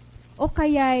 O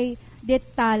kaya'y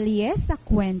detalye sa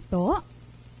kwento?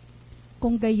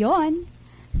 Kung gayon,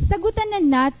 sagutan na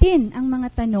natin ang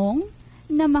mga tanong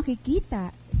na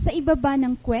makikita sa ibaba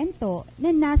ng kwento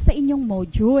na nasa inyong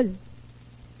module.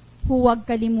 Huwag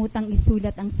kalimutang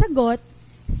isulat ang sagot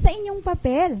sa inyong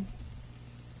papel.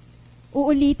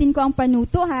 Uulitin ko ang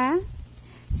panuto, ha?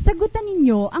 Sagutan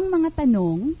ninyo ang mga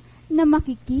tanong na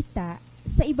makikita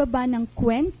sa ibaba ng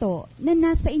kwento na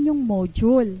nasa inyong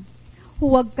module.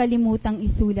 Huwag kalimutang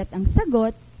isulat ang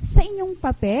sagot sa inyong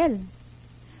papel.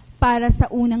 Para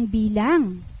sa unang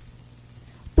bilang,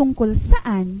 tungkol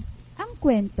saan ang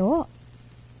kwento?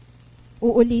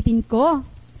 Uulitin ko,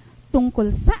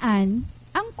 tungkol saan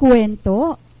ang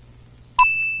kwento?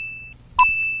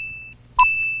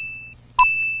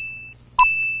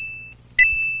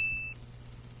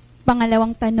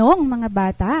 Pangalawang tanong, mga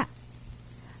bata.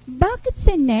 Bakit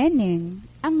si Neneng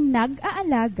ang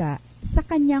nag-aalaga sa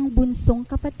kanyang bunsong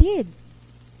kapatid?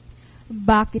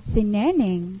 Bakit si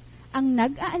Neneng ang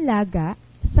nag-aalaga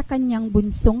sa kanyang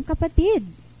bunsong kapatid?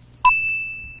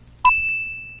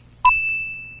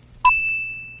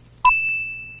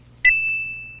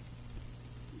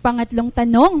 Pangatlong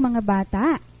tanong, mga bata.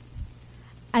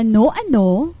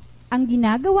 Ano-ano ang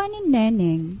ginagawa ni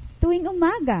Neneng tuwing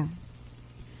umaga?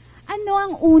 Ano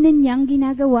ang una niyang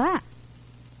ginagawa?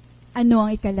 Ano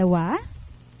ang ikalawa?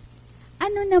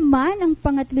 Ano naman ang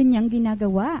pangatlo niyang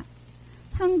ginagawa?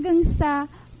 Hanggang sa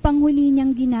panghuli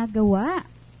niyang ginagawa.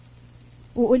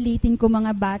 Uulitin ko,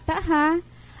 mga bata, ha?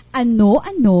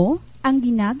 Ano-ano ang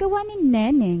ginagawa ni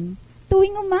Neneng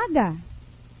tuwing umaga?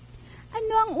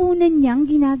 Ano ang una niyang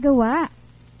ginagawa?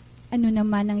 Ano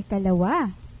naman ang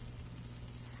ikalawa?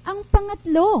 Ang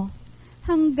pangatlo,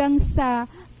 hanggang sa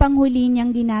panghuli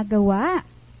niyang ginagawa.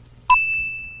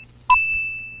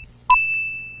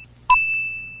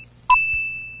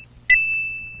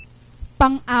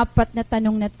 Pang-apat na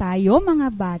tanong na tayo, mga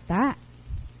bata.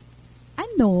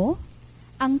 Ano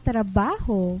ang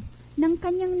trabaho ng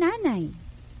kanyang nanay?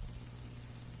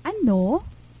 Ano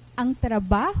ang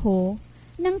trabaho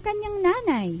ng kanyang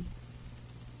nanay?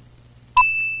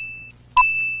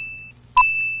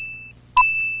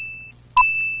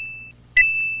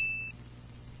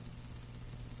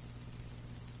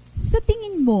 Sa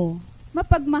tingin mo,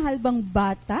 mapagmahal bang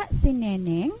bata si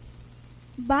Neneng?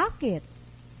 Bakit?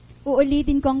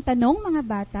 Uulitin ko ang tanong, mga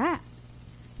bata.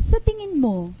 Sa tingin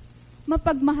mo,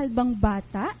 mapagmahal bang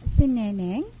bata si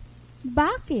Neneng?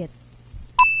 Bakit?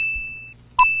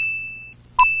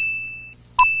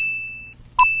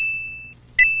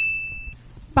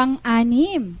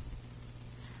 Pang-anim.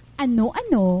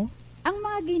 Ano-ano ang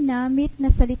mga ginamit na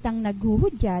salitang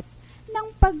naghuhudyat ng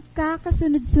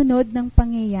pagkakasunod-sunod ng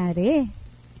pangyayari?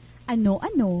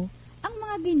 Ano-ano ang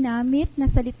mga ginamit na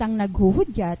salitang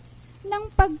naghuhudyat ng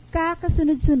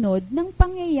pagkakasunod-sunod ng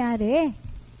pangyayari?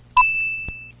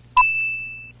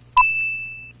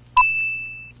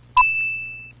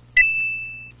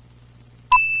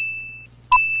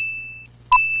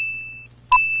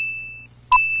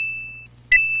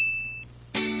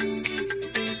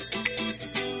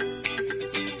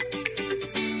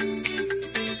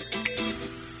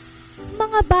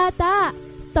 Mga bata,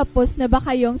 tapos na ba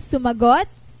kayong sumagot?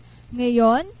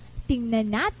 Ngayon, tingnan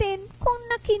natin kung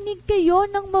nakinig kayo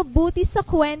ng mabuti sa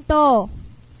kwento.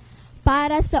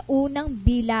 Para sa unang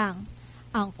bilang,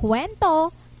 ang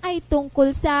kwento ay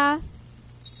tungkol sa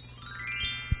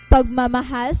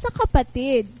pagmamahal sa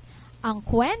kapatid. Ang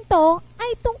kwento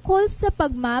ay tungkol sa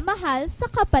pagmamahal sa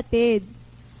kapatid.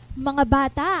 Mga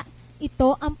bata,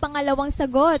 ito ang pangalawang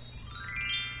sagot.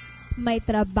 May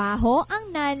trabaho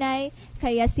ang nanay,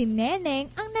 kaya si Neneng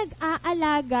ang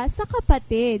nag-aalaga sa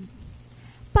kapatid.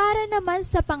 Para naman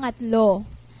sa pangatlo,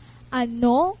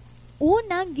 ano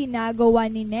unang ginagawa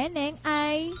ni Neneng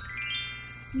ay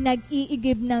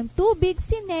nag-iigib ng tubig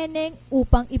si Neneng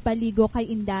upang ipaligo kay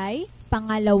Inday.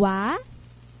 Pangalawa,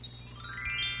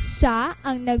 siya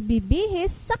ang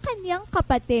nagbibihis sa kanyang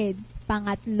kapatid.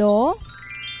 Pangatlo,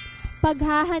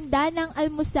 paghahanda ng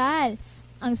almusal.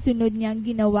 Ang sunod niyang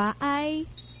ginawa ay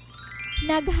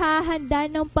naghahanda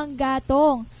ng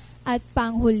panggatong. At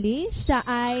panghuli, siya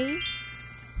ay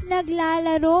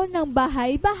naglalaro ng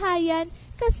bahay-bahayan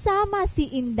kasama si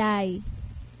Inday.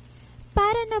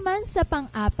 Para naman sa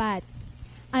pang-apat,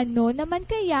 ano naman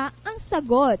kaya ang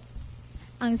sagot?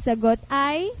 Ang sagot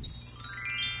ay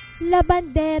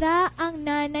labandera ang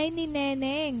nanay ni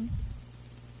Neneng.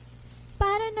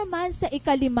 Para naman sa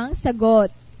ikalimang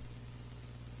sagot,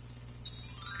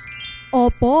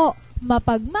 opo,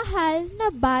 mapagmahal na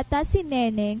bata si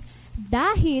Neneng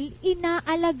dahil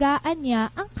inaalagaan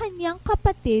niya ang kanyang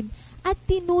kapatid at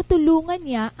tinutulungan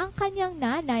niya ang kanyang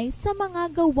nanay sa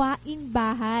mga gawaing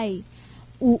bahay.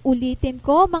 Uulitin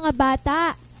ko, mga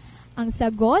bata. Ang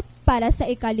sagot para sa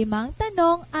ikalimang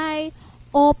tanong ay,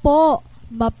 opo,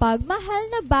 mapagmahal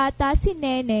na bata si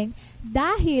Neneng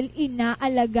dahil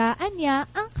inaalagaan niya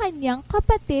ang kanyang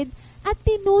kapatid at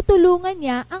tinutulungan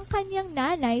niya ang kanyang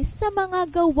nanay sa mga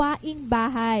gawaing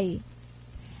bahay.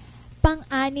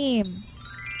 Pang-anim,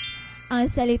 ang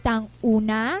salitang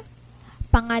una,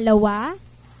 pangalawa,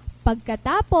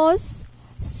 pagkatapos,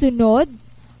 sunod,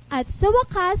 at sa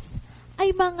wakas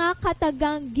ay mga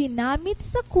katagang ginamit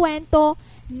sa kwento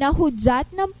na hudyat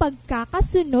ng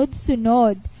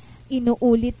pagkakasunod-sunod.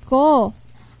 Inuulit ko,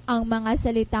 ang mga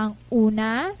salitang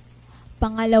una,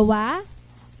 pangalawa,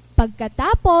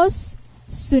 pagkatapos,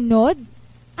 sunod,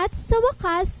 at sa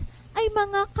wakas ay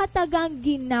mga katagang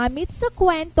ginamit sa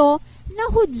kwento na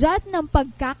hudyat ng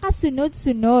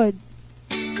pagkakasunod-sunod.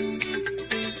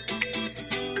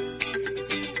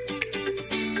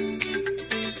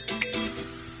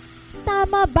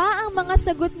 Tama ba ang mga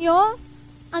sagot nyo?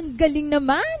 Ang galing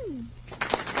naman!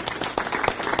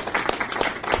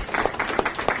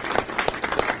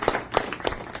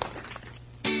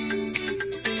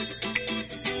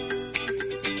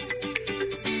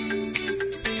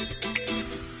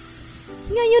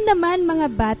 Ngayon naman, mga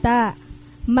bata,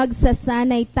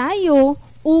 magsasanay tayo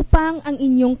upang ang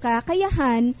inyong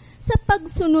kakayahan sa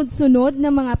pagsunod-sunod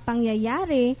ng mga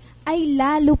pangyayari ay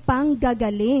lalo pang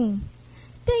gagaling.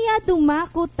 Kaya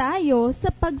dumako tayo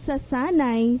sa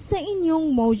pagsasanay sa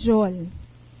inyong module.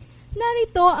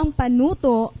 Narito ang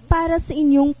panuto para sa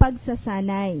inyong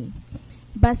pagsasanay.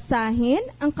 Basahin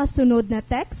ang kasunod na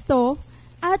teksto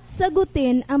at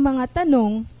sagutin ang mga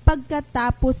tanong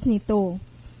pagkatapos nito.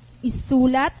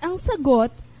 Isulat ang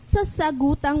sagot sa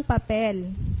sagutang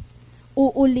papel.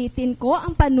 Uulitin ko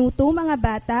ang panuto, mga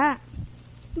bata.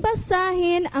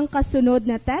 Basahin ang kasunod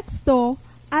na teksto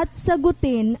at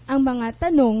sagutin ang mga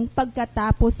tanong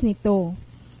pagkatapos nito.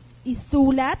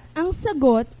 Isulat ang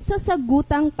sagot sa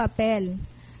sagutang papel.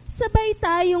 Sabay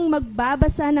tayong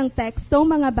magbabasa ng teksto,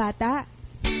 mga bata.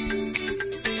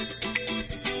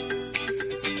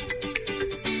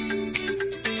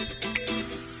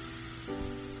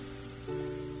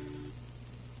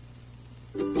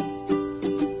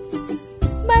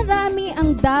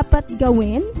 dapat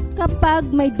gawin kapag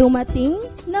may dumating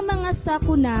na mga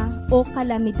sakuna o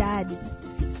kalamidad.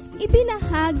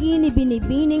 Ibinahagi ni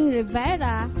Binibining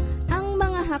Rivera ang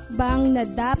mga hakbang na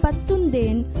dapat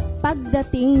sundin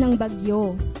pagdating ng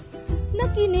bagyo.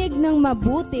 Nakinig ng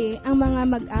mabuti ang mga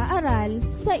mag-aaral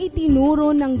sa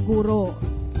itinuro ng guro.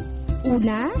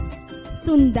 Una,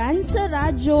 sundan sa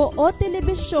radyo o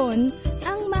telebisyon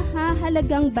ang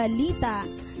mahahalagang balita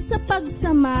sa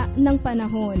pagsama ng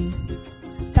panahon.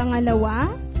 Pangalawa,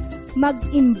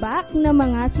 mag-imbak na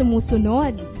mga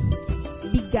sumusunod: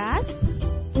 bigas,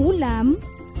 ulam,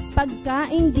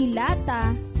 pagkaing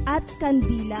dilata at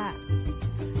kandila.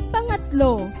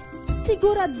 Pangatlo,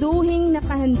 siguraduhing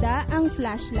nakahanda ang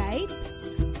flashlight,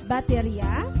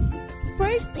 baterya,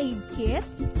 first aid kit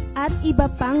at iba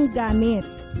pang gamit.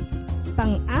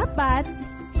 Pang-apat,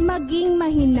 maging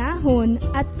mahinahon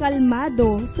at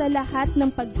kalmado sa lahat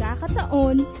ng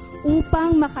pagkakataon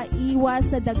upang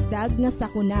makaiwas sa dagdag na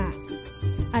sakuna.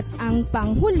 At ang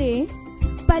panghuli,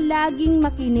 palaging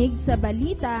makinig sa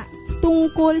balita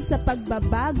tungkol sa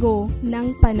pagbabago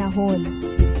ng panahon.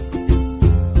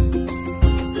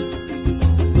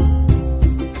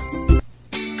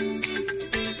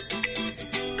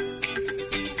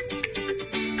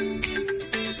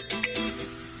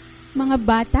 Mga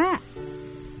bata,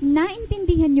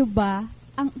 naintindihan niyo ba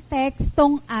ang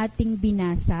tekstong ating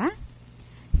binasa?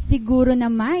 Siguro na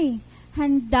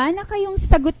handa na kayong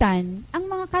sagutan ang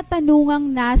mga katanungang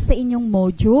nasa inyong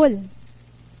module.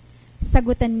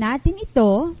 Sagutan natin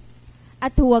ito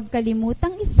at huwag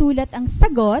kalimutang isulat ang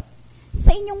sagot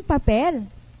sa inyong papel.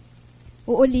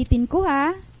 Uulitin ko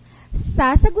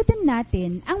sasagutan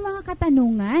natin ang mga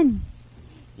katanungan.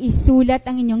 Isulat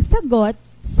ang inyong sagot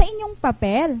sa inyong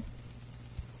papel.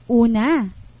 Una,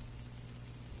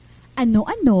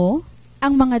 ano-ano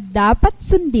ang mga dapat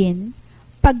sundin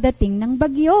pagdating ng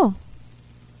bagyo?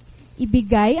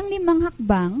 Ibigay ang 5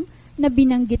 hakbang na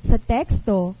binanggit sa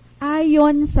teksto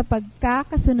ayon sa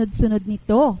pagkakasunod-sunod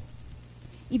nito.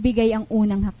 Ibigay ang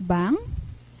unang hakbang,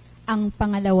 ang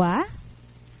pangalawa,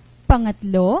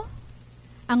 pangatlo,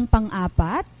 ang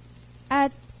pang-apat,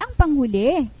 at ang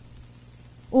panghuli.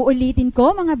 Uulitin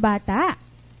ko mga bata.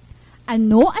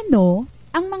 Ano-ano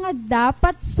ang mga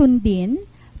dapat sundin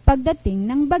pagdating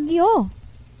ng bagyo?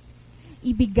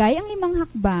 Ibigay ang 5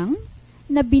 hakbang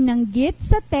na binanggit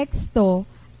sa teksto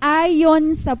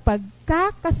ayon sa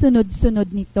pagkakasunod-sunod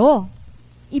nito.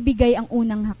 Ibigay ang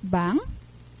unang hakbang,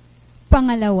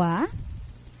 pangalawa,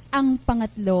 ang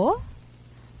pangatlo,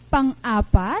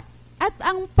 pang-apat, at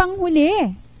ang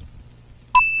panghuli.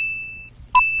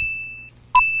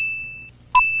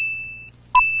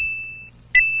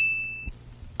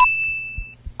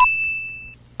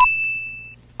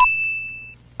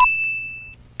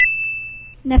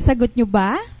 Nasagot nyo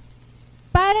ba?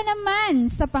 Para naman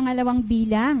sa pangalawang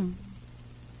bilang.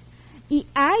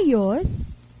 Iayos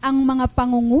ang mga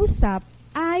pangungusap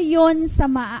ayon sa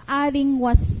maaaring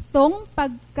wastong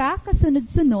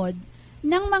pagkakasunod-sunod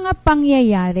ng mga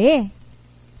pangyayari.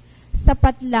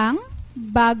 Sapat lang,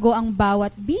 bago ang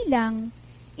bawat bilang,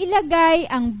 ilagay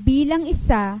ang bilang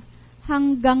 1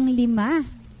 hanggang 5.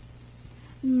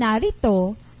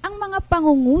 Narito ang mga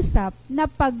pangungusap na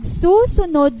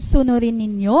pagsusunod-sunurin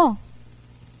ninyo.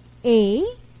 A.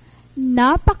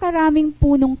 Napakaraming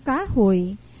punong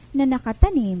kahoy na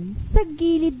nakatanim sa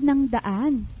gilid ng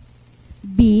daan.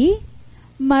 B.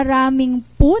 Maraming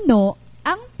puno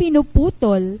ang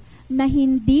pinuputol na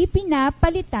hindi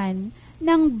pinapalitan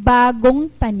ng bagong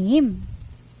tanim.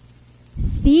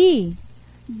 C.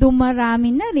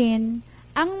 Dumarami na rin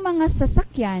ang mga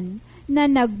sasakyan na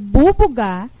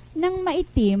nagbubuga ng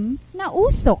maitim na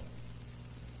usok.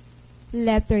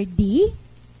 Letter D.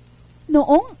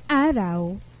 Noong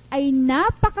araw ay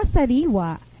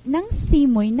napakasariwa ng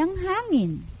simoy ng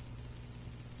hangin.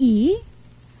 E.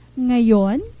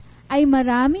 Ngayon ay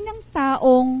marami ng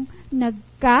taong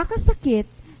nagkakasakit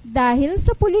dahil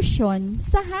sa polusyon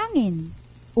sa hangin.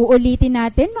 Uulitin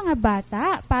natin mga bata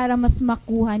para mas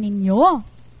makuha ninyo.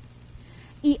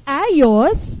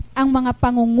 Iayos ang mga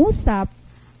pangungusap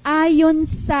ayon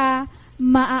sa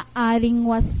maaaring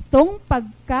wastong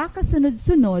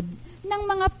pagkakasunod-sunod ng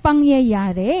mga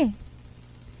pangyayari.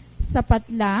 Sapat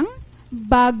lang,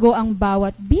 bago ang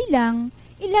bawat bilang,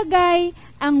 ilagay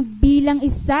ang bilang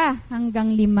 1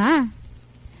 hanggang 5.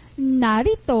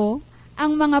 Narito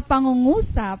ang mga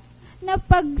pangungusap na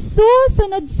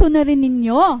pagsusunod-sunurin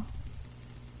ninyo.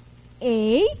 A.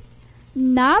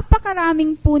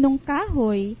 Napakaraming punong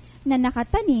kahoy na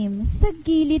nakatanim sa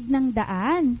gilid ng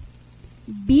daan.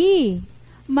 B.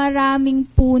 Maraming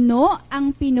puno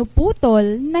ang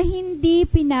pinuputol na hindi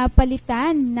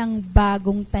pinapalitan ng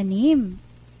bagong tanim.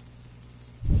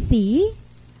 C.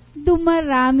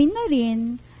 Dumarami na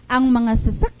rin ang mga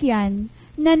sasakyan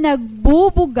na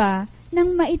nagbubuga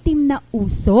ng maitim na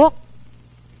usok.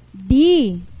 D.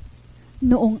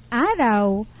 Noong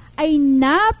araw ay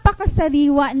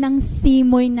napakasariwa ng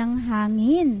simoy ng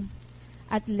hangin.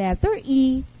 At letter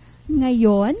E.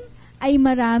 Ngayon ay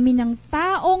marami ng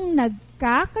taong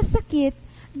nagkakasakit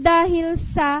dahil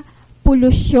sa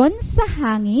polusyon sa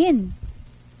hangin.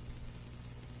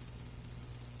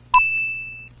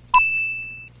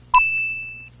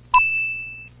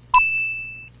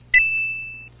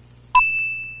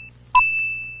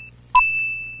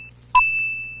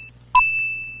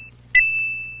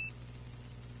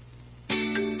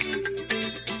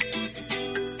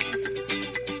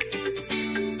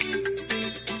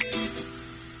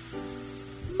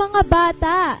 Mga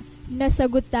bata,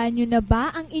 nasagutan nyo na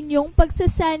ba ang inyong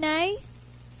pagsasanay?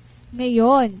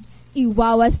 Ngayon,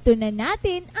 iwawasto na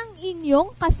natin ang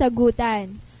inyong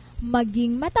kasagutan.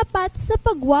 Maging matapat sa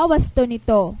pagwawasto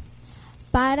nito.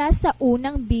 Para sa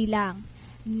unang bilang,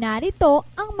 narito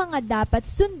ang mga dapat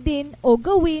sundin o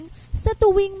gawin sa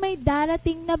tuwing may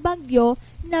darating na bagyo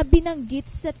na binanggit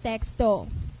sa teksto.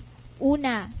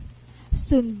 Una,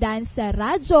 sundan sa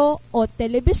radyo o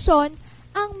telebisyon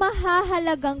ang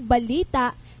mahahalagang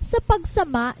balita sa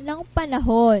pagsama ng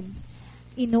panahon.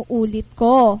 Inuulit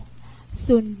ko,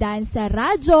 sundan sa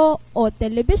radyo o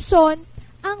telebisyon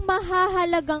ang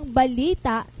mahahalagang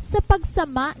balita sa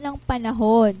pagsama ng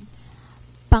panahon.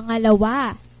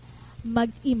 Pangalawa,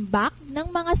 mag-imbak ng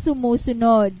mga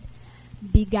sumusunod: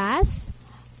 bigas,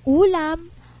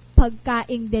 ulam,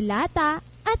 pagkaing delata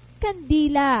at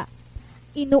kandila.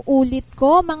 Inuulit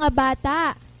ko mga bata,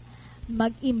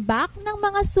 mag-imbak ng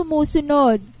mga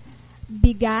sumusunod: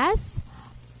 bigas,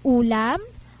 ulam,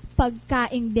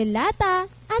 pagkaing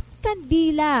delata at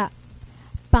kandila.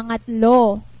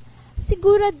 Pangatlo,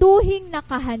 siguraduhing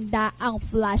nakahanda ang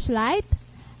flashlight,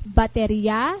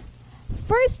 baterya,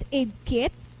 first aid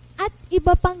kit at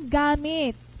iba pang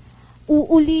gamit.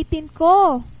 Uulitin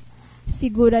ko,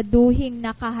 siguraduhing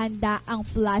nakahanda ang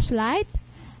flashlight,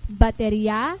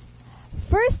 baterya,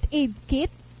 first aid kit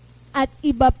at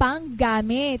iba pang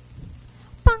gamit.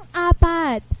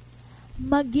 Pang-apat,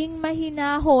 maging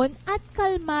mahinahon at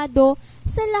kalmado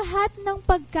sa lahat ng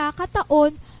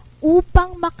pagkakataon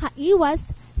upang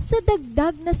makaiwas sa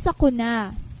dagdag na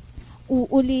sakuna.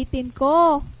 Uulitin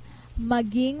ko,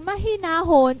 maging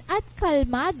mahinahon at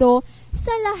kalmado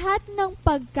sa lahat ng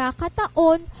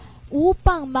pagkakataon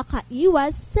upang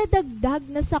makaiwas sa dagdag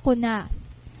na sakuna.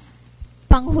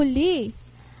 Panghuli,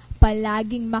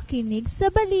 palaging makinig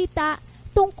sa balita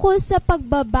tungkol sa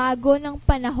pagbabago ng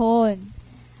panahon.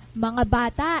 Mga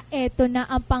bata, eto na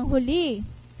ang panghuli.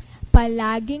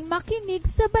 Palaging makinig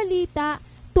sa balita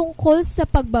tungkol sa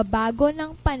pagbabago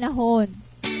ng panahon.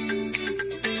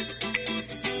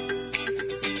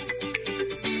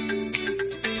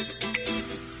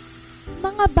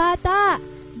 Mga bata,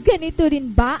 ganito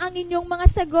rin ba ang inyong mga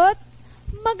sagot?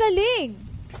 Magaling!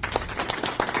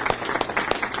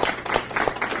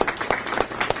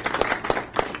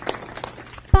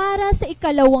 Para sa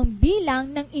ikalawang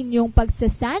bilang ng inyong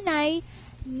pagsasanay,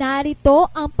 narito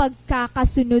ang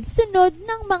pagkakasunod-sunod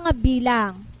ng mga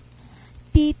bilang.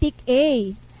 Titik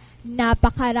A,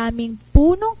 napakaraming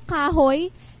punong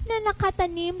kahoy na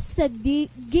nakatanim sa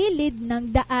gilid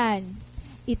ng daan.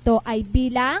 Ito ay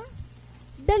bilang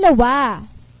 2.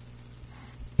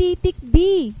 Titik B,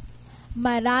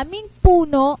 maraming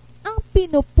puno ang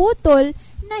pinuputol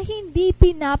na hindi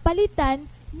pinapalitan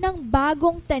ng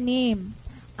bagong tanim.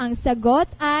 Ang sagot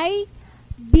ay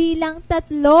bilang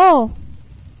 3.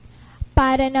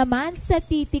 Para naman sa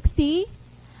titik C,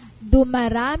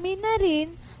 dumarami na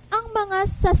rin ang mga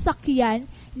sasakyan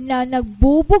na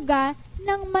nagbubuga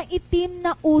ng maitim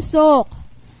na usok.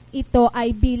 Ito ay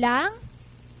bilang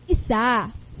 1.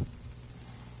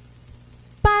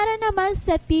 Para naman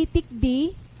sa titik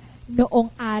D,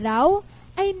 noong araw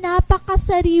ay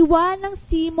napakasariwa ng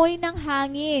simoy ng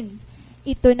hangin.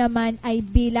 Ito naman ay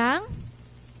bilang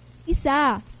 1.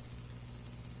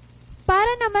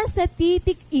 Para naman sa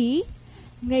titik E,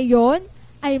 ngayon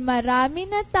ay marami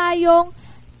na tayong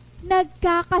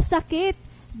nagkakasakit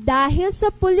dahil sa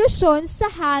polusyon sa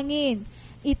hangin.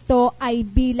 Ito ay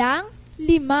bilang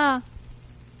 5.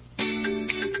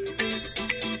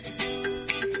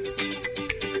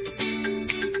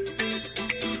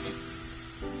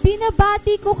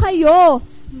 Binabati ko kayo.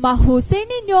 Mahusay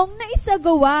ninyong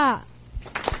naisagawa.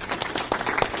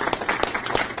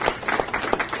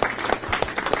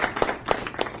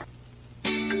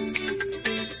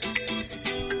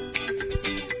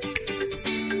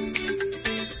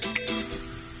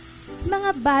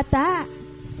 Mga bata,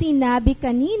 Sinabi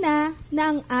kanina na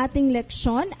ang ating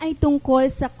leksyon ay tungkol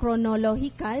sa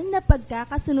chronological na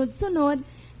pagkakasunod-sunod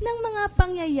ng mga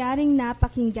pangyayaring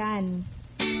napakinggan.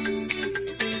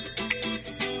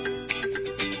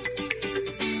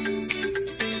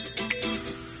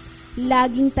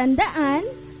 Laging tandaan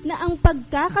na ang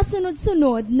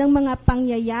pagkakasunod-sunod ng mga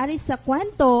pangyayari sa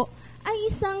kwento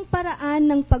ay isang paraan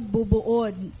ng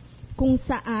pagbubuod, kung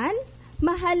saan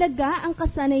mahalaga ang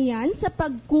kasanayan sa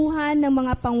pagkuha ng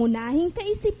mga pangunahing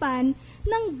kaisipan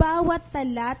ng bawat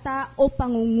talata o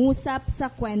pangungusap sa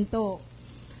kwento.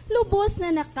 Lubos na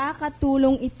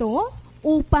nakakatulong ito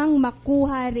upang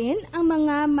makuha rin ang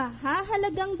mga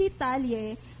mahahalagang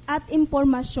detalye at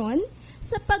impormasyon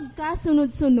sa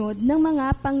pagkasunod-sunod ng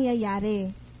mga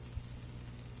pangyayari.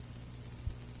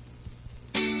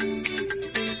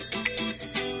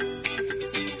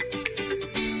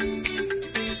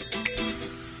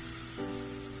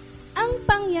 Ang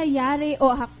pangyayari o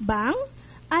hakbang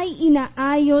ay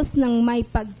inaayos ng may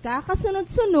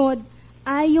pagkakasunod-sunod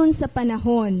ayon sa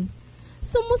panahon.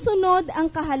 Sumusunod ang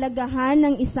kahalagahan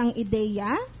ng isang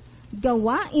ideya,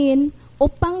 gawain o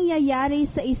pangyayari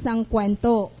sa isang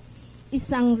kwento,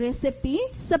 isang recipe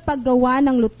sa paggawa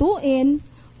ng lutuin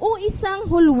o isang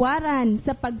hulwaran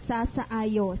sa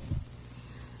pagsasaayos.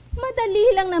 Madali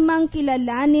lang namang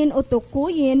kilalanin o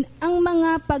tukuyin ang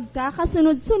mga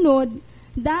pagkakasunod-sunod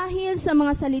dahil sa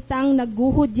mga salitang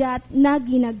naguhudyat na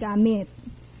ginagamit.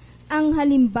 Ang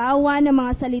halimbawa ng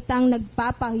mga salitang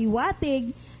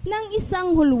nagpapahiwatig ng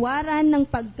isang hulwaran ng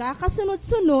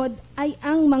pagkakasunod-sunod ay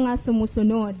ang mga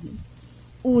sumusunod.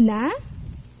 Una,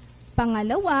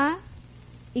 pangalawa,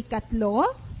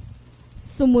 ikatlo,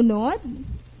 sumunod,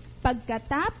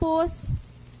 pagkatapos,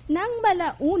 ng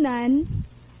malaunan,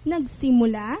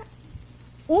 nagsimula,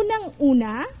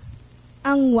 unang-una,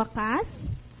 ang wakas,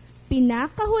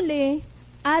 pinakahuli,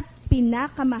 at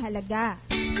pinakamahalaga.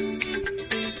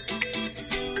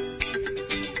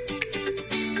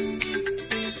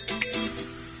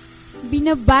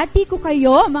 Binabati ko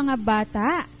kayo, mga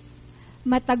bata.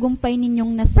 Matagumpay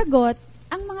ninyong nasagot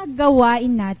ang mga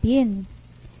gawain natin.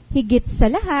 Higit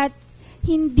sa lahat,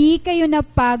 hindi kayo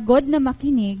napagod na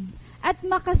makinig at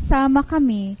makasama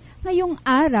kami ngayong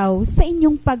araw sa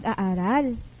inyong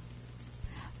pag-aaral.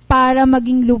 Para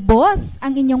maging lubos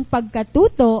ang inyong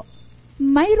pagkatuto,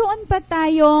 mayroon pa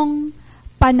tayong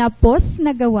panapos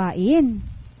na gawain.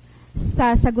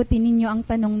 Sasagutin ninyo ang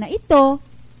tanong na ito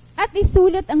at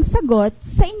isulat ang sagot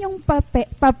sa inyong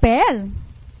papel.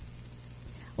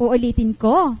 Uulitin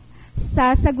ko,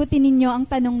 sasagutin ninyo ang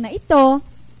tanong na ito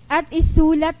at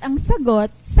isulat ang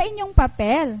sagot sa inyong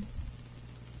papel.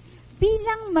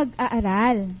 Bilang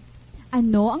mag-aaral,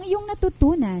 ano ang iyong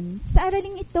natutunan sa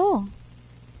araling ito?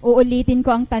 Uulitin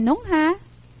ko ang tanong ha.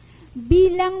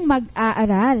 Bilang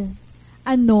mag-aaral,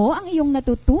 ano ang iyong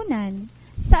natutunan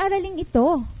sa araling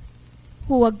ito?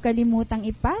 Huwag kalimutang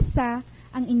ipasa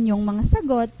ang inyong mga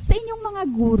sagot sa inyong mga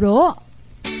guro.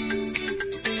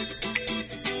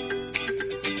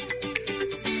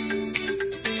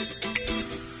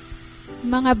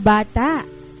 Mga bata,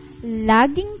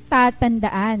 laging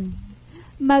tatandaan,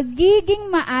 magiging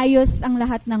maayos ang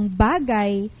lahat ng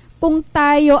bagay kung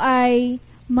tayo ay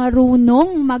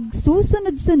marunong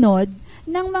magsusunod-sunod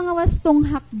ng mga wastong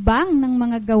hakbang ng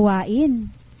mga gawain.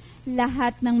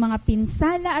 Lahat ng mga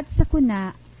pinsala at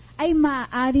sakuna ay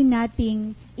maaari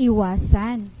nating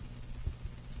iwasan.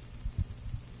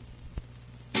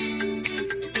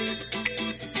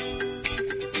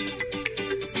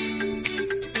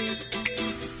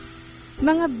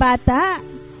 Mga bata,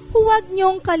 huwag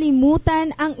niyong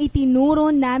kalimutan ang itinuro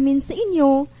namin sa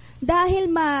inyo dahil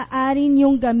maaari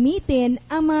niyong gamitin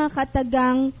ang mga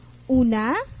katagang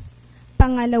una,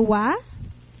 pangalawa,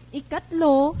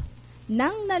 ikatlo,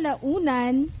 ng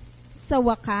nalaunan, sa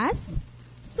wakas,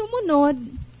 sumunod,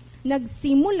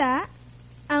 nagsimula,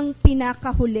 ang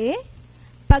pinakahuli,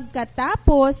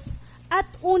 pagkatapos, at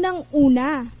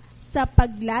unang-una sa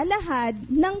paglalahad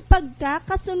ng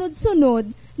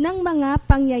pagkakasunod-sunod ng mga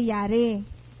pangyayari.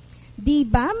 Di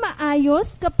ba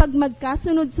maayos kapag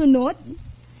magkasunod-sunod?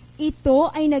 Ito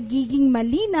ay nagiging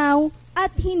malinaw at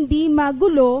hindi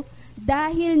magulo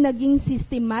dahil naging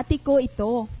sistematiko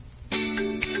ito.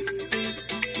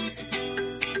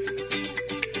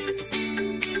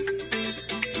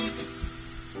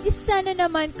 Isa na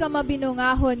naman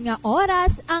kamabinungahon nga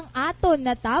oras ang aton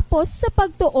natapos sa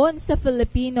pagtuon sa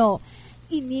Filipino.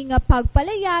 Ini nga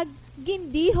pagpalayag,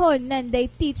 gindihon nanday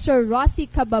Teacher Rosie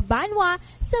Cababanwa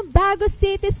sa Bago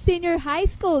City Senior High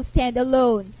School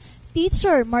Standalone.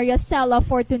 Teacher Mariacela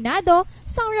Fortunado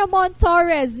sa Ramon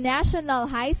Torres National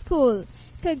High School.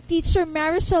 Kag Teacher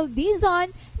Marichel Dizon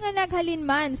nga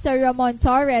naghalinman sa Ramon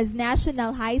Torres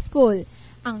National High School.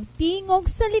 Ang tingog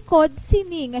sa likod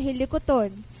sini nga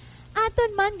hilikoton.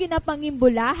 Aton man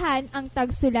ginapangimbulahan ang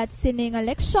tagsulat sini nga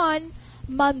leksyon,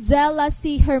 Ma'am Jella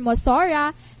C.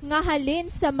 Hermosora nga halin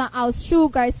sa Maaw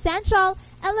Sugar Central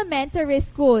Elementary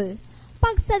School.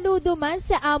 Pagsaludo man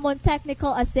sa amon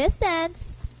technical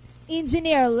assistants,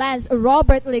 Engineer Lance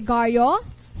Robert Legario,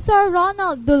 Sir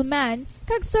Ronald Dulman,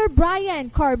 kag Sir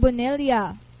Brian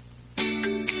Carbonilla.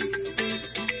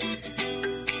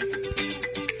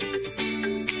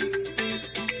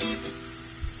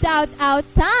 Shout out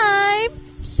time!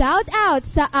 Shout out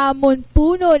sa amon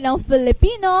puno ng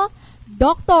Filipino,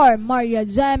 Dr. Maria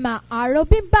Gemma Aro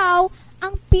Bimbao,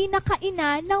 ang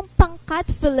pinakaina ng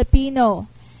pangkat Filipino.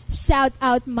 Shout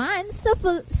out man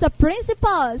sa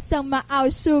principal sa Maaw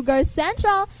Sugar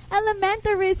Central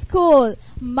Elementary School,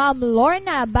 Ma'am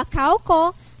Lorna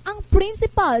Bacauco, ang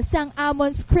principal sang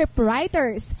amon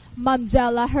scriptwriters, Ma'am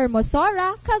Jella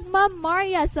Hermosora, kag Ma'am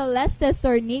Maria Celeste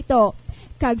Sornito.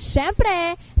 Kag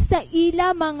syempre, sa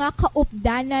ila mga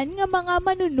kaupdanan nga mga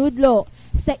manunudlo,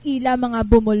 sa ila mga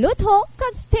bumulutho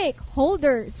kag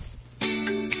stakeholders.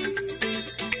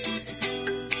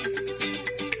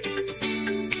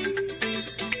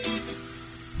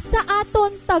 Sa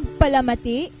aton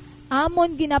tagpalamati,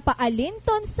 amon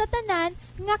ginapaalinton sa tanan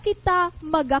nga kita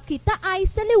magakita ay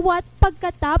sa liwat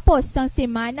pagkatapos sang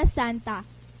Semana Santa.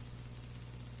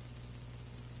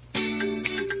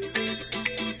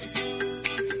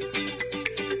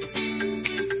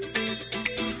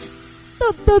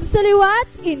 Tubtub sa liwat,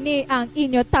 ini ang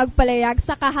inyo tagpalayag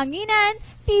sa kahanginan,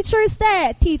 Teacher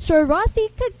Ste, Teacher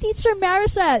Rossi, kag Teacher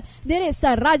Marichel, diri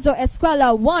sa Radyo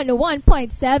Eskwela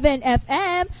 101.7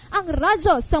 FM, ang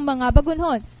radyo sa mga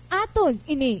bagunhon. Aton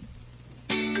ini.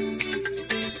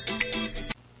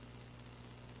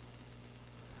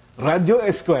 Radyo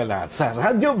Eskwela sa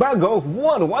Radyo Bago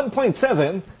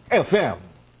 101.7 FM.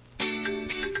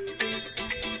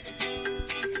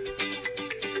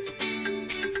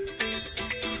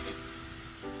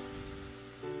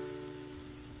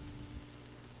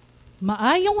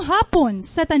 Maayong hapon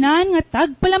sa tanan nga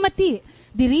tagpalamati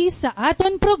diri sa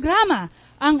aton programa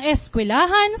ang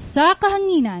Eskwelahan sa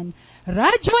Kahanginan,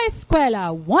 Radyo Eskwela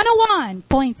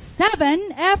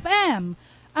 101.7 FM,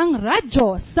 ang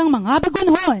radyo sang mga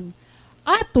bagunhon.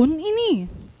 Aton ini.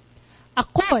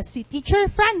 Ako si Teacher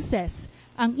Frances,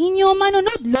 ang inyo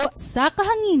manunudlo sa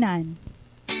kahanginan.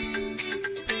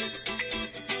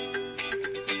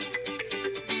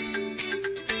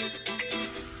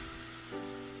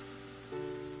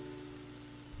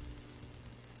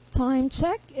 Time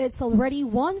check, it's already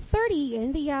 1:30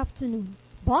 in the afternoon,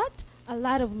 but a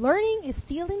lot of learning is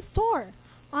still in store.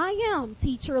 I am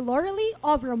Teacher Lorelie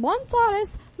of Ramon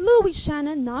Torres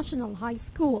Louisiana National High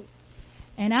School.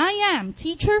 And I am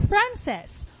Teacher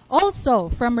Frances,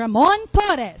 also from Ramon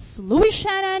Torres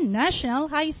Louisiana National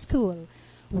High School.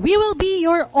 We will be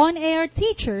your on-air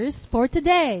teachers for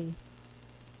today.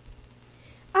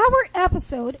 Our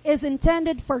episode is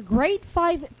intended for grade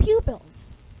 5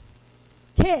 pupils.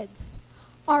 Kids,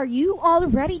 are you all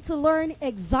ready to learn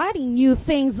exciting new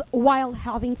things while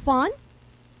having fun?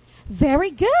 Very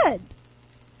good.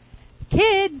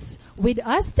 Kids, with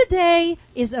us today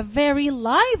is a very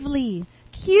lively,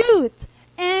 cute,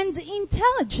 and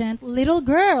intelligent little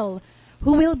girl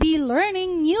who will be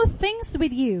learning new things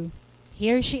with you.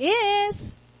 Here she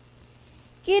is.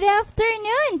 Good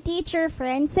afternoon, Teacher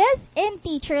Frances and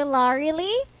Teacher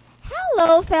Lorelie.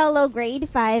 Hello, fellow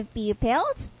grade 5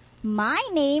 pupils. My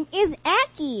name is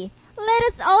Aki. Let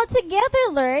us all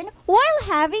together learn while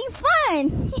having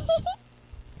fun.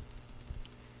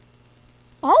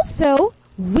 Also,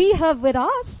 we have with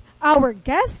us our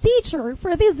guest teacher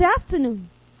for this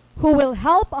afternoon, who will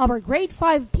help our grade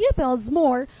 5 pupils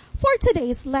more for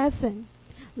today's lesson.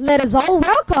 Let us all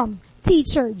welcome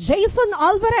Teacher Jason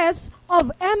Alvarez of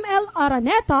ML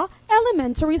Araneta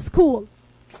Elementary School.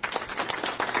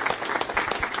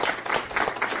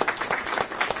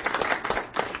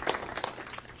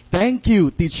 Thank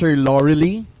you, Teacher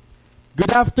Lorelie.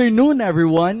 Good afternoon,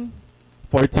 everyone.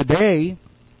 For today,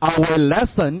 our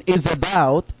lesson is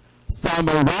about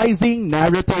summarizing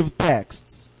narrative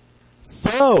texts.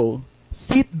 So,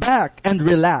 sit back and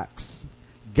relax.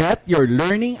 Get your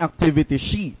learning activity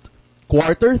sheet,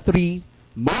 Quarter 3,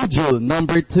 Module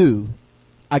number 2.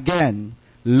 Again,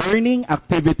 learning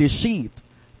activity sheet,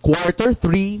 Quarter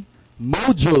 3,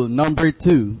 Module number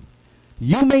 2.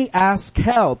 You may ask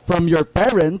help from your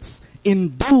parents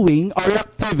in doing our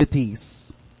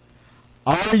activities.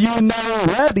 Are you now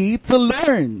ready to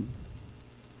learn?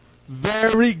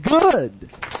 Very good.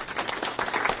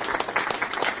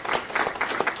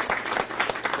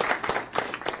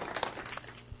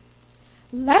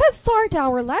 Let us start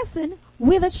our lesson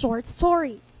with a short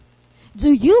story.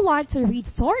 Do you like to read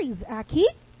stories, Aki?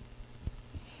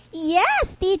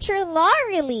 Yes, Teacher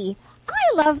Laurelie.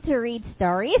 I love to read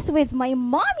stories with my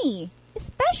mommy,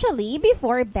 especially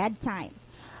before bedtime.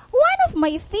 One of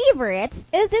my favorites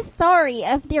is the story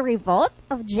of the revolt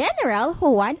of General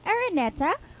Juan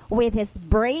Araneta with his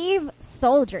brave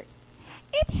soldiers.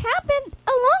 It happened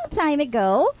a long time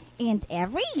ago, and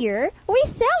every year we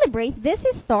celebrate this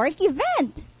historic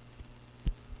event.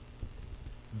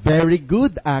 Very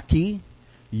good, Aki.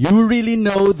 You really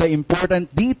know the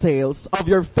important details of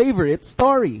your favorite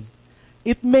story.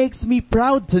 It makes me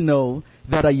proud to know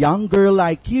that a young girl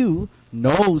like you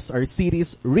knows our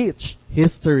city's rich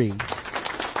history.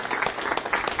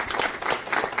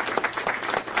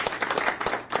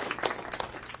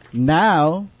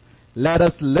 Now, let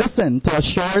us listen to a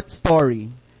short story.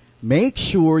 Make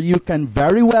sure you can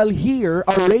very well hear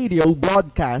our radio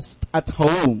broadcast at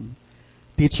home.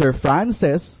 Teacher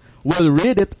Frances will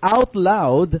read it out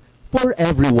loud for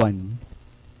everyone.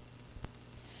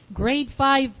 Grade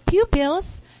 5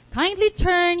 pupils, kindly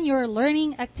turn your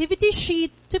learning activity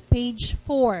sheet to page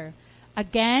 4.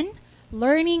 Again,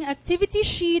 learning activity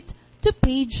sheet to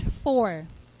page 4.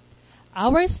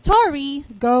 Our story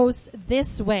goes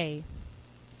this way.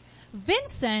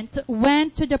 Vincent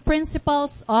went to the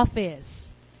principal's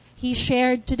office. He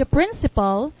shared to the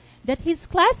principal that his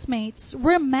classmates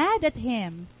were mad at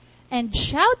him and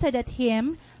shouted at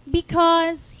him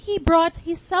because he brought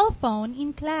his cell phone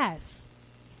in class.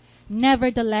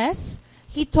 Nevertheless,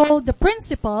 he told the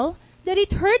principal that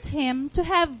it hurt him to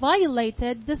have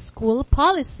violated the school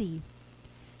policy.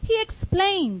 He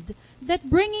explained that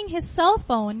bringing his cell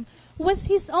phone was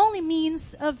his only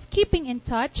means of keeping in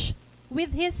touch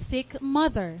with his sick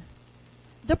mother.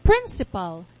 The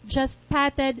principal just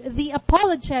patted the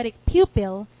apologetic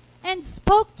pupil and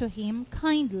spoke to him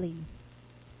kindly.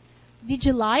 Did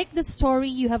you like the story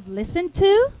you have listened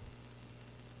to?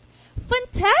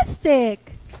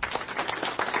 Fantastic!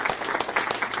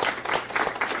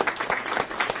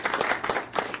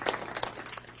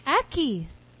 Aki,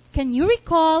 can you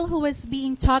recall who was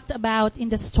being talked about in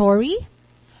the story?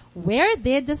 Where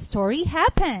did the story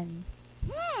happen?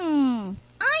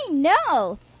 I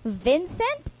know.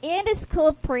 Vincent and the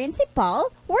school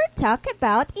principal were talked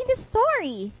about in the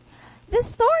story. The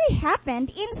story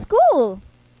happened in school.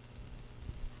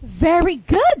 Very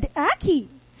good, Aki.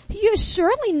 You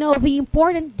surely know the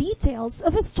important details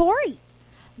of a story.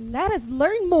 Let us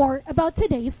learn more about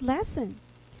today's lesson.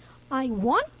 I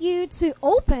want you to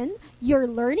open your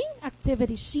learning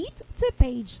activity sheet to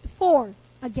page 4.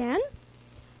 Again,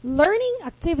 learning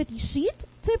activity sheet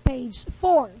to page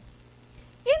 4.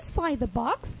 Inside the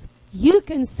box, you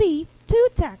can see 2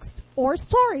 texts or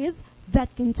stories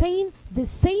that contain the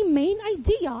same main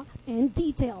idea and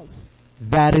details.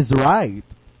 That is right.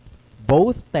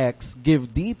 Both texts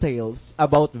give details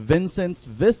about Vincent's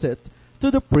visit to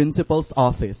the principal's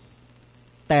office.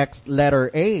 Text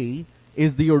letter A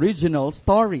is the original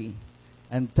story,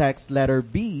 and text letter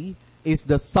B is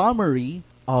the summary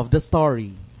of the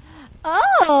story.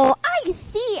 Oh, I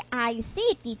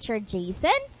see, Teacher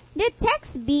Jason. The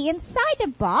text B inside the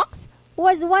box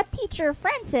was what Teacher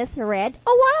Frances read a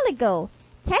while ago.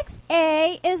 Text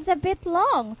A is a bit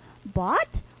long,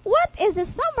 but what is the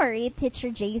summary, Teacher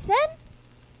Jason?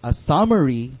 A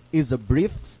summary is a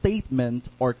brief statement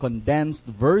or condensed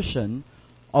version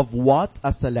of what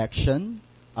a selection,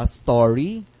 a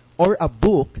story, or a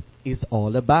book is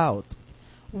all about.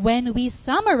 When we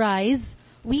summarize,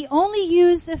 we only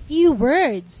use a few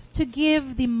words to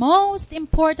give the most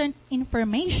important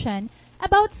information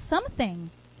about something.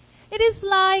 It is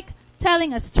like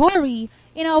telling a story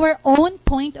in our own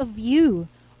point of view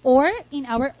or in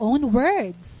our own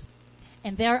words.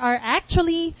 And there are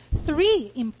actually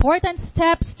 3 important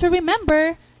steps to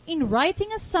remember in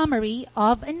writing a summary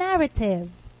of a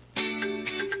narrative.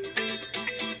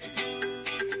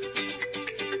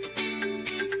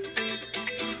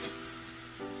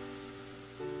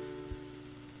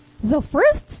 The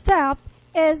first step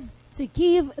is to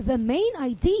give the main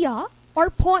idea or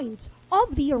point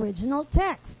of the original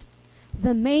text.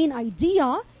 The main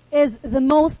idea is the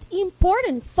most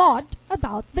important thought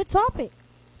about the topic.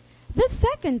 The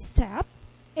second step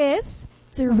is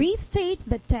to restate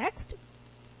the text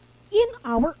in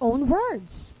our own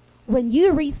words. When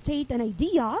you restate an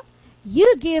idea,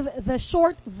 you give the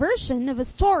short version of a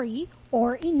story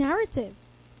or a narrative.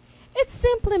 It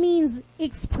simply means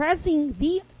expressing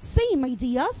the same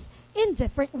ideas in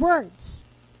different words.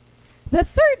 The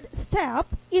third step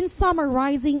in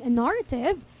summarizing a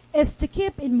narrative is to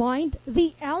keep in mind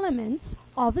the elements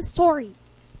of a story.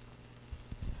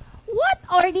 What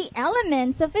are the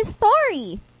elements of a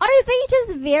story? Are they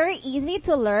just very easy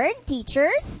to learn,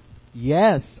 teachers?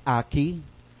 Yes, Aki.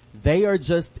 They are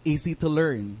just easy to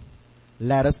learn.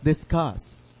 Let us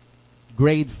discuss.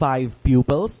 Grade 5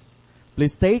 pupils,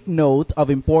 please take note of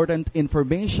important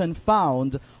information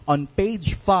found on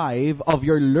page 5 of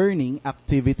your learning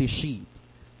activity sheet.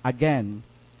 Again,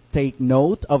 take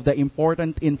note of the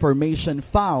important information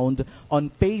found on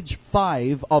page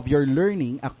 5 of your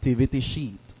learning activity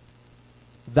sheet.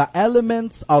 The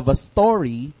elements of a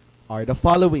story are the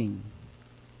following.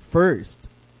 First,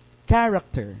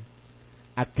 character.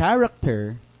 A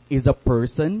character is a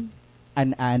person,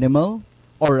 an animal,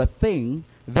 or a thing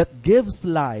that gives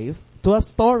life to a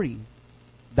story.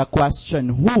 The question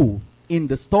who in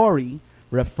the story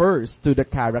refers to the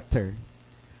character.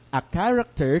 A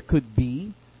character could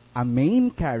be a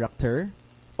main character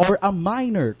or a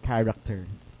minor character.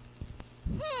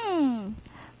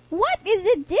 What is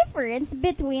the difference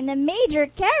between a major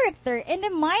character and a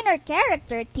minor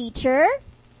character, teacher?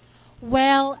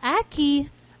 Well, Aki,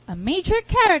 a major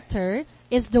character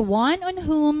is the one on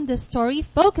whom the story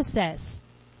focuses,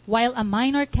 while a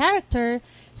minor character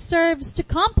serves to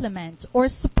complement or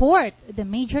support the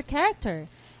major character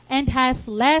and has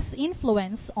less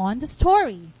influence on the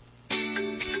story.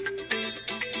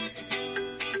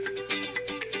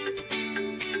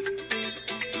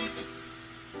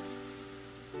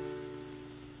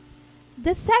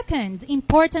 The second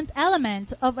important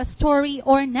element of a story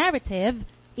or narrative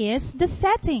is the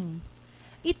setting.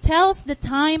 It tells the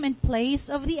time and place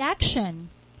of the action.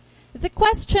 The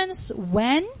questions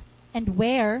when and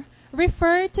where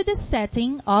refer to the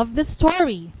setting of the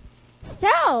story.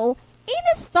 So, in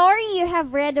the story you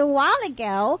have read a while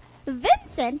ago,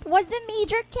 Vincent was the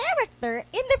major character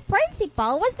and the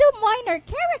principal was the minor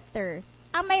character.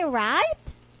 Am I right?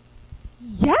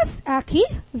 Yes, Aki.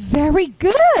 Very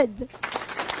good.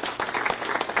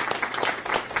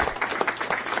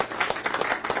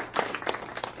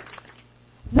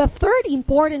 The third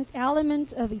important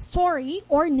element of a story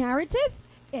or narrative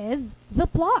is the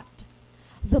plot.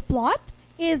 The plot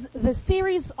is the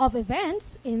series of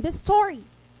events in the story.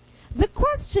 The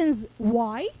questions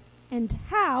why and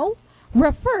how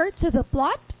refer to the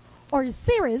plot or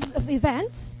series of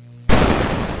events.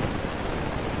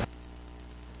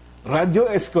 Radyo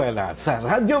Eskwela sa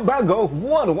Radyo Bago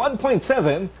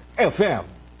 101.7 FM.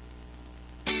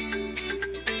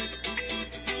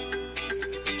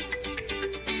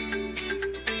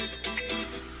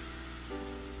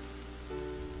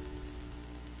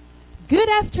 Good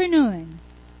afternoon.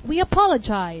 We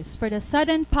apologize for the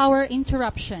sudden power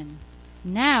interruption.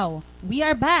 Now, we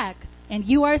are back and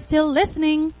you are still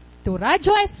listening to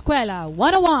Radyo Eskwela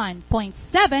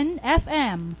 101.7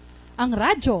 FM. Ang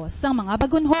radyo sa mga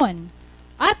bagunhon.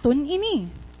 Aton ini.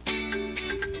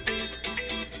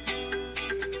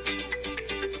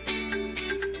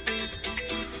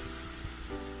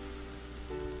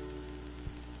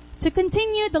 To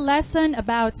continue the lesson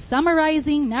about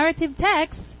summarizing narrative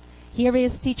texts, here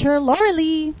is Teacher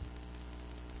Loralee.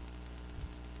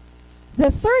 The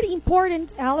third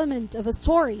important element of a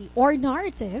story or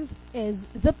narrative is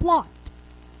the plot.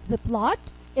 The plot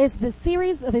is the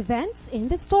series of events in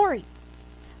the story.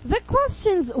 The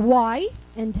questions why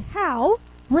and how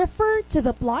refer to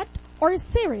the plot or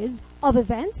series of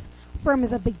events from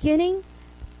the beginning,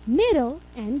 middle,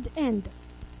 and end.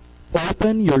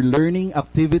 Open your learning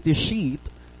activity sheet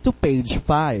to page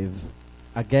 5.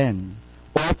 Again,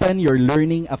 open your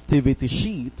learning activity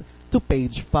sheet to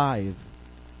page 5.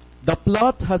 The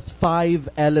plot has 5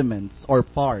 elements or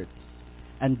parts,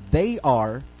 and they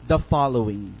are the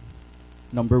following.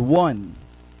 Number 1,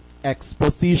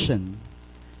 exposition.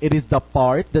 It is the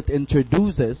part that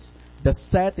introduces the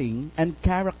setting and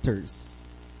characters.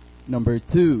 Number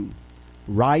 2,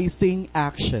 rising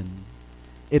action.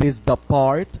 It is the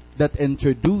part that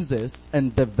introduces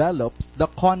and develops the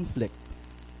conflict.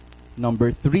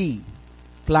 Number 3,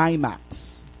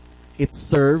 climax. It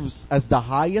serves as the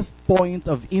highest point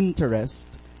of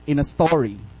interest in a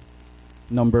story.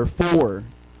 Number 4,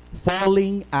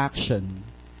 falling action.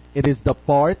 It is the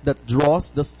part that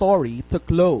draws the story to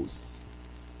close.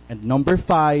 And number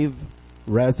 5,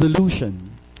 resolution.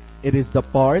 It is the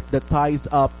part that ties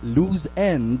up loose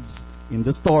ends in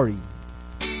the story.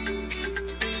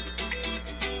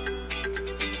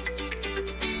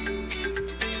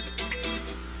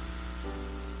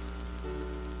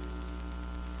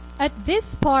 At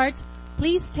this part,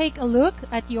 please take a look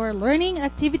at your learning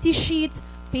activity sheet,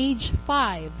 page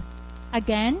 5.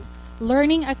 Again,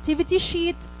 learning activity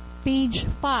sheet, page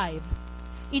 5.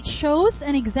 It shows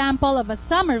an example of a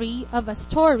summary of a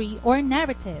story or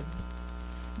narrative.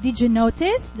 Did you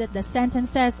notice that the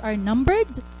sentences are numbered?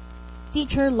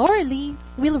 Teacher Loralee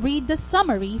will read the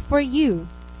summary for you.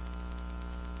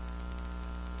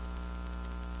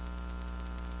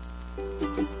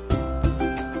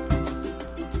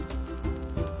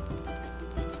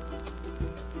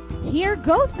 Here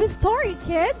goes the story,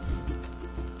 kids.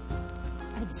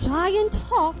 A giant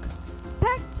hawk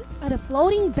pecked at a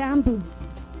floating bamboo.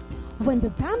 When the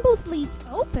bamboo slit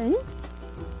open,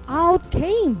 out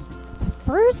came the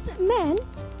first man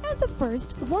and the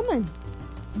first woman.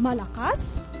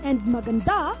 Malakas and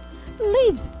maganda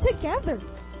lived together.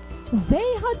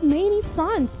 They had many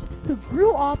sons who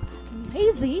grew up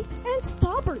lazy and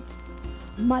stubborn.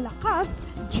 Malakas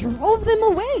drove them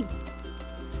away.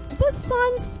 The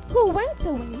sons who went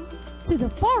away to the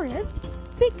forest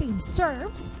became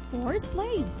serfs or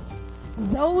slaves.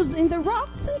 Those in the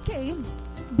rocks and caves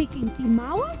became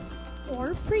timawas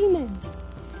or freemen.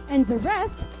 And the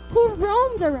rest who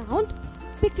roamed around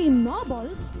became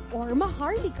nobles or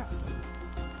maharlikas.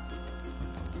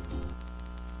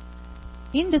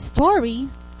 In the story,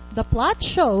 the plot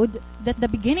showed that the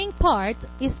beginning part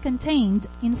is contained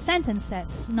in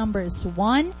sentences numbers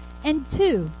 1 and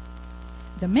 2.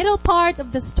 The middle part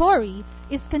of the story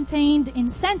is contained in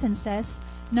sentences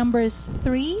numbers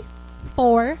 3,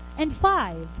 4, and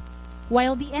 5,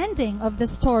 while the ending of the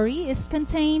story is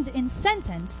contained in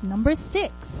sentence number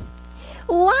 6.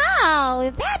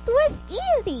 Wow, that was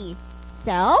easy.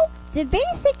 So, the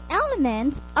basic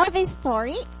elements of a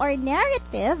story or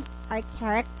narrative are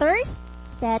characters,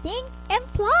 setting, and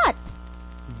plot.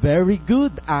 Very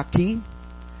good, Aki.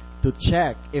 To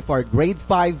check if our grade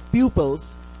 5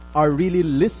 pupils are really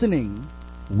listening,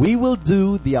 we will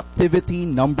do the activity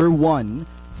number 1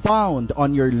 found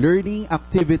on your learning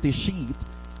activity sheet,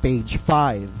 page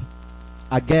 5.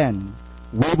 Again,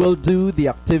 we will do the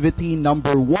activity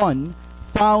number 1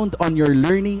 found on your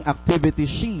learning activity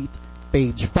sheet,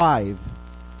 page 5.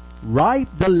 Write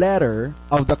the letter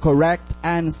of the correct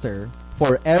answer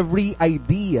for every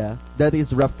idea that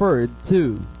is referred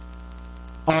to.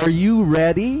 Are you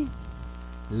ready?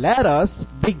 Let us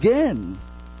begin.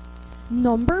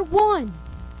 Number 1.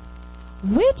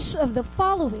 Which of the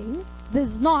following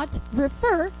does not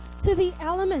refer to the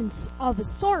elements of a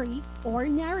story or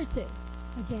narrative?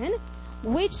 Again,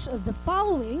 which of the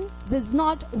following does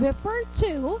not refer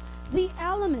to the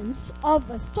elements of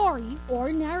a story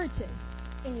or narrative?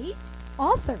 A.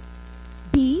 Author.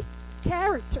 B.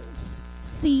 Characters.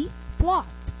 C. Plot.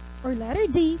 Or letter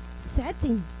D.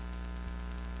 Setting.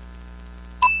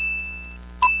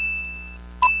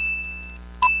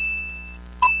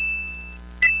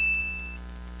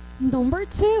 Number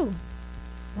 2.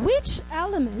 Which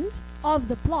element of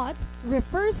the plot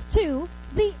refers to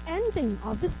the ending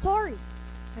of the story?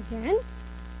 Again,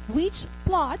 which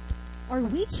plot or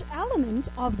which element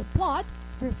of the plot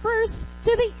refers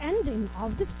to the ending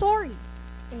of the story?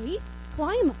 A.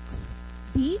 Climax.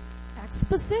 B.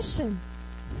 Exposition.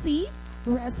 C.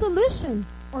 Resolution.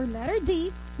 Or letter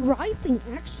D. Rising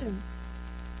action.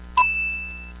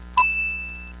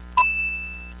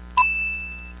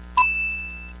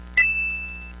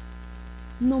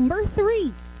 Number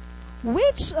 3.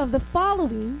 Which of the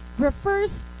following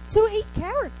refers to a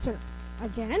character?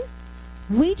 Again,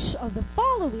 which of the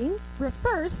following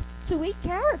refers to a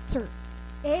character?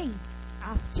 A.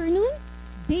 Afternoon.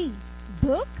 B.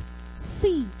 Book.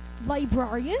 C.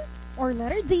 Librarian. Or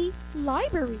letter D.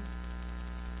 Library.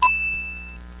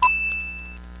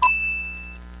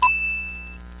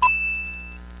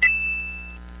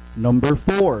 Number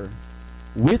 4.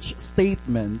 Which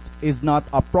statement is not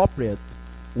appropriate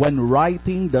when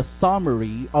writing the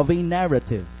summary of a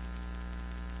narrative?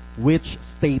 Which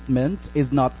statement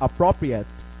is not appropriate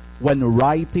when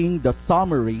writing the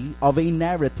summary of a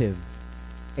narrative?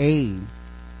 A.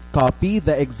 Copy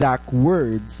the exact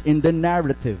words in the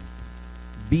narrative.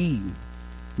 B.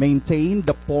 Maintain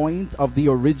the point of the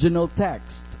original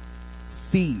text.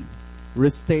 C.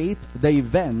 Restate the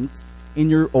events in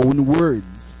your own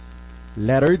words.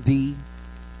 Letter D.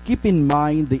 Keep in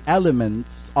mind the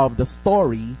elements of the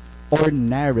story or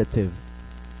narrative.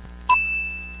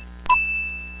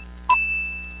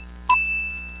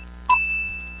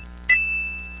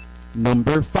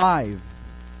 Number 5.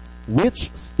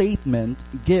 Which statement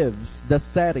gives the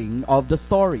setting of the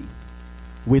story?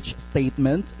 Which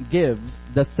statement gives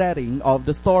the setting of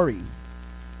the story?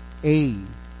 A.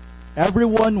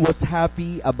 Everyone was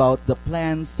happy about the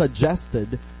plans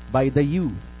suggested by the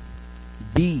youth.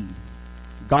 B.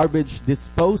 Garbage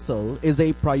disposal is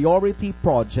a priority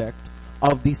project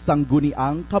of the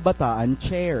Sangguniang Kabataan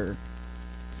Chair.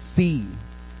 C.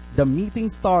 The meeting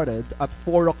started at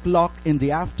 4 o'clock in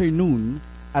the afternoon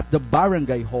at the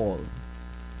barangay hall.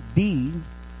 D.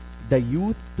 The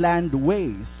youth planned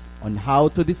ways on how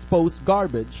to dispose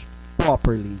garbage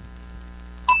properly.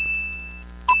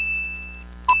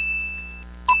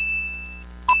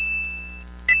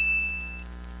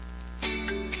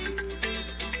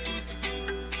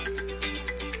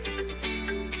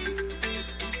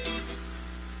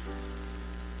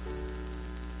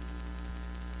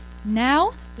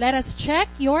 Now, let us check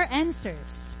your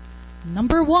answers.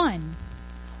 Number 1.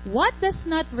 What does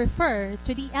not refer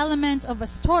to the element of a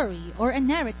story or a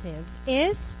narrative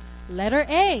is letter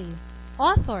A,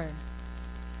 author.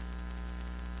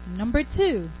 Number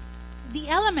 2. The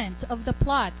element of the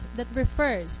plot that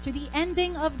refers to the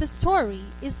ending of the story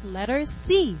is letter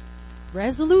C,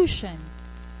 resolution.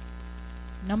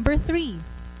 Number 3.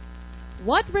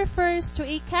 What refers to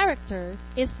a character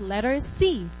is letter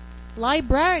C,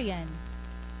 librarian.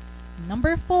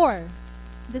 Number 4.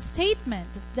 The statement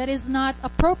that is not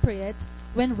appropriate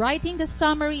when writing the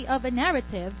summary of a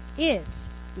narrative is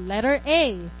letter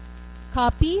A.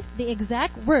 Copy the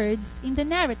exact words in the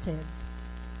narrative.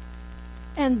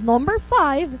 And number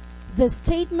 5, the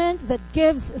statement that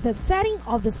gives the setting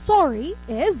of the story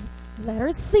is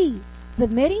letter C. The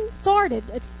meeting started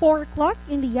at 4 o'clock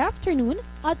in the afternoon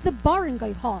at the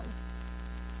barangay hall.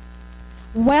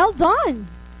 Well done!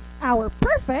 Our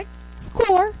perfect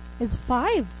score is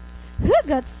 5. Who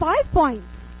got 5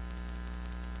 points?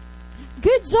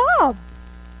 Good job!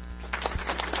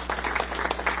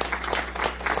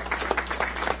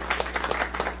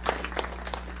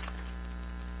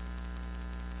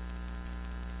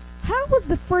 How was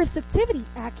the first activity,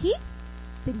 Aki?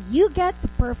 Did you get the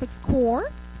perfect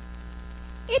score?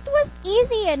 It was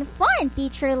easy and fun,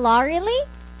 Teacher Lorelie.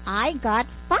 I got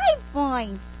 5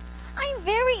 points. I'm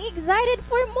very excited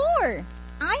for more.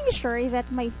 I'm sure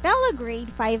that my fellow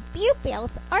grade 5 pupils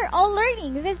are all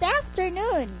learning this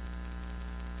afternoon.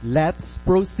 Let's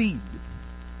proceed.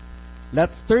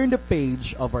 Let's turn the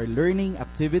page of our learning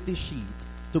activity sheet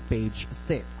to page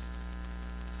 6.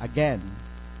 Again,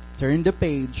 turn the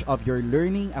page of your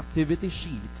learning activity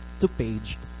sheet to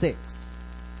page 6.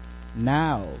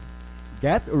 Now,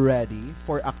 get ready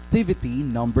for activity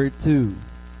number 2.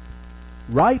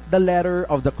 Write the letter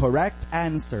of the correct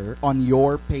answer on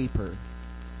your paper.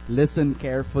 Listen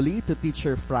carefully to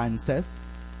Teacher Frances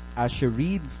as she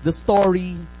reads the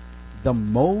story, The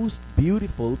Most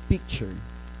Beautiful Picture,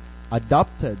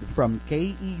 adapted from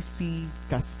K.E.C.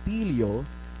 Castillo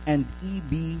and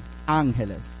E.B.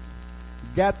 Angeles.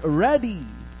 Get ready!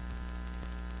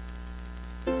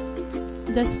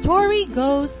 The story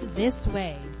goes this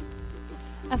way.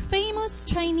 A famous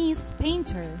Chinese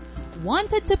painter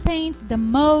wanted to paint the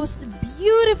most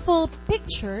beautiful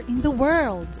picture in the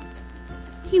world.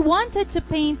 He wanted to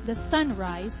paint the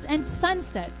sunrise and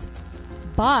sunset,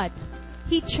 but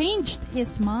he changed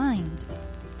his mind.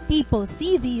 People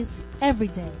see these every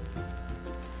day.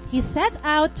 He set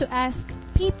out to ask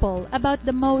people about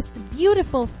the most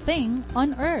beautiful thing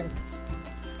on earth.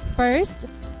 First,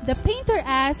 the painter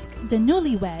asked the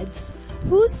newlyweds,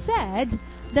 who said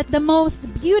that the most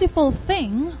beautiful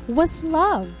thing was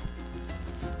love.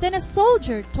 Then a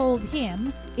soldier told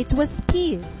him it was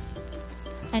peace.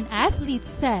 An athlete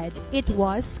said it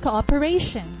was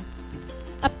cooperation.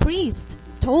 A priest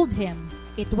told him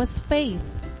it was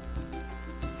faith.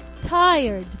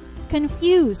 Tired,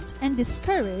 confused, and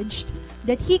discouraged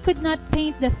that he could not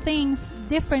paint the things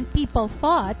different people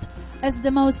thought as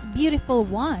the most beautiful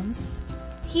ones,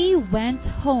 he went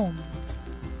home.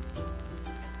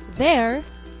 There,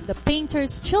 the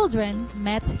painter's children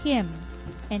met him,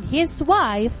 and his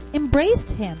wife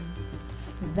embraced him.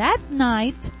 That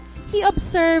night, he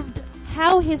observed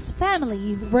how his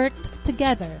family worked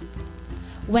together.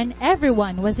 When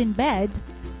everyone was in bed,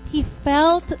 he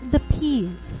felt the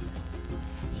peace.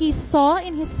 He saw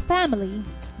in his family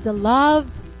the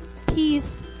love,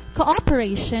 peace,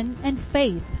 cooperation, and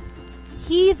faith.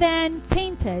 He then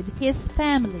painted his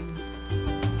family.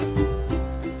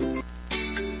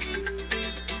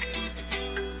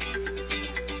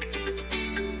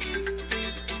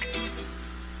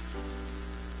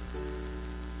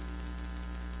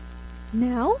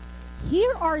 Now,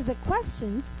 here are the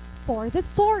questions for the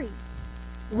story.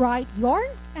 Write your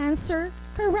answer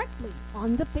correctly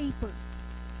on the paper.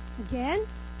 Again,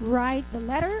 write the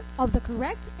letter of the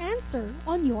correct answer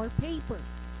on your paper.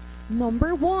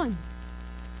 Number 1.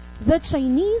 The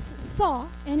Chinese saw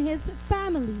in his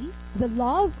family the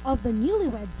love of the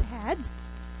newlyweds had,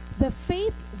 the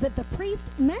faith that the priest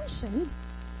mentioned,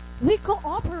 the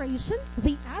cooperation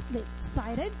the athlete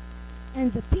cited,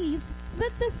 and the peace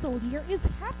that the soldier is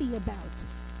happy about.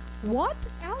 What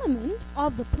element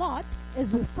of the plot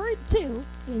is referred to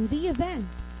in the event?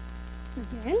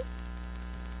 Again,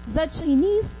 the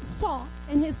Chinese saw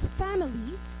in his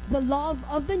family the love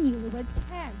of the newlyweds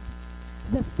had,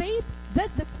 the faith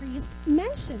that the priest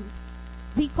mentioned,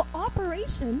 the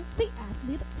cooperation the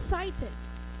athlete cited,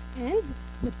 and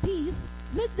the peace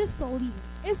that the soldier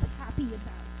is happy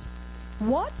about.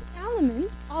 What element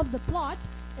of the plot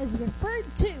is referred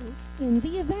to in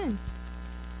the event?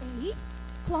 A.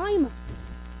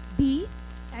 Climax. B.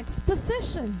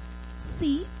 Exposition.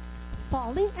 C.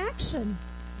 Falling action.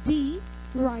 D.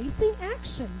 Rising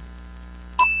action.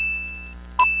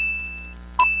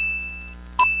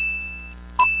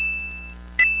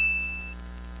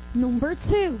 Number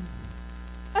 2.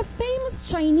 A famous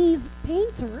Chinese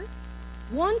painter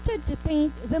wanted to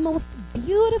paint the most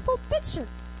beautiful picture.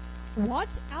 What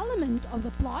element of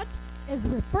the plot is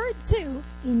referred to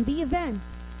in the event?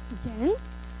 Again,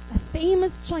 a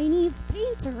famous Chinese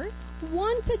painter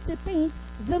wanted to paint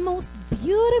the most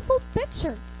beautiful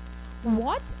picture.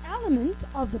 What element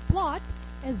of the plot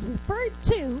is referred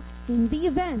to in the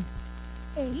event?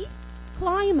 A.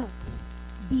 Climax.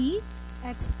 B.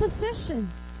 Exposition.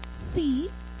 C.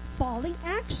 Falling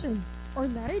action. Or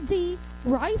letter D.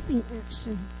 Rising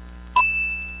action.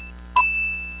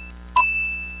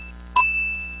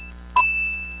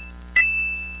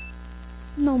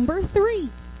 Number 3.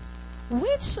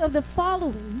 Which of the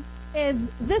following is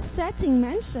the setting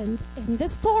mentioned in the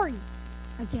story?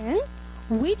 Again,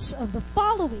 which of the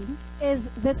following is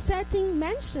the setting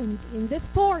mentioned in the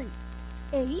story?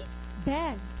 A.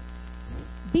 Bed.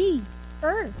 B.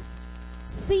 Earth.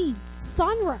 C.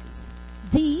 Sunrise.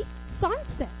 D.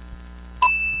 Sunset.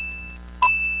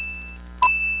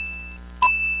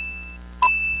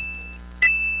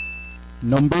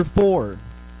 Number 4.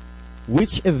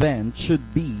 Which event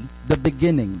should be the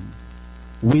beginning?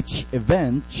 Which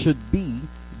event should be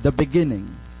the beginning?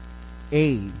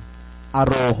 A.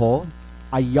 Arojo,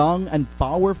 a young and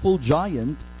powerful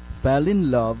giant, fell in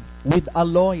love with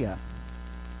Aloya.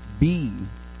 B.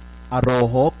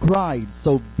 Arojo cried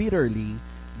so bitterly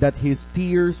that his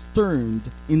tears turned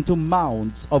into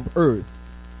mounds of earth.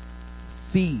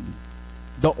 C.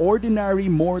 The ordinary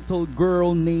mortal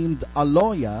girl named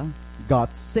Aloya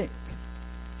got sick.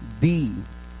 D.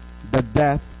 The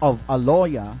death of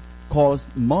Aloya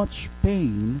caused much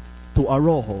pain to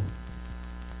Arojo.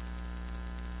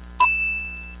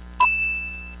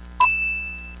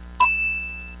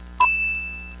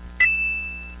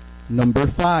 Number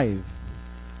 5.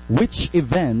 Which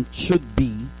event should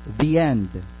be the end?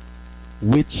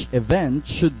 Which event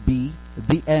should be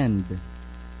the end?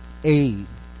 A.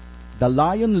 The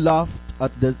lion laughed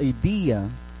at the idea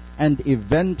and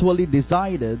eventually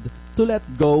decided to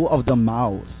let go of the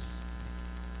mouse.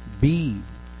 B.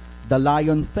 The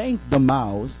lion thanked the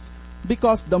mouse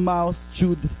because the mouse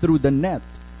chewed through the net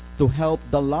to help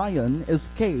the lion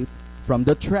escape from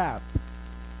the trap.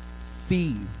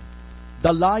 C.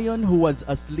 The lion who was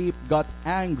asleep got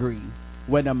angry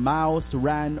when a mouse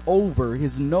ran over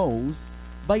his nose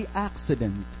by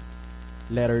accident.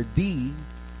 Letter D.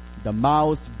 The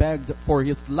mouse begged for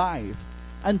his life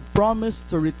and promised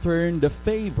to return the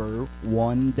favor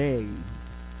one day.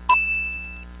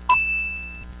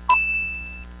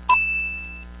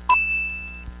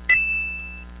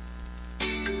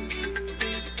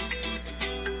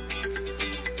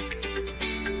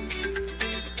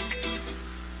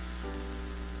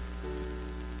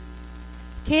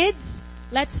 Kids,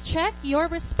 let's check your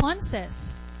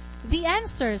responses. The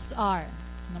answers are: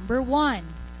 number 1,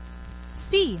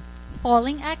 C.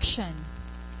 Falling action.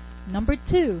 Number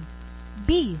 2,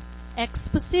 B.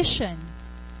 Exposition.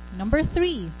 Number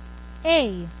 3,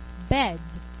 A. Bed.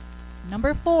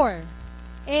 Number 4,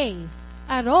 A.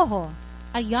 Arojo,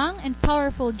 a young and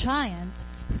powerful giant,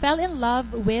 fell in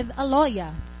love with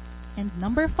Aloya. And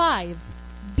number 5,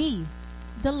 B.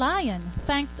 The lion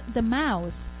thanked the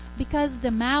mouse because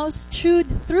the mouse chewed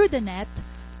through the net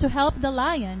to help the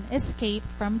lion escape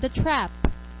from the trap.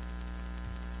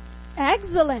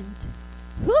 Excellent!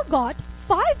 Who got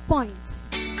 5 points?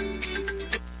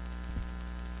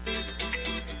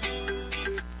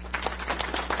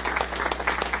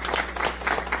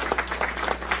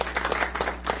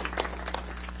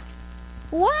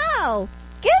 Wow!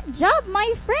 Good job,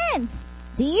 my friends!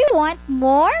 Do you want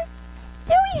more?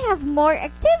 Do we have more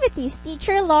activities,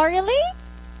 Teacher Lorelie?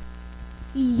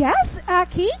 Yes,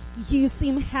 Aki. You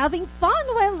seem having fun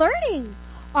while learning.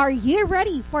 Are you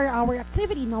ready for our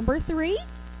activity number 3?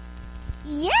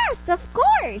 Yes, of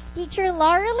course, Teacher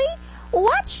Lorelie.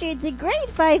 What should the grade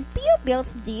 5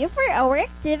 pupils do for our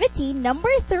activity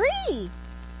number 3?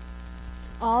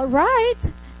 All right.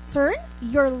 Turn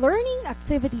your learning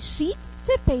activity sheet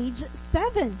to page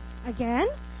 7. Again,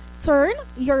 turn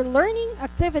your learning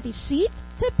activity sheet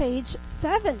to page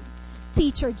 7.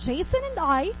 Teacher Jason and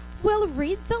I will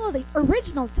read the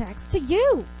original text to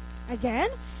you. Again,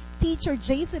 Teacher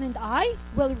Jason and I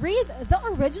will read the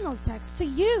original text to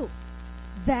you.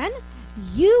 Then,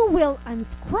 you will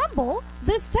unscramble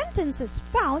the sentences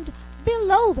found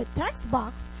below the text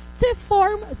box to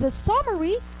form the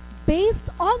summary based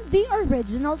on the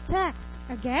original text.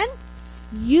 Again,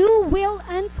 you will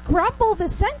unscramble the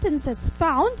sentences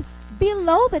found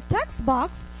below the text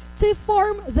box to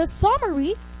form the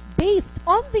summary based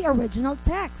on the original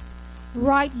text.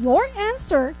 Write your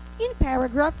answer in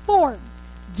paragraph form.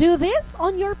 Do this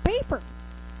on your paper.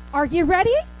 Are you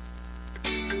ready?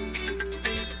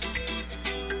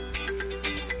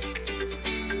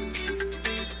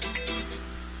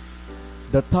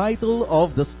 The title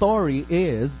of the story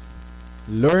is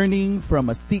Learning from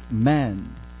a Sick Man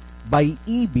by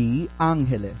E.B.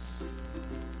 Angeles.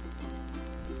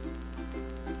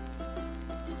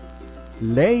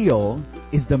 Leo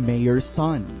is the mayor's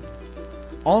son.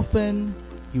 Often,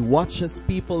 he watches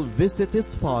people visit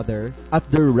his father at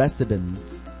their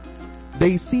residence.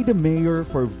 They see the mayor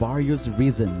for various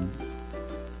reasons.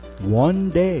 One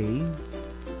day,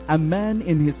 a man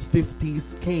in his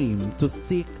 50s came to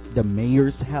seek the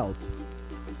mayor's help.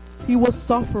 He was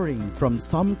suffering from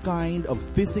some kind of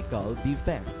physical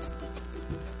defect.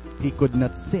 He could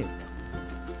not sit.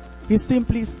 He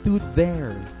simply stood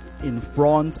there in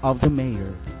front of the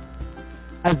mayor.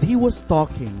 As he was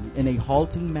talking in a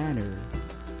halting manner,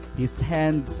 his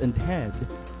hands and head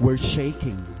were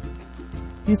shaking.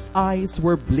 His eyes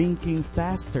were blinking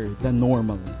faster than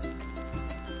normal.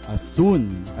 As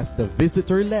soon as the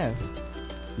visitor left,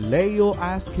 Leo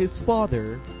asked his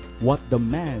father what the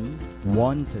man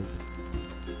wanted.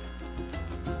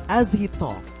 As he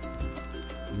talked,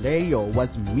 Leo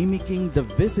was mimicking the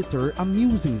visitor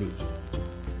amusingly.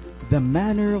 The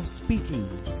manner of speaking,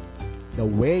 the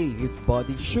way his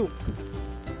body shook,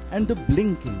 and the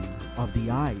blinking of the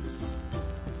eyes.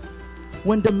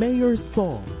 When the mayor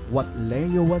saw what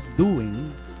Leo was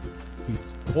doing, he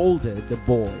scolded the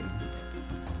boy.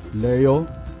 Leo,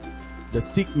 the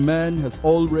sick man has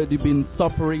already been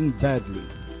suffering badly.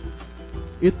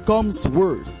 It comes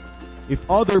worse if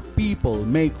other people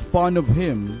make fun of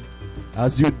him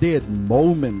as you did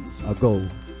moments ago.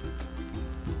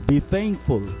 Be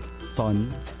thankful,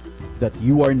 son, that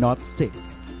you are not sick.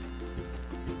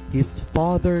 His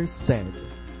father said.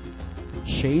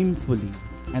 Shamefully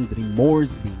and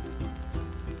remorselessly,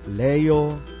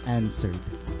 Leo answered,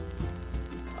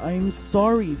 I'm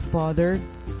sorry, father.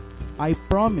 I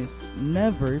promise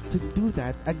never to do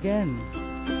that again.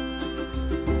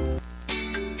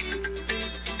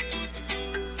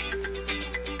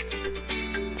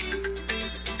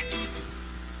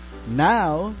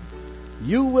 Now,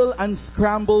 you will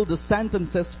unscramble the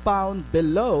sentences found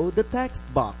below the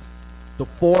text box to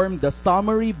form the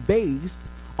summary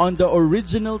based on the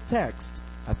original text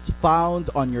as found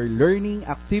on your learning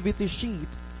activity sheet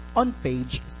on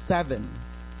page 7.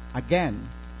 Again,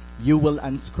 you will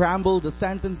unscramble the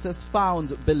sentences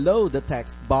found below the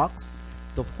text box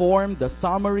to form the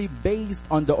summary based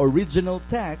on the original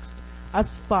text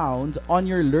as found on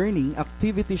your learning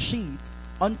activity sheet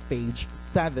on page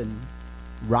 7.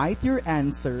 Write your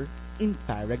answer in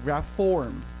paragraph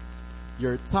form.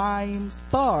 Your time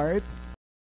starts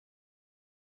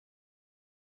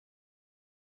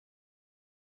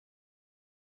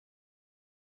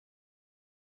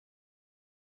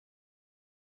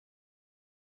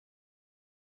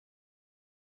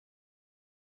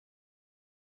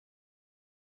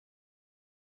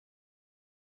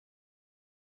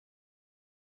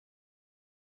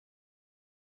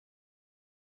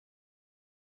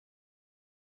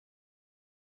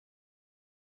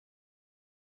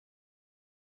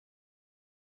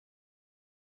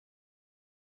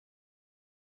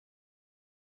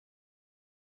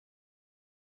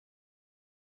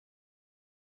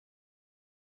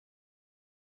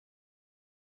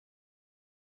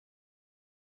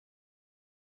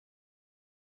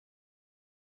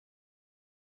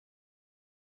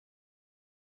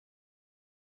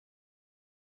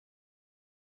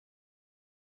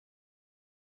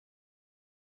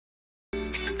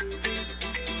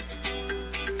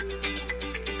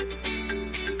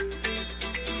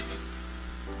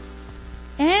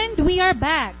And we are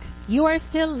back. You are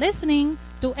still listening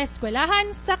to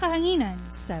Eskwelahan sa Kahanginan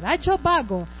sa Radyo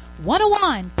Bago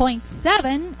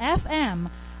 101.7 FM,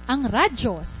 ang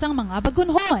radyo sang mga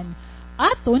bagunhon.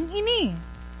 Aton ini.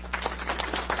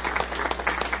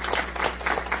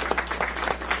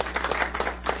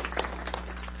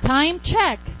 Time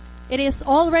check. It is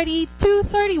already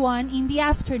 2:31 in the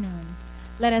afternoon.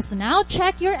 Let us now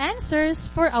check your answers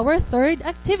for our third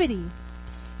activity.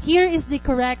 Here is the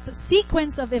correct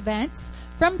sequence of events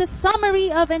from the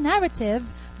summary of a narrative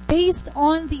based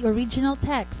on the original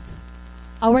texts.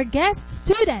 Our guest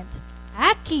student,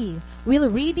 Aki, will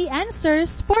read the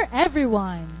answers for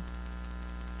everyone.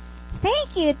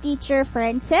 Thank you, Teacher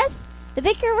Frances.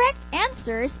 The correct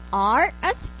answers are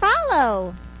as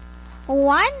follow.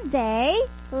 One day,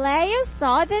 Leo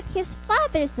saw that his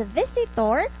father's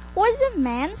visitor was a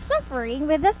man suffering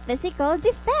with a physical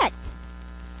defect.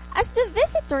 As the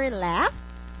visitor left,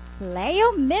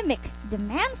 Leo mimicked the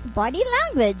man's body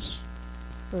language.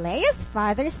 Leo's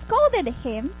father scolded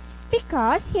him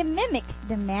because he mimicked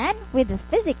the man with a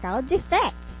physical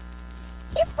defect.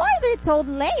 He further told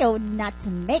Leo not to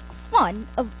make fun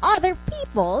of other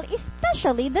people,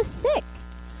 especially the sick.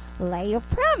 Leo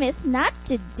promised not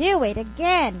to do it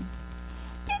again.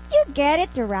 Did you get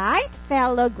it right,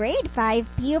 fellow grade 5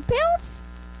 pupils?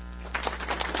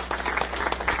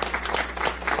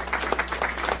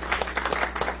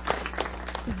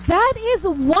 That is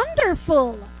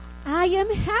wonderful! I am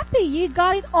happy you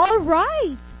got it all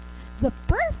right. The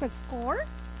perfect score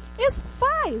is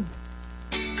 5.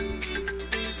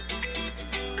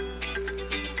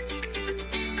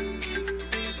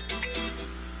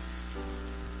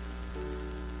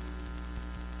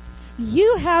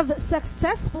 You have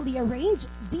successfully arranged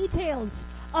details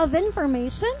of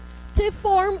information to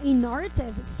form a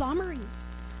narrative summary.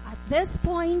 At this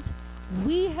point,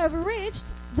 we have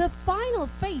reached the final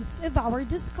phase of our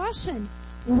discussion,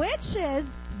 which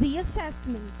is the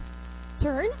assessment.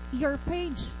 Turn your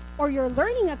page or your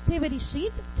learning activity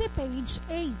sheet to page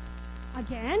 8.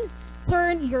 Again,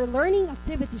 turn your learning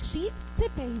activity sheet to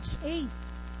page 8.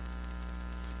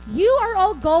 You are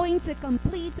all going to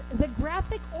complete the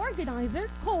graphic organizer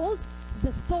called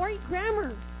the story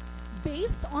grammar,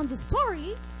 based on the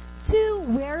story to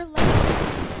where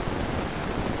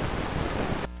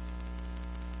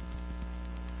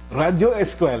Radyo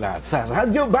Eskwela sa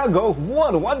Radyo Bago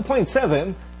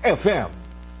 101.7 FM.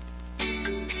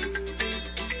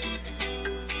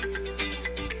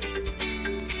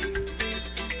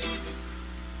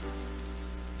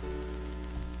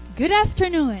 Good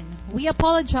afternoon. We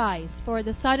apologize for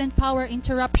the sudden power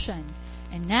interruption.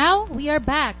 And now we are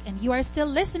back and you are still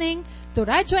listening to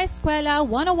Radyo Eskwela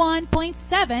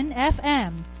 101.7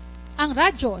 FM. Ang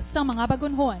radyo sa mga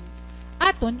bagunhon.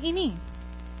 Aton ini.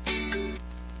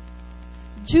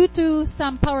 Due to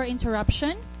some power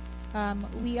interruption,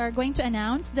 we are going to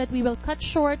announce that we will cut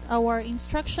short our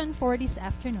instruction for this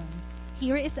afternoon.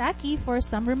 Here is Aki for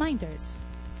some reminders.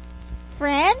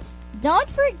 Friends, don't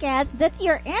forget that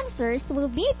your answers will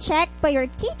be checked by your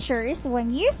teachers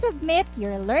when you submit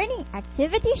your learning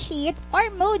activity sheet or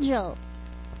module.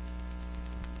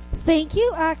 Thank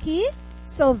you, Aki.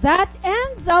 So that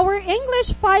ends our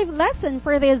English 5 lesson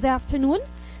for this afternoon.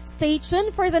 Stay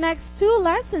tuned for the next 2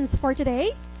 lessons for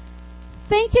today.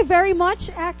 Thank you very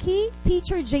much, Aki,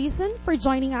 Teacher Jason, for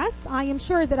joining us. I am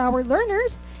sure that our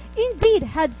learners indeed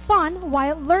had fun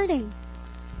while learning.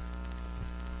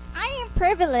 I am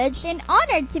privileged and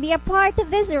honored to be a part of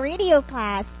this radio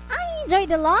class. I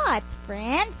enjoyed a lot.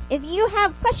 Friends, if you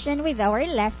have questions with our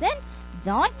lesson,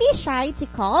 don't be shy to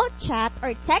call, chat,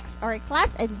 or text our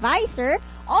class advisor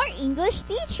or English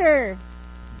teacher.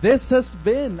 This has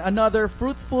been another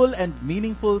fruitful and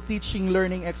meaningful teaching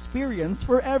learning experience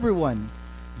for everyone.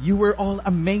 You were all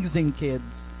amazing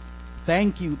kids.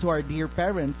 Thank you to our dear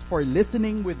parents for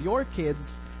listening with your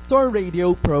kids to our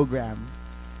radio program.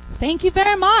 Thank you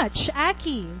very much,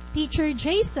 Aki, Teacher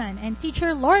Jason, and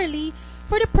Teacher Lorely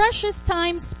for the precious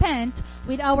time spent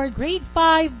with our grade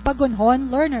 5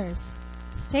 Bagunhon learners.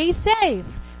 Stay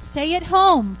safe, stay at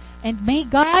home, and may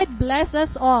God bless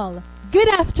us all. Good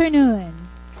afternoon.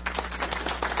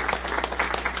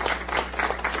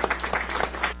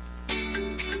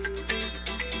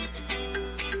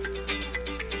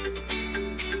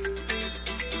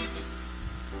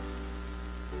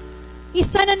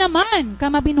 Isa na naman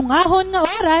kamabinungahon nga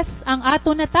oras ang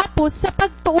ato natapos sa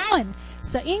pagtuon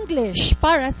sa English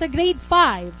para sa grade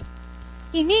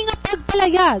 5. Ini nga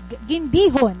pagpalayag,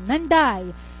 gindihon,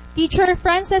 nanday, Teacher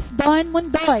Frances Don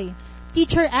Mundoy,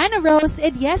 Teacher Ana Rose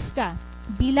Edieska,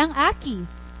 bilang Aki,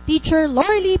 Teacher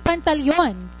Lorely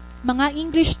Pantaleon, mga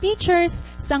English teachers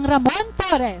sang Ramon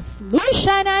Torres,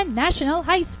 Luciana National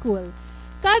High School,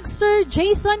 kag Sir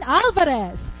Jason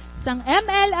Alvarez, sang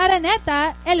ML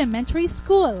Araneta Elementary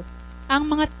School, ang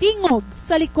mga tingog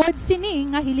sa likod sini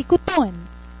nga hilikuton.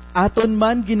 Aton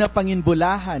man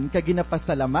ginapanginbulahan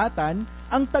kaginapasalamatan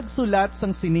ang tagsulat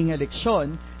sang sininga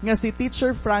leksyon nga si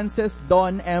Teacher Frances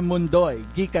Don M. Mundoy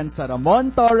gikan sa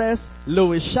Ramon Torres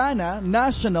Louisiana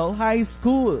National High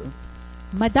School.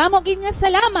 Madamo gid nga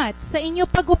salamat sa inyo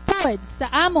pagupod sa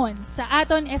amon sa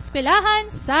aton eskwelahan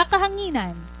sa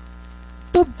kahanginan.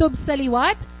 Tubtub sa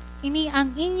liwat, ini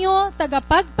ang inyo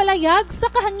tagapagpalayag sa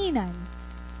kahanginan.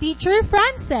 Teacher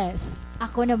Frances.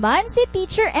 Ako naman si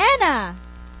Teacher Anna.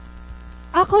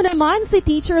 Ako naman si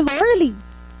Teacher Lorly.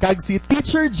 Kag si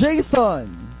Teacher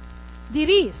Jason.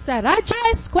 Diri sa Radyo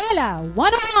Eskwela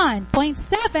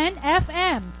 101.7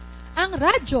 FM, ang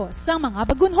radyo sa mga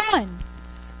bagunhon.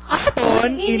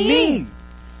 Aton ini!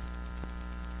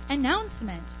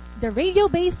 Announcement. The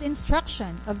radio-based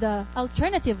instruction of the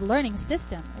alternative learning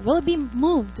system will be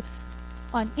moved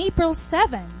on April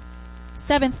 7:30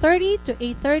 to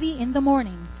 8:30 in the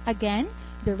morning. Again,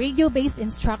 the radio-based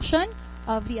instruction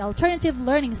of the alternative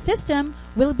learning system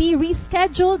will be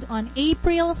rescheduled on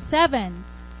April 7:30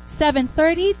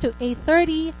 to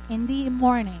 8:30 in the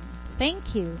morning.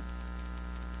 Thank you.